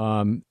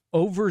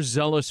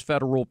 overzealous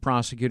federal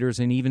prosecutors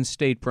and even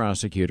state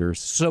prosecutors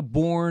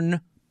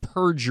suborn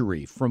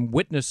perjury from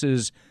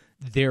witnesses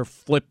they're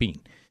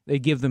flipping. They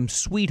give them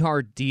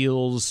sweetheart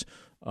deals,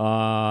 get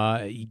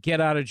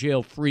out of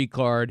jail free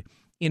card.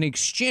 In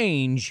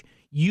exchange,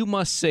 you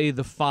must say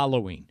the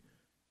following.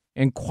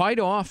 And quite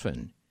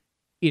often,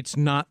 it's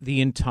not the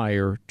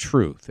entire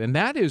truth. And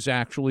that is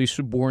actually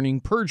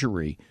suborning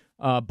perjury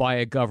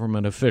by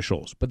government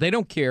officials. But they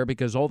don't care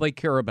because all they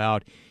care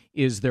about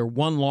is their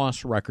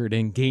one-loss record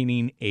and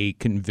gaining a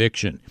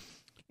conviction.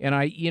 And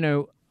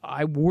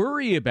I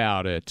worry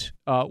about it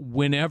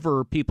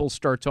whenever people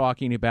start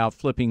talking about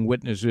flipping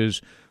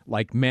witnesses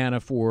like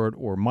Manafort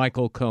or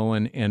Michael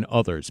Cohen and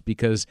others,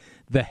 because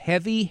the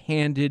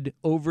heavy-handed,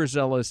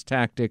 overzealous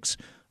tactics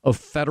of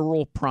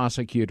federal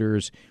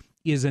prosecutors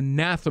is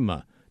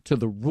anathema to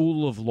the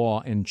rule of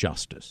law and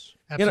justice.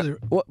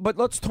 Absolutely. But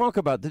let's talk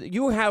about that.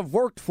 You have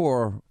worked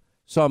for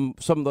some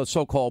of the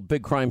so-called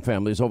big crime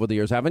families over the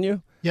years, haven't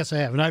you? Yes, I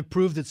have. And I've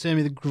proved that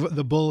Sammy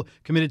the Bull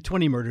committed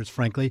 20 murders,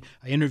 frankly.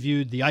 I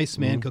interviewed the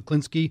Iceman,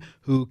 Kuklinski,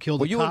 who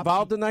killed Were you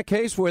involved in that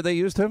case where they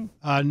used him?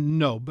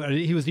 No, but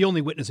he was the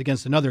only witness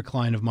against another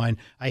client of mine.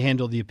 I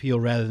handled the appeal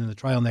rather than the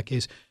trial in that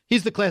case.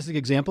 He's the classic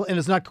example, and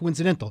it's not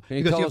coincidental. Can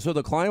you tell us who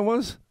the client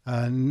was?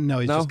 No,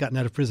 he's just gotten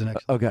out of prison,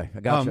 actually. Okay, I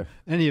gotcha.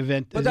 In any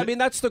event. But,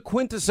 that's the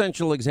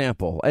quintessential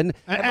example. And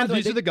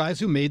these are the guys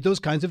who made those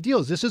kinds of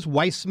deals. This is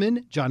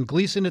Weissman, John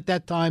Gleason at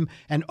that time,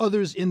 and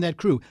others in that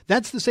crew.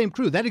 That's the same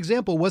crew. That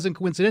example wasn't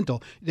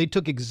coincidental. They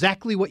took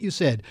exactly what you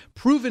said,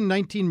 proven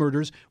 19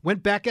 murders,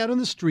 went back out on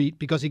the street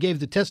because he gave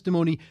the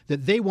testimony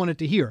that they wanted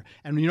to hear.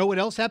 And you know what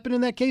else happened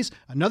in that case?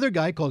 Another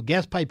guy called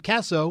Gaspipe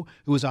Casso,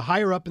 who was a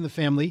higher up in the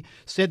family,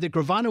 said that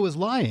Gravano was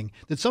lying,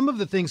 that some of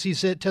the things he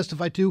said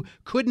testified to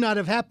could not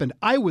have happened.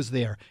 I was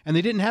there, and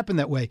they didn't happen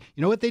that way.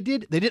 You know what they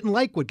did? They didn't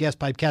like what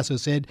Gaspipe Casso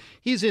said.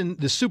 He's in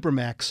the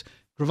Supermax.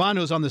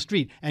 Gravano's on the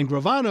street, and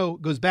Gravano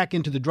goes back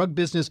into the drug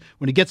business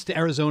when he gets to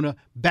Arizona,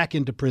 back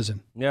into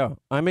prison. Yeah.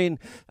 I mean,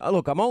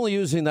 look, I'm only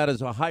using that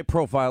as a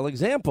high-profile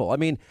example. I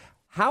mean,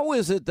 how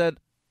is it that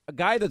a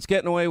guy that's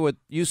getting away with,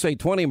 you say,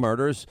 20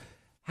 murders,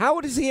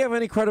 how does he have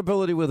any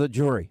credibility with a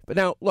jury? But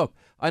now, look,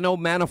 I know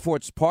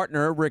Manafort's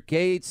partner, Rick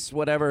Gates,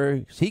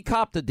 whatever, he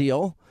copped a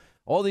deal.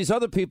 All these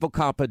other people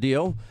cop a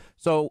deal.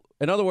 So,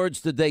 in other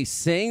words, did they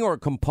sing or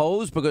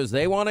compose because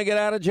they want to get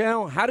out of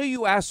jail? How do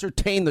you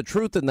ascertain the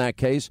truth in that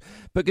case?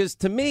 Because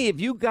to me,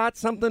 if you got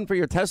something for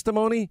your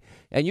testimony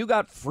and you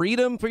got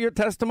freedom for your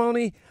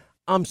testimony,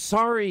 I'm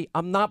sorry,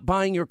 I'm not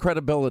buying your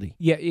credibility.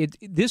 Yeah,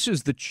 this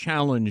is the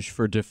challenge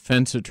for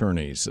defense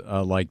attorneys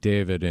like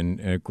David and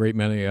a great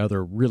many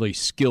other really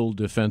skilled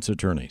defense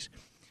attorneys.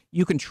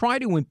 You can try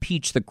to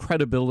impeach the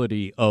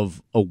credibility of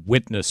a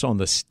witness on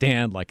the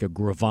stand like a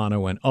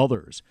Gravano and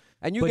others.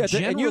 And you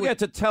get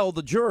to tell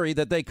the jury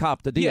that they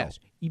copped the deal. Yes,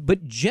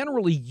 but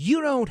generally you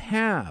don't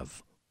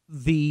have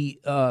the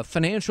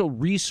financial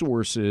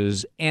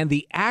resources and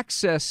the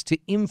access to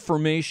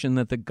information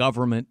that the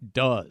government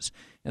does.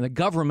 And the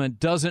government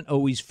doesn't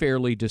always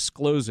fairly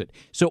disclose it.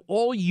 So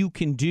all you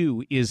can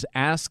do is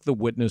ask the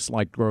witness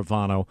like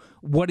Gravano,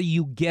 what are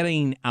you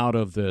getting out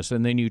of this?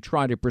 And then you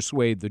try to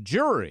persuade the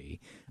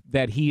jury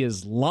that he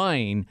is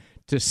lying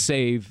to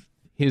save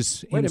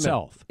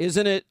himself.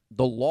 Isn't it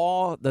the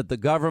law that the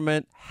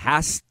government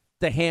has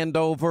to hand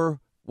over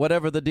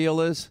whatever the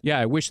deal is? Yeah,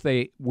 I wish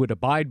they would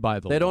abide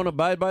by the law. They don't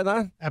abide by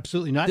that?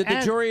 Absolutely not. Did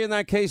the jury in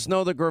that case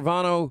know that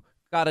Gravano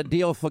got a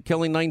deal for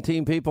killing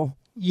 19 people?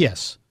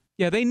 Yes.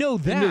 Yeah, they know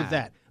that. They knew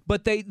that.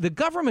 But the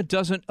government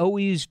doesn't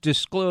always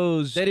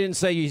disclose. They didn't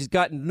say he's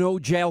gotten no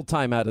jail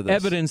time out of this.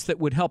 Evidence that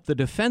would help the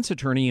defense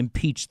attorney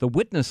impeach the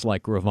witness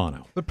like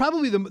Gravano. But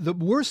probably the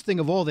worst thing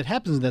of all that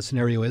happens in that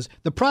scenario is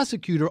the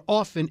prosecutor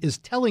often is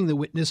telling the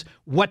witness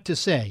what to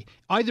say,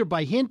 either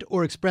by hint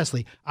or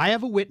expressly. I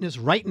have a witness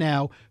right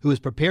now who is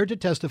prepared to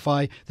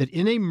testify that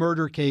in a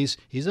murder case,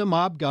 he's a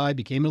mob guy,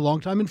 became a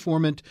longtime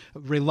informant,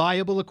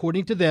 reliable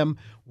according to them.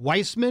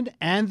 Weissman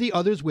and the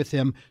others with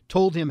him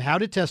told him how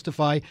to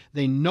testify.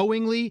 They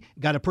knowingly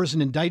got a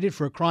person indicted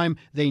for a crime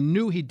they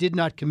knew he did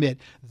not commit.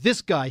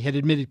 This guy had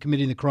admitted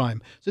committing the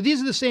crime. So these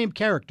are the same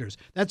characters.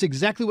 That's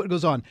exactly what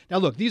goes on. Now,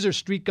 look, these are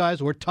street guys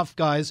or tough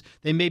guys.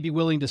 They may be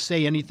willing to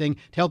say anything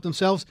to help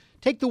themselves.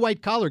 Take the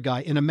white-collar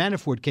guy in a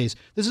Manafort case.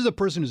 This is a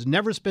person who's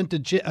never spent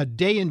a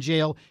day in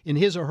jail in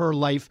his or her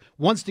life,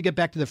 wants to get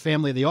back to their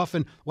family.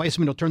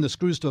 Weissman will turn the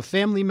screws to a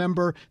family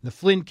member, the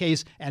Flynn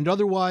case, and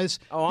otherwise.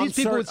 These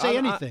people would say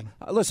anything.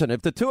 Listen,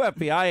 if the two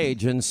FBI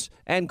agents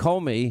and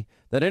Comey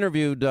that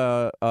interviewed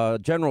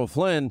General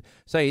Flynn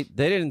say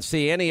they didn't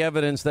see any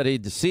evidence that he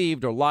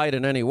deceived or lied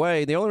in any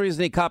way, the only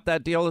reason he copped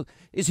that deal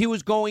is he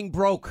was going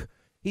broke.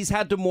 He's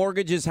had to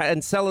mortgage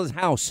and sell his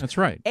house. That's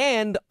right.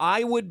 And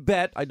I would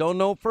bet, I don't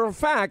know for a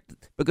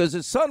fact, because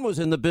his son was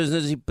in the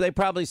business, they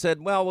probably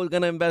said, well, we're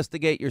going to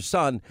investigate your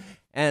son.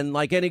 And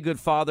like any good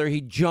father, he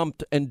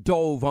jumped and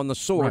dove on the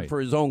sword for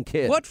his own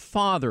kid. What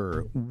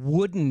father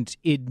wouldn't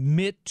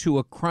admit to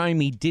a crime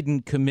he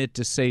didn't commit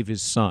to save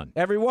his son?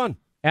 Everyone.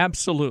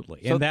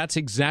 Absolutely. And that's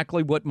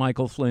exactly what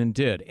Michael Flynn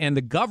did. And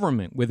the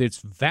government, with its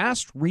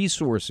vast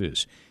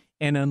resources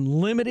and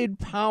unlimited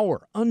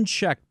power,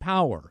 unchecked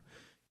power,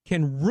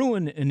 can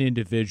ruin an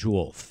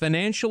individual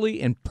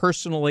financially and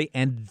personally,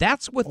 and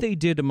that's what they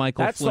did to Michael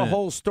Flynn. That's the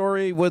whole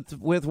story with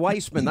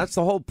Weissman. That's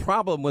the whole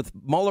problem with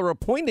Mueller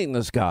appointing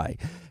this guy.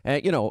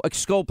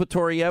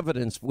 Exculpatory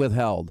evidence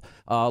withheld,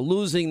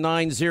 losing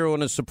 9-0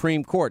 in a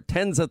Supreme Court,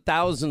 tens of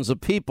thousands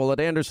of people at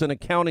Anderson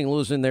Accounting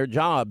losing their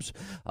jobs,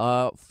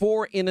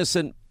 4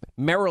 innocent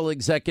Merrill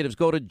executives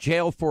go to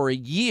jail for a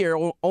year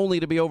only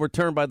to be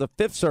overturned by the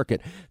Fifth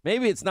Circuit.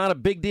 Maybe it's not a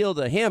big deal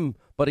to him,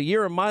 but a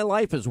year of my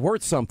life is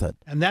worth something.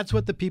 And that's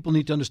what the people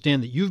need to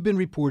understand, that you've been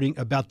reporting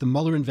about the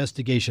Mueller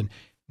investigation.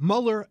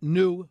 Mueller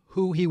knew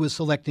who he was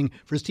selecting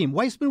for his team.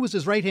 Weissman was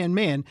his right-hand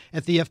man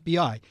at the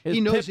FBI.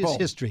 He knows his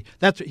history.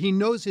 He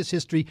knows his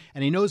history,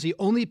 and he knows he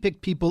only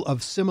picked people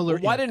of similar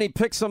Why didn't he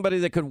pick somebody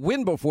that could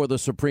win before the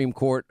Supreme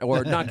Court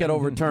or not get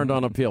overturned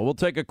on appeal? We'll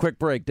take a quick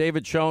break.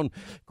 David Schoen,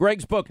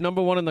 Greg's book,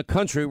 #1 in the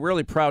country.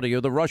 Really proud of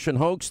you. The Russian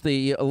Hoax,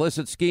 the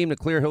illicit scheme to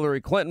clear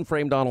Hillary Clinton,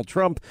 frame Donald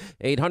Trump.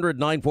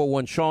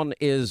 800-941-SEAN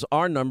is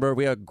our number.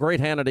 We have a great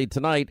Hannity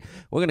tonight.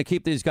 We're going to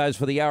keep these guys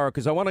for the hour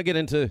because I want to get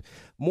into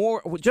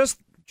more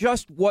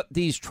just what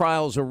these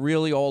trials are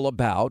really all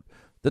about,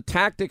 the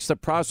tactics that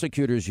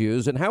prosecutors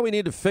use, and how we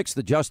need to fix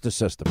the justice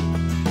system.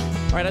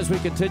 All right, as we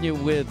continue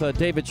with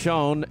David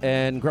Schoen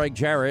and Greg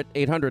Jarrett,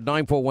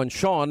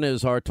 800-941-SEAN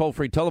is our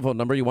toll-free telephone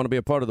number. You want to be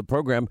a part of the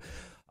program.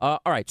 All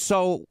right,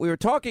 so we were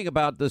talking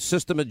about the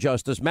system of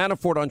justice,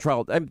 Manafort on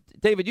trial. And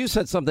David, you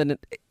said something,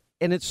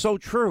 and it's so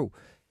true.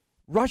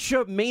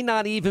 Russia may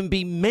not even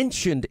be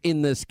mentioned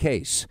in this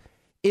case.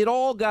 It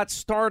all got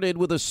started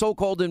with a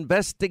so-called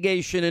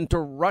investigation into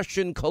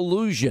Russian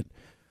collusion.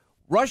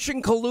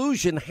 Russian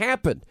collusion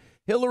happened.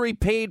 Hillary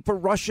paid for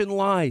Russian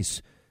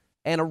lies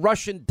and a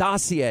Russian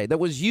dossier that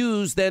was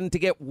used then to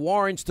get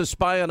warrants to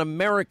spy on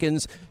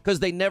Americans because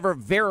they never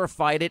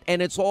verified it,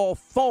 and it's all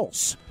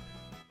false.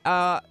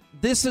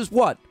 This is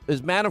what?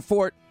 Is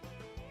Manafort,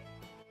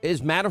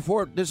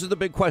 this is the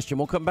big question.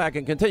 We'll come back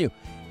and continue.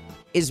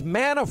 Is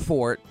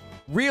Manafort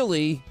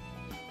really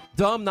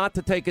dumb not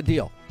to take a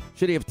deal?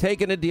 Should he have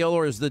taken a deal,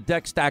 or is the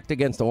deck stacked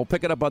against him? We'll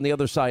pick it up on the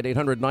other side.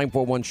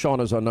 800-941-SEAN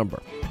is our number.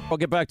 I'll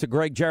get back to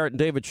Greg Jarrett and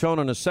David Schoen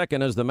in a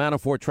second as the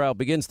Manafort trial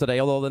begins today,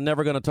 although they're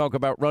never going to talk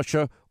about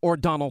Russia or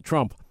Donald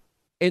Trump.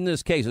 In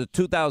this case, a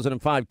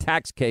 2005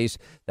 tax case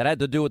that had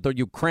to do with the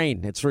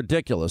Ukraine. It's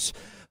ridiculous.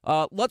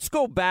 Let's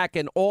go back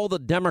and all the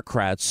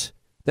Democrats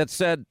that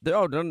said,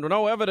 oh,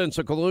 no evidence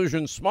of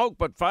collusion, smoke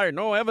but fire,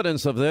 no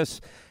evidence of this.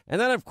 And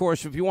then, of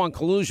course, if you want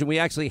collusion, we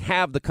actually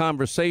have the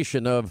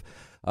conversation of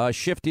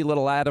shifty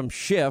little Adam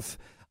Schiff,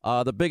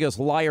 the biggest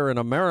liar in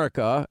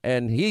America,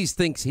 and he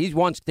thinks he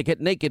wants to get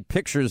naked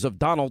pictures of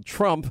Donald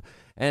Trump,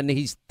 and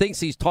he thinks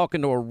he's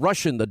talking to a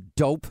Russian, the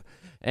dope,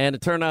 and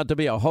it turned out to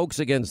be a hoax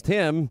against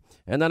him.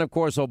 And then, of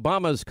course,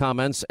 Obama's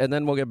comments, and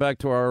then we'll get back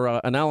to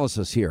our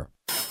analysis here.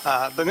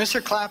 But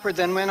Mr. Clapper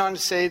then went on to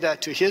say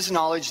that, to his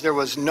knowledge, there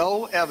was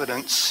no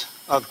evidence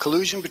of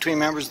collusion between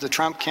members of the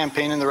Trump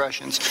campaign and the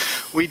Russians.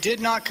 We did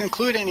not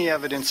conclude any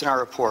evidence in our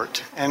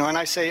report. And when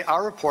I say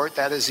our report,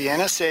 that is the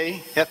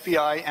NSA,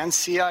 FBI, and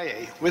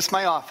CIA, with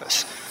my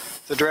office,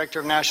 the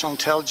Director of National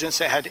Intelligence,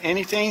 that had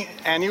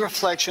any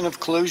reflection of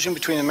collusion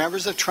between the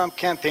members of the Trump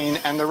campaign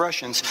and the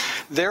Russians.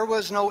 There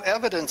was no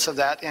evidence of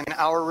that in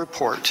our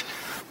report.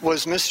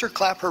 Was Mr.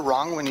 Clapper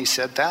wrong when he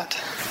said that?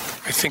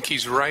 I think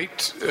he's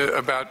right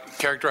about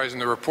characterizing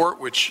the report,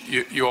 which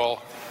you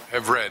all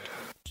have read.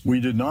 We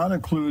did not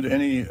include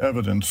any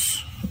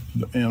evidence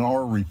in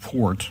our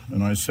report,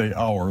 and I say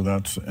our,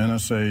 that's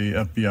NSA,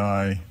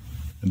 FBI,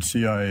 and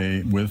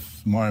CIA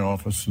with my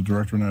office, the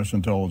Director of National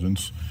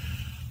Intelligence,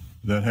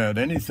 that had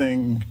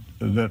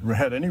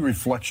any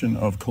reflection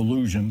of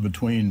collusion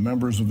between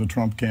members of the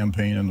Trump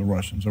campaign and the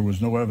Russians. There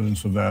was no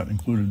evidence of that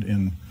included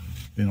in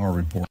our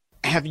report.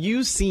 Have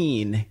you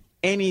seen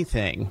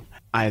anything,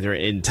 either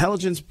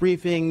intelligence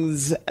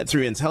briefings,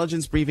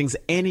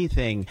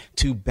 anything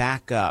to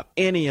back up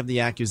any of the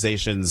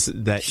accusations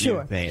that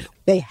you've made?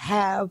 They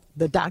have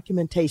the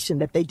documentation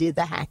that they did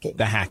the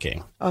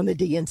hacking on the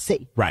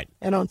DNC. Right.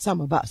 And on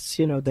some of us,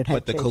 that have.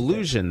 But the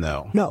collusion,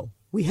 though? No,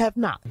 we have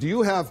not. Do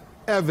you have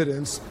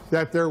evidence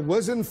that there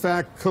was, in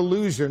fact,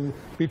 collusion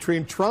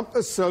between Trump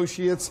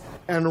associates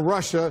and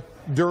Russia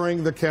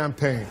during the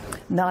campaign.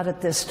 Not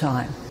at this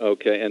time.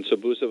 Okay, and so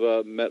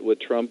Buseva met with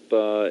Trump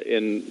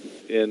in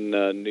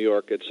New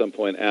York at some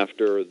point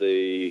after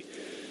the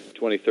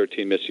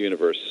 2013 Miss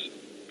Universe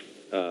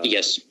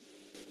Yes.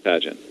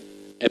 pageant.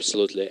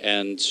 Absolutely,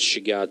 and she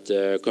got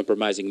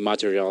compromising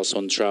materials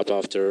on Trump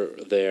after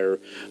their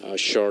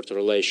short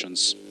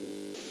relations.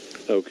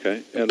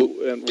 Okay, and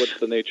what's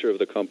the nature of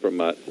the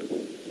compromise?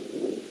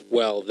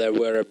 Well, there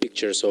were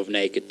pictures of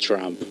naked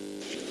Trump.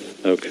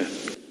 Okay,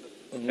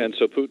 and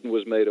so Putin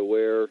was made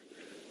aware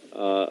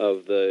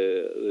of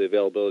the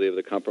availability of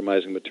the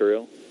compromising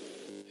material?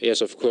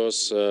 Yes, of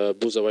course,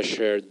 Buzova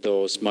shared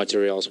those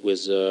materials with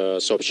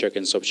Sobchak,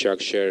 and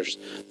Sobchak shares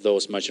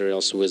those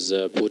materials with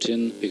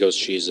Putin because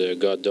she's a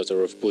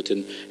goddaughter of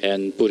Putin,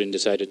 and Putin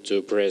decided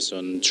to press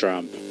on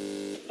Trump.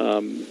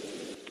 And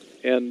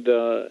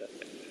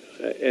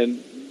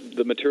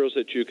the materials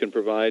that you can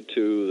provide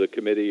to the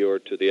committee or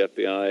to the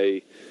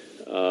FBI,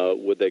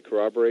 would they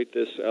corroborate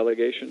this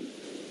allegation?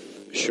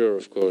 Sure,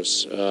 of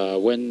course.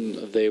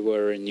 When they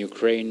were in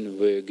Ukraine,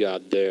 we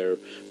got their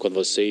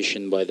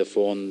conversation by the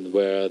phone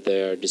where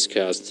they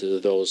discussed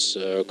those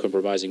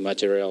compromising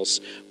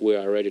materials. We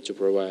are ready to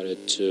provide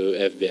it to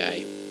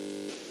FBI.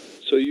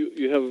 So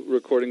you have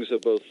recordings of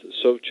both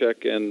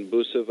Sobchak and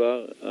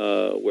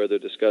Buseva where they're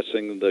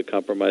discussing the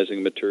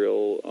compromising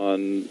material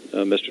on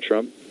Mr.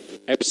 Trump?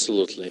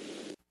 Absolutely.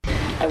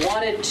 I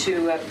wanted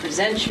to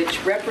present you,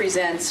 which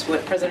represents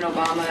what President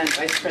Obama and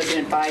Vice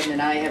President Biden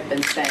and I have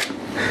been saying.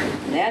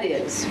 And that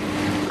is,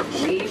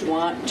 we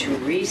want to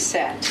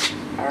reset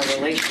our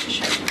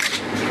relationship.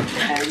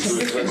 And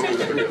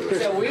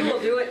so we will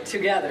do it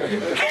together.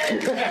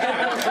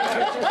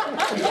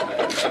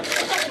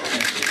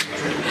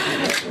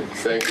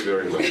 Thank you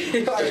very much.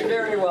 You are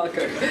very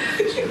welcome.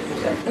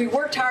 We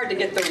worked hard to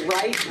get the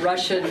right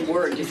Russian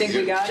word. Do you think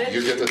we got it?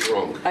 You get it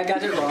wrong. I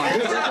got it wrong.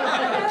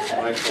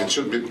 It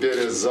should be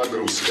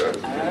перезагрузка.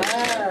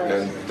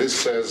 And this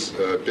says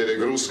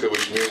перегрузка,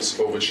 which means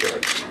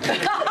overcharge.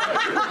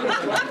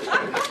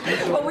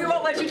 Well, we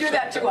won't let you do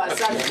that to us,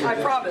 I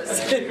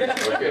promise. Okay,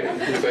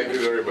 thank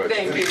you very much.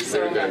 Thank you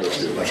so much.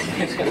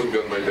 Would be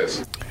on my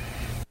desk.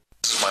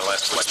 This is my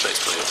last space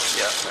for you.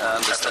 Yeah.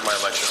 And after my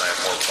election, I have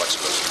more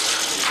flexibility.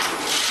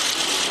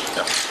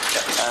 Yeah.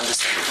 Yeah. I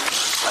understand.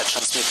 I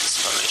transmit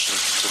this information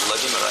to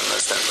Vladimir and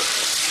understand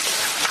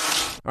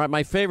that. All right,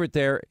 my favorite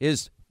there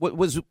is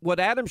what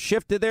Adam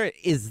Schiff did there.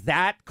 Is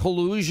that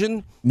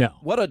collusion? No.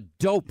 What a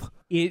dope.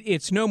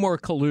 It's no more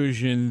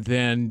collusion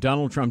than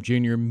Donald Trump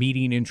Jr.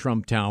 meeting in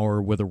Trump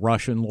Tower with a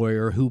Russian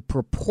lawyer who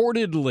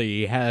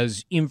purportedly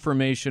has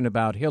information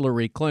about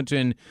Hillary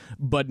Clinton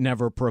but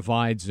never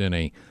provides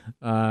any.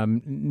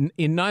 In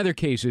neither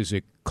case is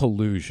it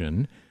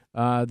collusion.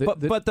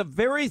 But the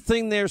very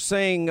thing they're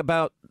saying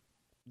about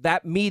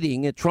that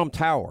meeting at Trump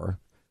Tower,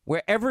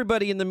 where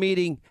everybody in the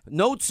meeting,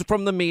 notes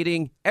from the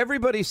meeting,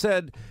 everybody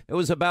said it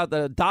was about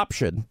the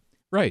adoption.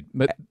 Right.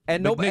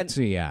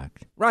 Magnitsky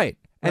Act. Right.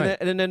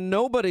 And then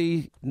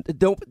nobody,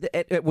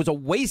 it was a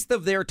waste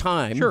of their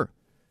time. Sure.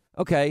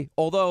 Okay.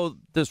 Although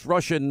this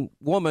Russian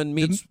woman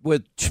meets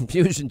with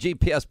using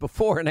GPS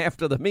before and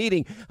after the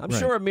meeting, I'm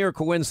sure a mere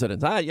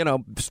coincidence.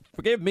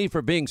 Forgive me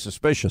for being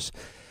suspicious.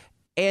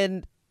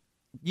 And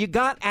you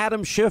got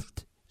Adam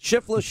Schiff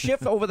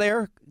over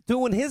there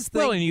doing his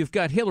thing. Well, and you've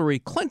got Hillary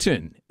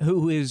Clinton,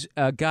 who is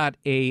got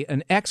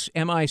an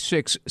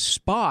ex-MI6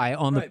 spy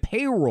on the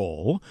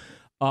payroll.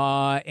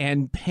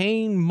 And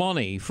paying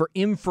money for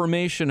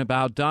information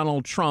about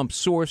Donald Trump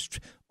sourced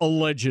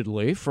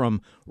allegedly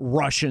from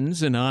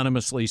Russians,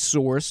 anonymously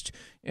sourced,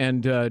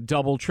 and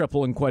double,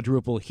 triple, and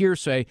quadruple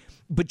hearsay.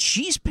 But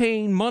she's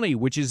paying money,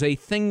 which is a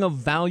thing of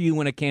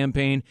value in a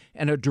campaign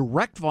and a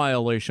direct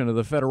violation of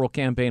the Federal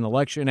Campaign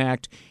Election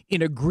Act.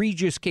 In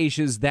egregious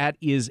cases, that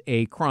is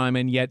a crime,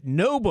 and yet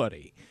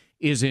nobody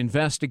is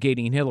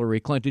investigating Hillary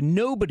Clinton.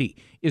 Nobody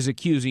is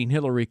accusing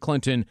Hillary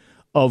Clinton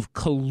of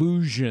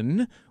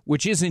collusion,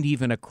 which isn't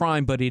even a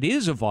crime, but it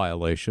is a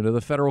violation of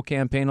the Federal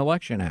Campaign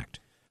Election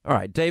Act. All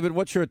right, David,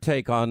 what's your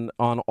take on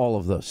all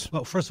of this?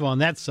 Well, first of all, on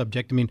that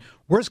subject,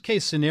 worst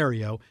case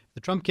scenario, the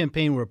Trump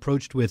campaign were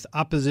approached with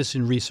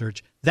opposition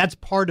research. That's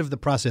part of the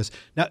process.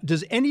 Now,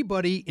 does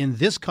anybody in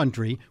this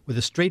country with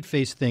a straight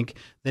face think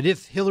that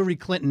if Hillary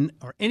Clinton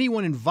or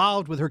anyone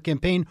involved with her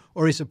campaign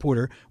or a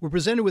supporter were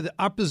presented with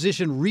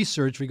opposition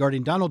research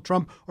regarding Donald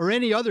Trump or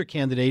any other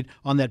candidate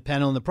on that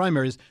panel in the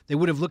primaries, they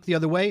would have looked the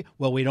other way?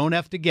 Well, we don't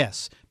have to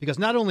guess, because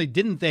not only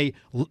didn't they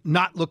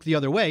not look the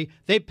other way,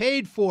 they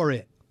paid for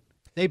it.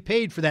 They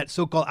paid for that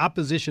so-called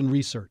opposition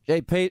research.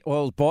 They paid, well,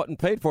 it was bought and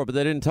paid for, but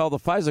they didn't tell the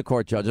FISA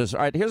court judges.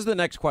 All right, here's the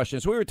next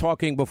question. So we were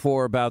talking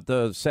before about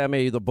the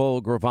Sammy the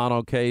Bull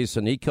Gravano case,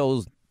 and he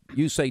kills,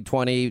 you say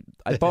 20.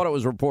 I thought it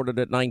was reported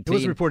at 19. It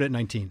was reported at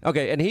 19.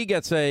 Okay, and he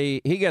gets a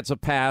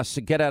pass,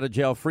 a get out of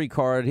jail free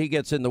card. He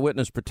gets in the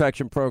witness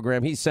protection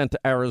program. He's sent to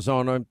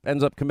Arizona,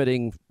 ends up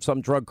committing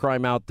some drug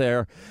crime out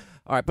there.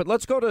 All right, but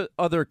let's go to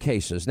other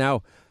cases.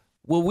 Now,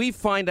 Will we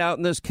find out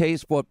in this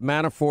case what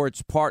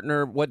Manafort's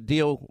partner, what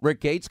deal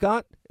Rick Gates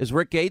got? Is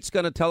Rick Gates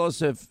going to tell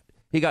us if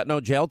he got no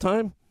jail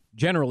time?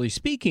 Generally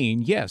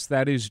speaking, yes,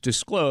 that is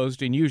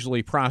disclosed, and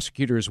usually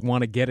prosecutors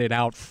want to get it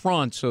out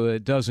front so that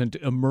it doesn't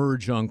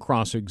emerge on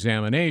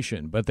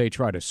cross-examination, but they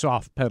try to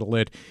soft pedal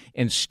it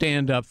and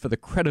stand up for the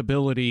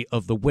credibility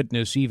of the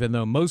witness, even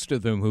though most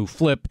of them who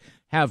flip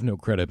have no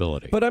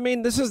credibility. But, I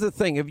mean, this is the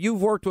thing. If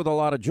you've worked with a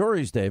lot of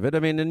juries, David, I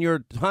mean, in your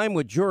time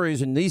with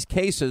juries in these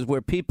cases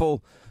where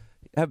people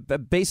have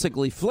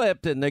basically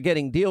flipped and they're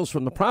getting deals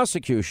from the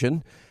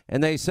prosecution,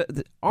 and they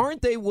said,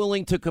 aren't they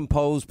willing to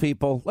compose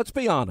people? Let's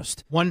be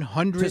honest.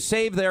 100 to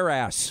save their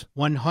ass.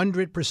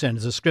 100%.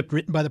 It's a script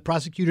written by the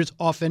prosecutors.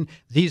 Often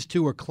these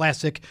two are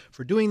classic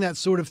for doing that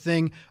sort of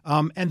thing,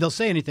 and they'll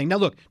say anything. Now,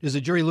 look, does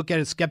the jury look at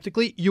it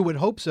skeptically? You would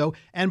hope so.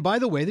 And by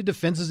the way, the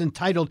defense is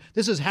entitled.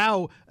 This is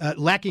how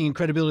lacking in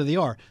credibility they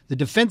are. The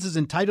defense is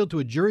entitled to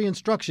a jury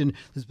instruction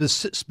that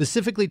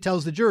specifically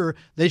tells the juror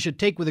they should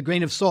take with a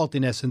grain of salt,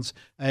 in essence,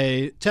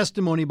 a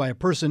testimony by a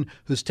person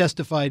who's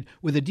testified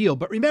with a deal.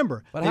 But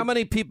remember, how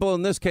many people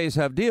in this case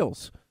have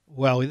deals?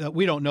 Well,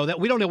 we don't know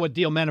that. We don't know what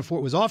deal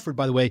Manafort was offered,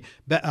 by the way,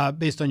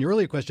 based on your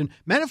earlier question.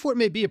 Manafort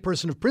may be a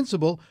person of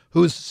principle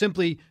who's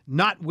simply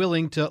not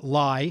willing to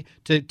lie,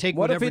 to take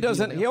what whatever. What if he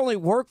doesn't? He only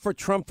worked for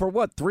Trump for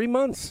what, 3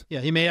 months?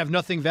 Yeah, he may have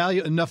nothing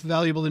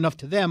valuable enough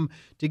to them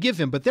to give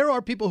him. But there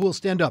are people who will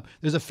stand up.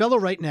 There's a fellow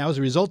right now, as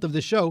a result of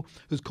this show,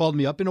 who's called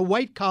me up in a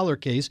white collar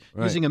case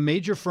using a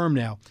major firm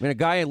now. I mean, a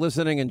guy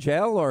listening in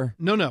jail, or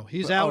no,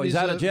 he's out. He's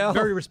out of jail.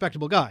 Very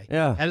respectable guy.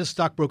 Yeah, at a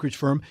stock brokerage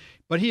firm.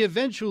 But he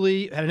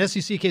eventually had an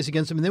SEC case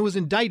against him and then was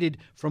indicted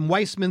from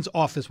Weissman's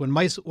office when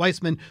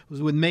Weissman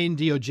was with Maine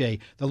DOJ.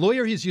 The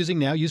lawyer he's using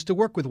now used to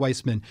work with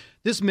Weissman.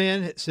 This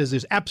man says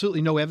there's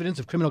absolutely no evidence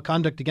of criminal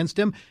conduct against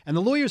him. And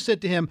the lawyer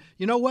said to him,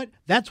 you know what?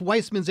 That's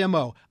Weissman's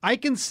M.O. I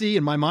can see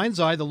in my mind's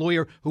eye, the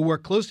lawyer who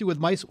worked closely with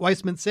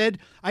Weissman said,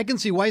 I can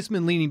see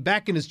Weissman leaning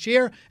back in his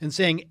chair and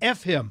saying,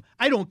 F him.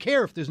 I don't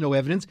care if there's no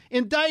evidence.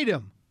 Indict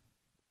him.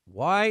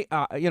 Why,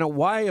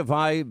 why have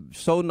I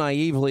so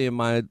naively in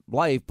my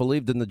life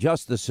believed in the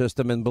justice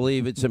system and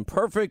believe it's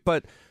imperfect,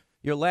 but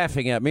you're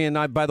laughing at me,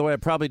 and by the way, I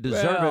probably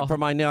deserve it for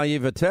my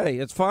naivete.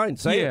 It's fine.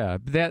 Say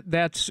it.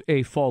 That's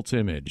a false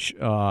image.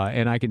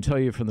 And I can tell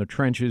you from the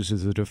trenches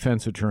as a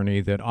defense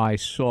attorney that I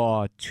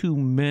saw too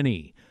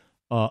many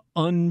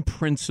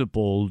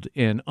unprincipled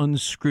and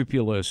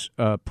unscrupulous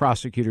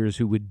prosecutors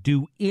who would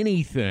do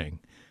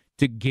anything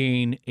to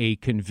gain a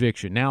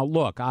conviction. Now,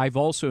 look, I've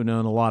also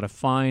known a lot of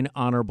fine,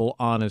 honorable,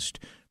 honest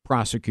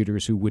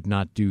prosecutors who would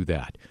not do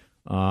that.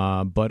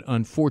 But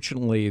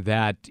unfortunately,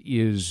 that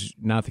is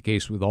not the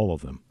case with all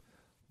of them.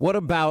 What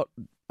about,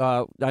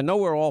 I know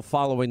we're all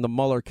following the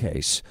Mueller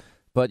case,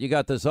 but you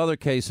got this other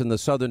case in the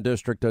Southern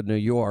District of New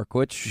York,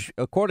 which,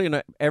 according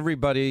to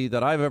everybody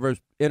that I've ever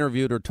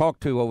interviewed or talked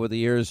to over the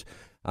years,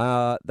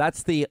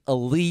 that's the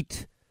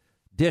elite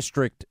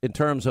district in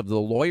terms of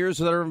the lawyers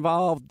that are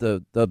involved,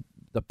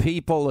 the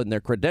people and their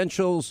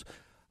credentials.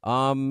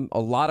 A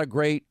lot of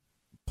great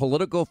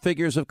political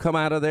figures have come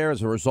out of there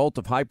as a result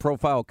of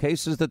high-profile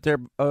cases that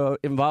they're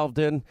involved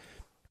in.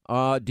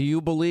 Do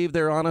you believe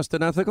they're honest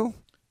and ethical?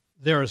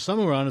 There are some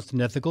who are honest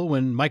and ethical.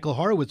 When Michael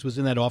Horowitz was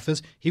in that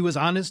office, he was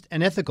honest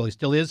and ethical. He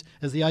still is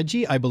as the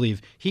IG, I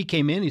believe. He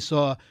came in, he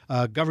saw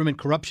government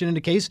corruption in the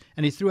case,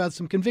 and he threw out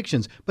some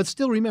convictions. But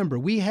still, remember,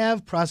 we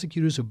have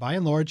prosecutors who, by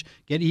and large,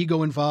 get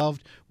ego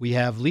involved. We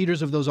have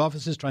leaders of those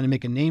offices trying to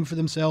make a name for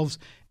themselves.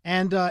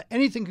 And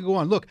anything can go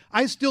on. Look,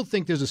 I still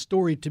think there's a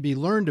story to be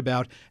learned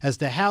about as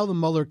to how the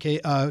Mueller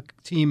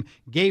team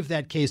gave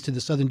that case to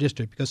the Southern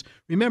District. Because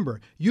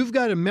remember, you've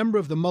got a member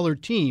of the Mueller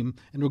team,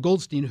 Andrew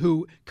Goldstein,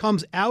 who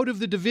comes out of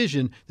the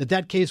division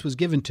that case was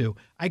given to.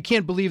 I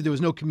can't believe there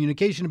was no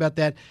communication about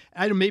that.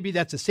 Maybe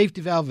that's a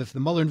safety valve. If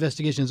the Mueller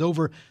investigation is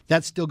over,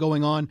 that's still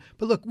going on.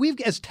 But look,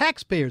 as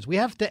taxpayers, we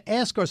have to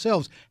ask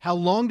ourselves, how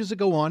long does it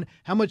go on?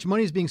 How much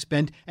money is being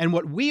spent? And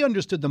what we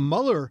understood the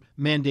Mueller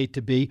mandate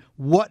to be,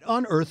 what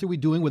on earth are we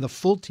doing with a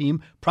full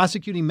team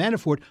prosecuting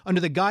Manafort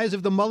under the guise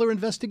of the Mueller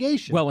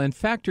investigation? Well, and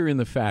factor in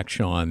the fact,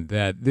 Sean,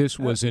 that this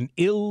was an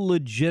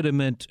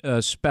illegitimate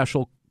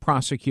special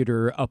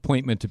prosecutor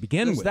appointment to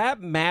begin with. Does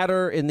that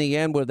matter in the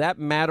end? Would that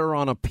matter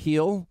on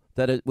appeal,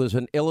 that it was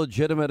an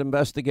illegitimate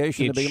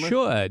investigation? It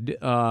should.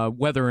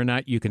 Whether or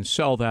not you can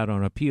sell that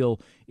on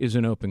appeal is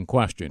an open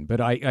question. But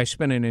I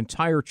spent an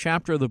entire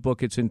chapter of the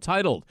book. It's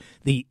entitled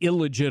The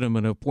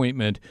Illegitimate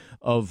Appointment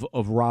of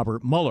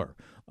Robert Mueller.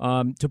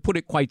 To put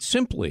it quite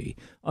simply,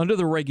 under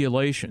the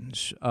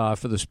regulations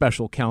for the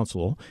special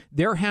counsel,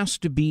 there has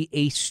to be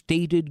a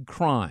stated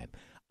crime.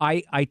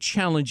 I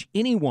challenge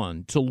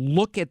anyone to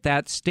look at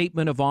that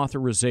statement of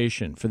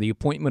authorization for the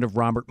appointment of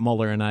Robert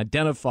Mueller and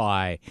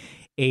identify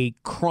a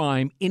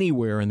crime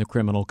anywhere in the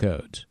criminal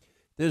codes.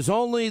 There's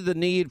only the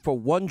need for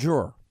one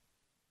juror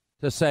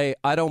to say,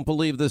 I don't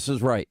believe this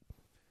is right.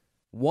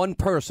 One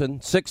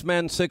person, 6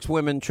 men, 6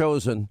 women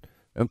chosen,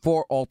 and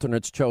 4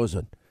 alternates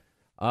chosen.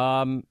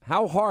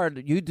 How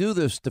hard you do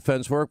this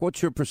defense work?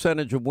 What's your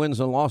percentage of wins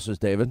and losses,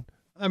 David?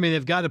 I mean,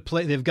 they've got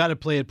to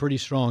play it pretty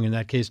strong in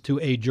that case to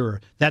a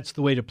juror. That's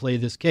the way to play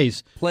this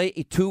case. Play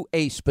to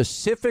a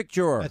specific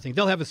juror. I think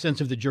they'll have a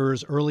sense of the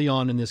jurors early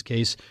on in this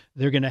case.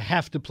 They're going to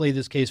have to play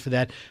this case for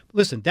that.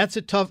 Listen, that's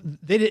a tough.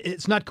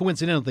 It's not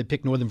coincidental they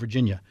picked Northern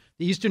Virginia.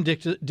 The Eastern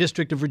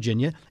District of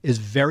Virginia is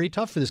very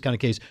tough for this kind of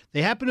case.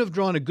 They happen to have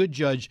drawn a good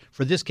judge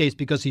for this case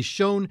because he's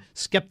shown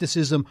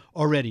skepticism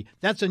already.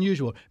 That's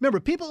unusual. Remember,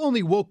 people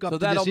only woke up to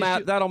this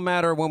issue. That'll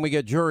matter when we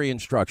get jury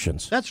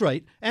instructions. That's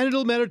right. And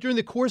it'll matter during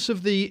the course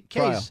of the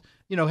case. Trial.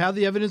 You know, how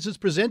the evidence is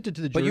presented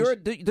to the jurors.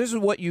 But this is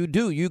what you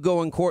do. You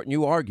go in court and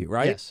you argue,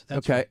 right? Yes,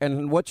 that's okay. right.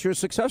 And what's your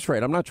success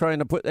rate? I'm not trying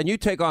to and you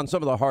take on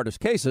some of the hardest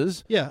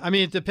cases. Yeah, I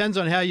mean, it depends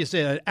on how you say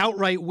it.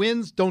 Outright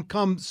wins don't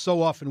come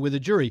so often with a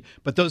jury,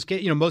 but those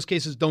most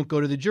cases don't go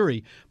to the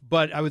jury.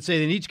 But I would say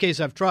that in each case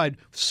I've tried,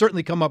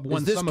 certainly come up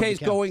one. Is this case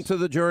going to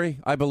the jury?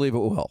 I believe it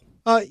will.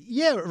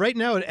 Yeah, right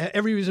now,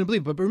 every reason to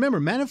believe. But remember,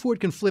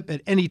 Manafort can flip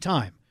at any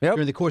time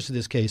during the course of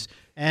this case.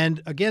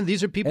 And again,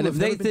 these are people. And if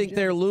they think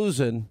they're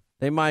losing,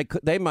 they might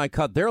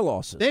cut their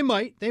losses. They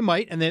might,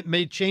 and that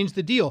may change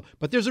the deal.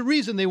 But there's a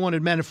reason they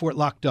wanted Manafort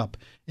locked up.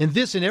 In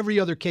this and every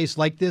other case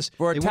like this,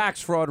 for a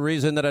tax fraud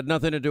reason that had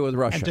nothing to do with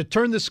Russia, and to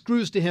turn the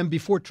screws to him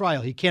before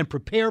trial. He can't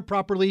prepare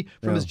properly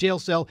from his jail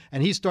cell,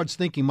 and he starts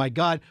thinking, "My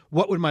God,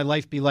 what would my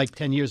life be like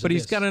 10 years?" But of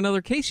he's got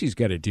another case he's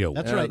got to deal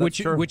with. That's right.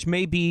 Which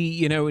may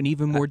be an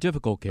even more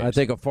difficult case. I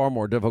think a far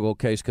more difficult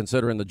case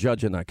considering the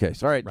judge in that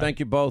case. All right.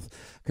 Thank you both.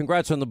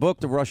 Congrats on the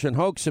book, The Russian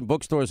Hoax, in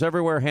bookstores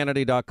everywhere,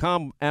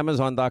 Hannity.com,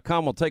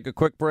 Amazon.com. We'll take a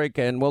quick break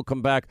and we'll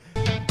come back.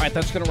 All right,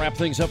 that's going to wrap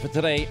things up for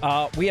today.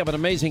 We have an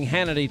amazing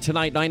Hannity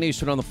tonight, 9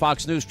 Eastern on the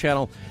Fox News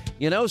Channel.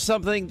 You know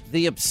something?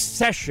 The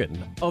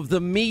obsession of the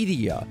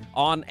media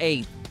on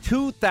a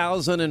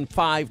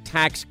 2005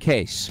 tax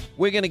case.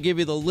 We're going to give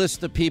you the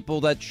list of people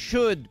that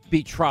should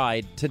be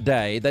tried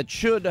today, that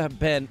should have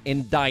been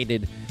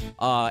indicted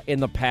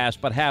in the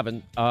past but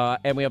haven't.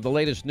 And we have the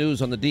latest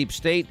news on the deep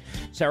state.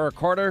 Sarah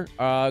Carter,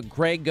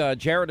 Greg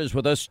Jarrett is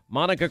with us,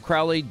 Monica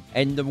Crowley,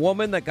 and the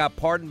woman that got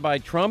pardoned by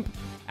Trump,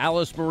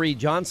 Alice Marie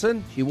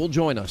Johnson. She will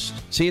join us.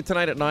 See you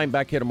tonight at 9.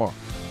 Back here tomorrow.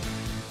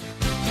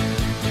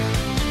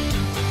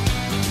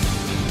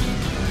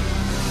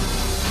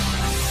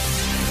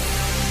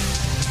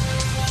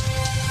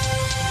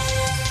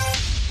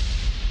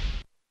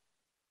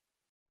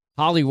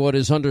 Hollywood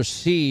is under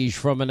siege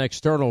from an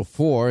external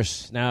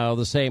force. Now,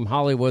 the same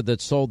Hollywood that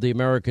sold the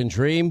American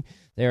dream,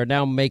 they are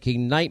now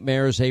making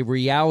nightmares a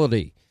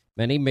reality.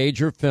 Many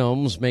major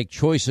films make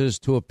choices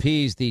to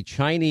appease the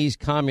Chinese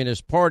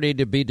Communist Party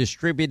to be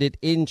distributed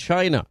in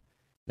China.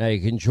 Now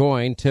you can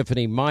join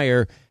Tiffany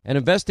Meyer, an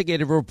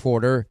investigative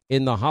reporter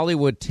in the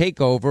Hollywood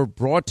Takeover,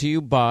 brought to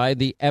you by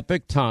the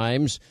Epoch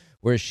Times,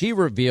 where she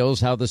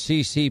reveals how the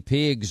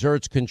CCP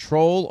exerts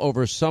control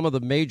over some of the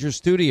major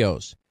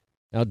studios.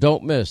 Now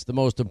don't miss the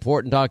most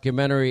important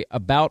documentary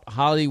about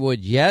Hollywood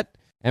yet,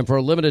 and for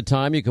a limited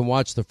time you can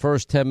watch the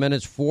first 10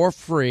 minutes for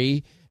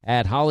free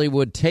at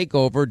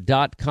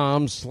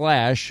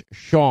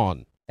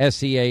HollywoodTakeover.com/Sean,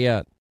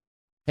 SEAN.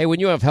 Hey, when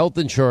you have health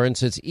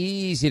insurance, it's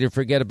easy to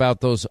forget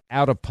about those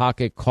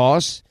out-of-pocket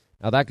costs.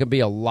 Now, that can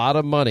be a lot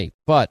of money,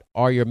 but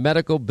are your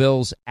medical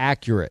bills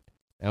accurate?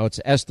 Now,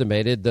 it's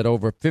estimated that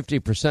over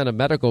 50% of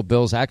medical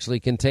bills actually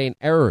contain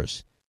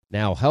errors.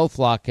 Now,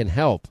 HealthLock can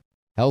help.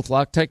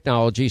 HealthLock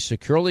technology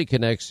securely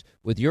connects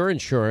with your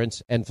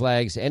insurance and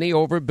flags any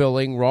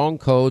overbilling, wrong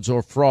codes,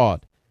 or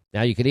fraud.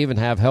 Now, you can even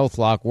have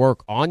HealthLock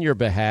work on your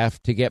behalf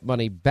to get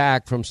money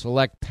back from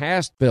select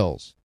past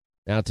bills.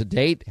 Now, to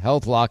date,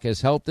 HealthLock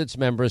has helped its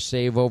members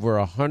save over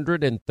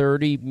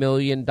 $130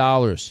 million.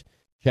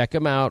 Check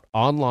them out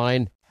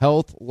online,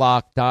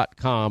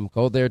 healthlock.com.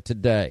 Go there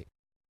today.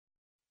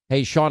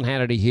 Hey, Sean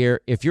Hannity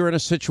here. If you're in a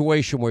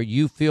situation where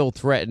you feel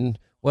threatened,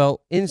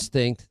 well,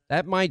 instinct,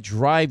 that might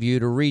drive you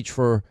to reach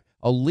for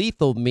a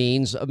lethal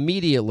means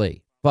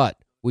immediately. But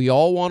we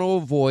all want to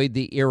avoid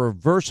the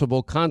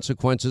irreversible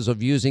consequences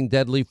of using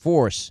deadly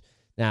force.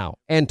 Now,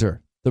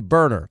 enter the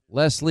Burner,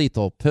 less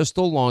lethal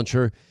pistol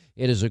launcher.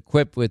 It is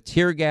equipped with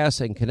tear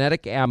gas and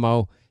kinetic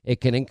ammo.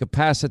 It can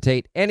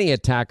incapacitate any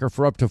attacker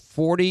for up to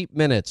 40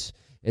 minutes.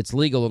 It's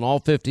legal in all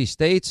 50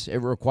 states. It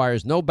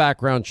requires no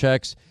background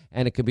checks,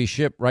 and it can be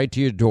shipped right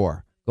to your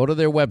door. Go to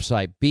their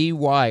website,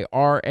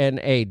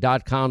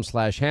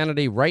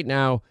 byrna.com/Hannity right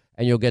now,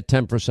 and you'll get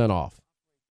 10% off.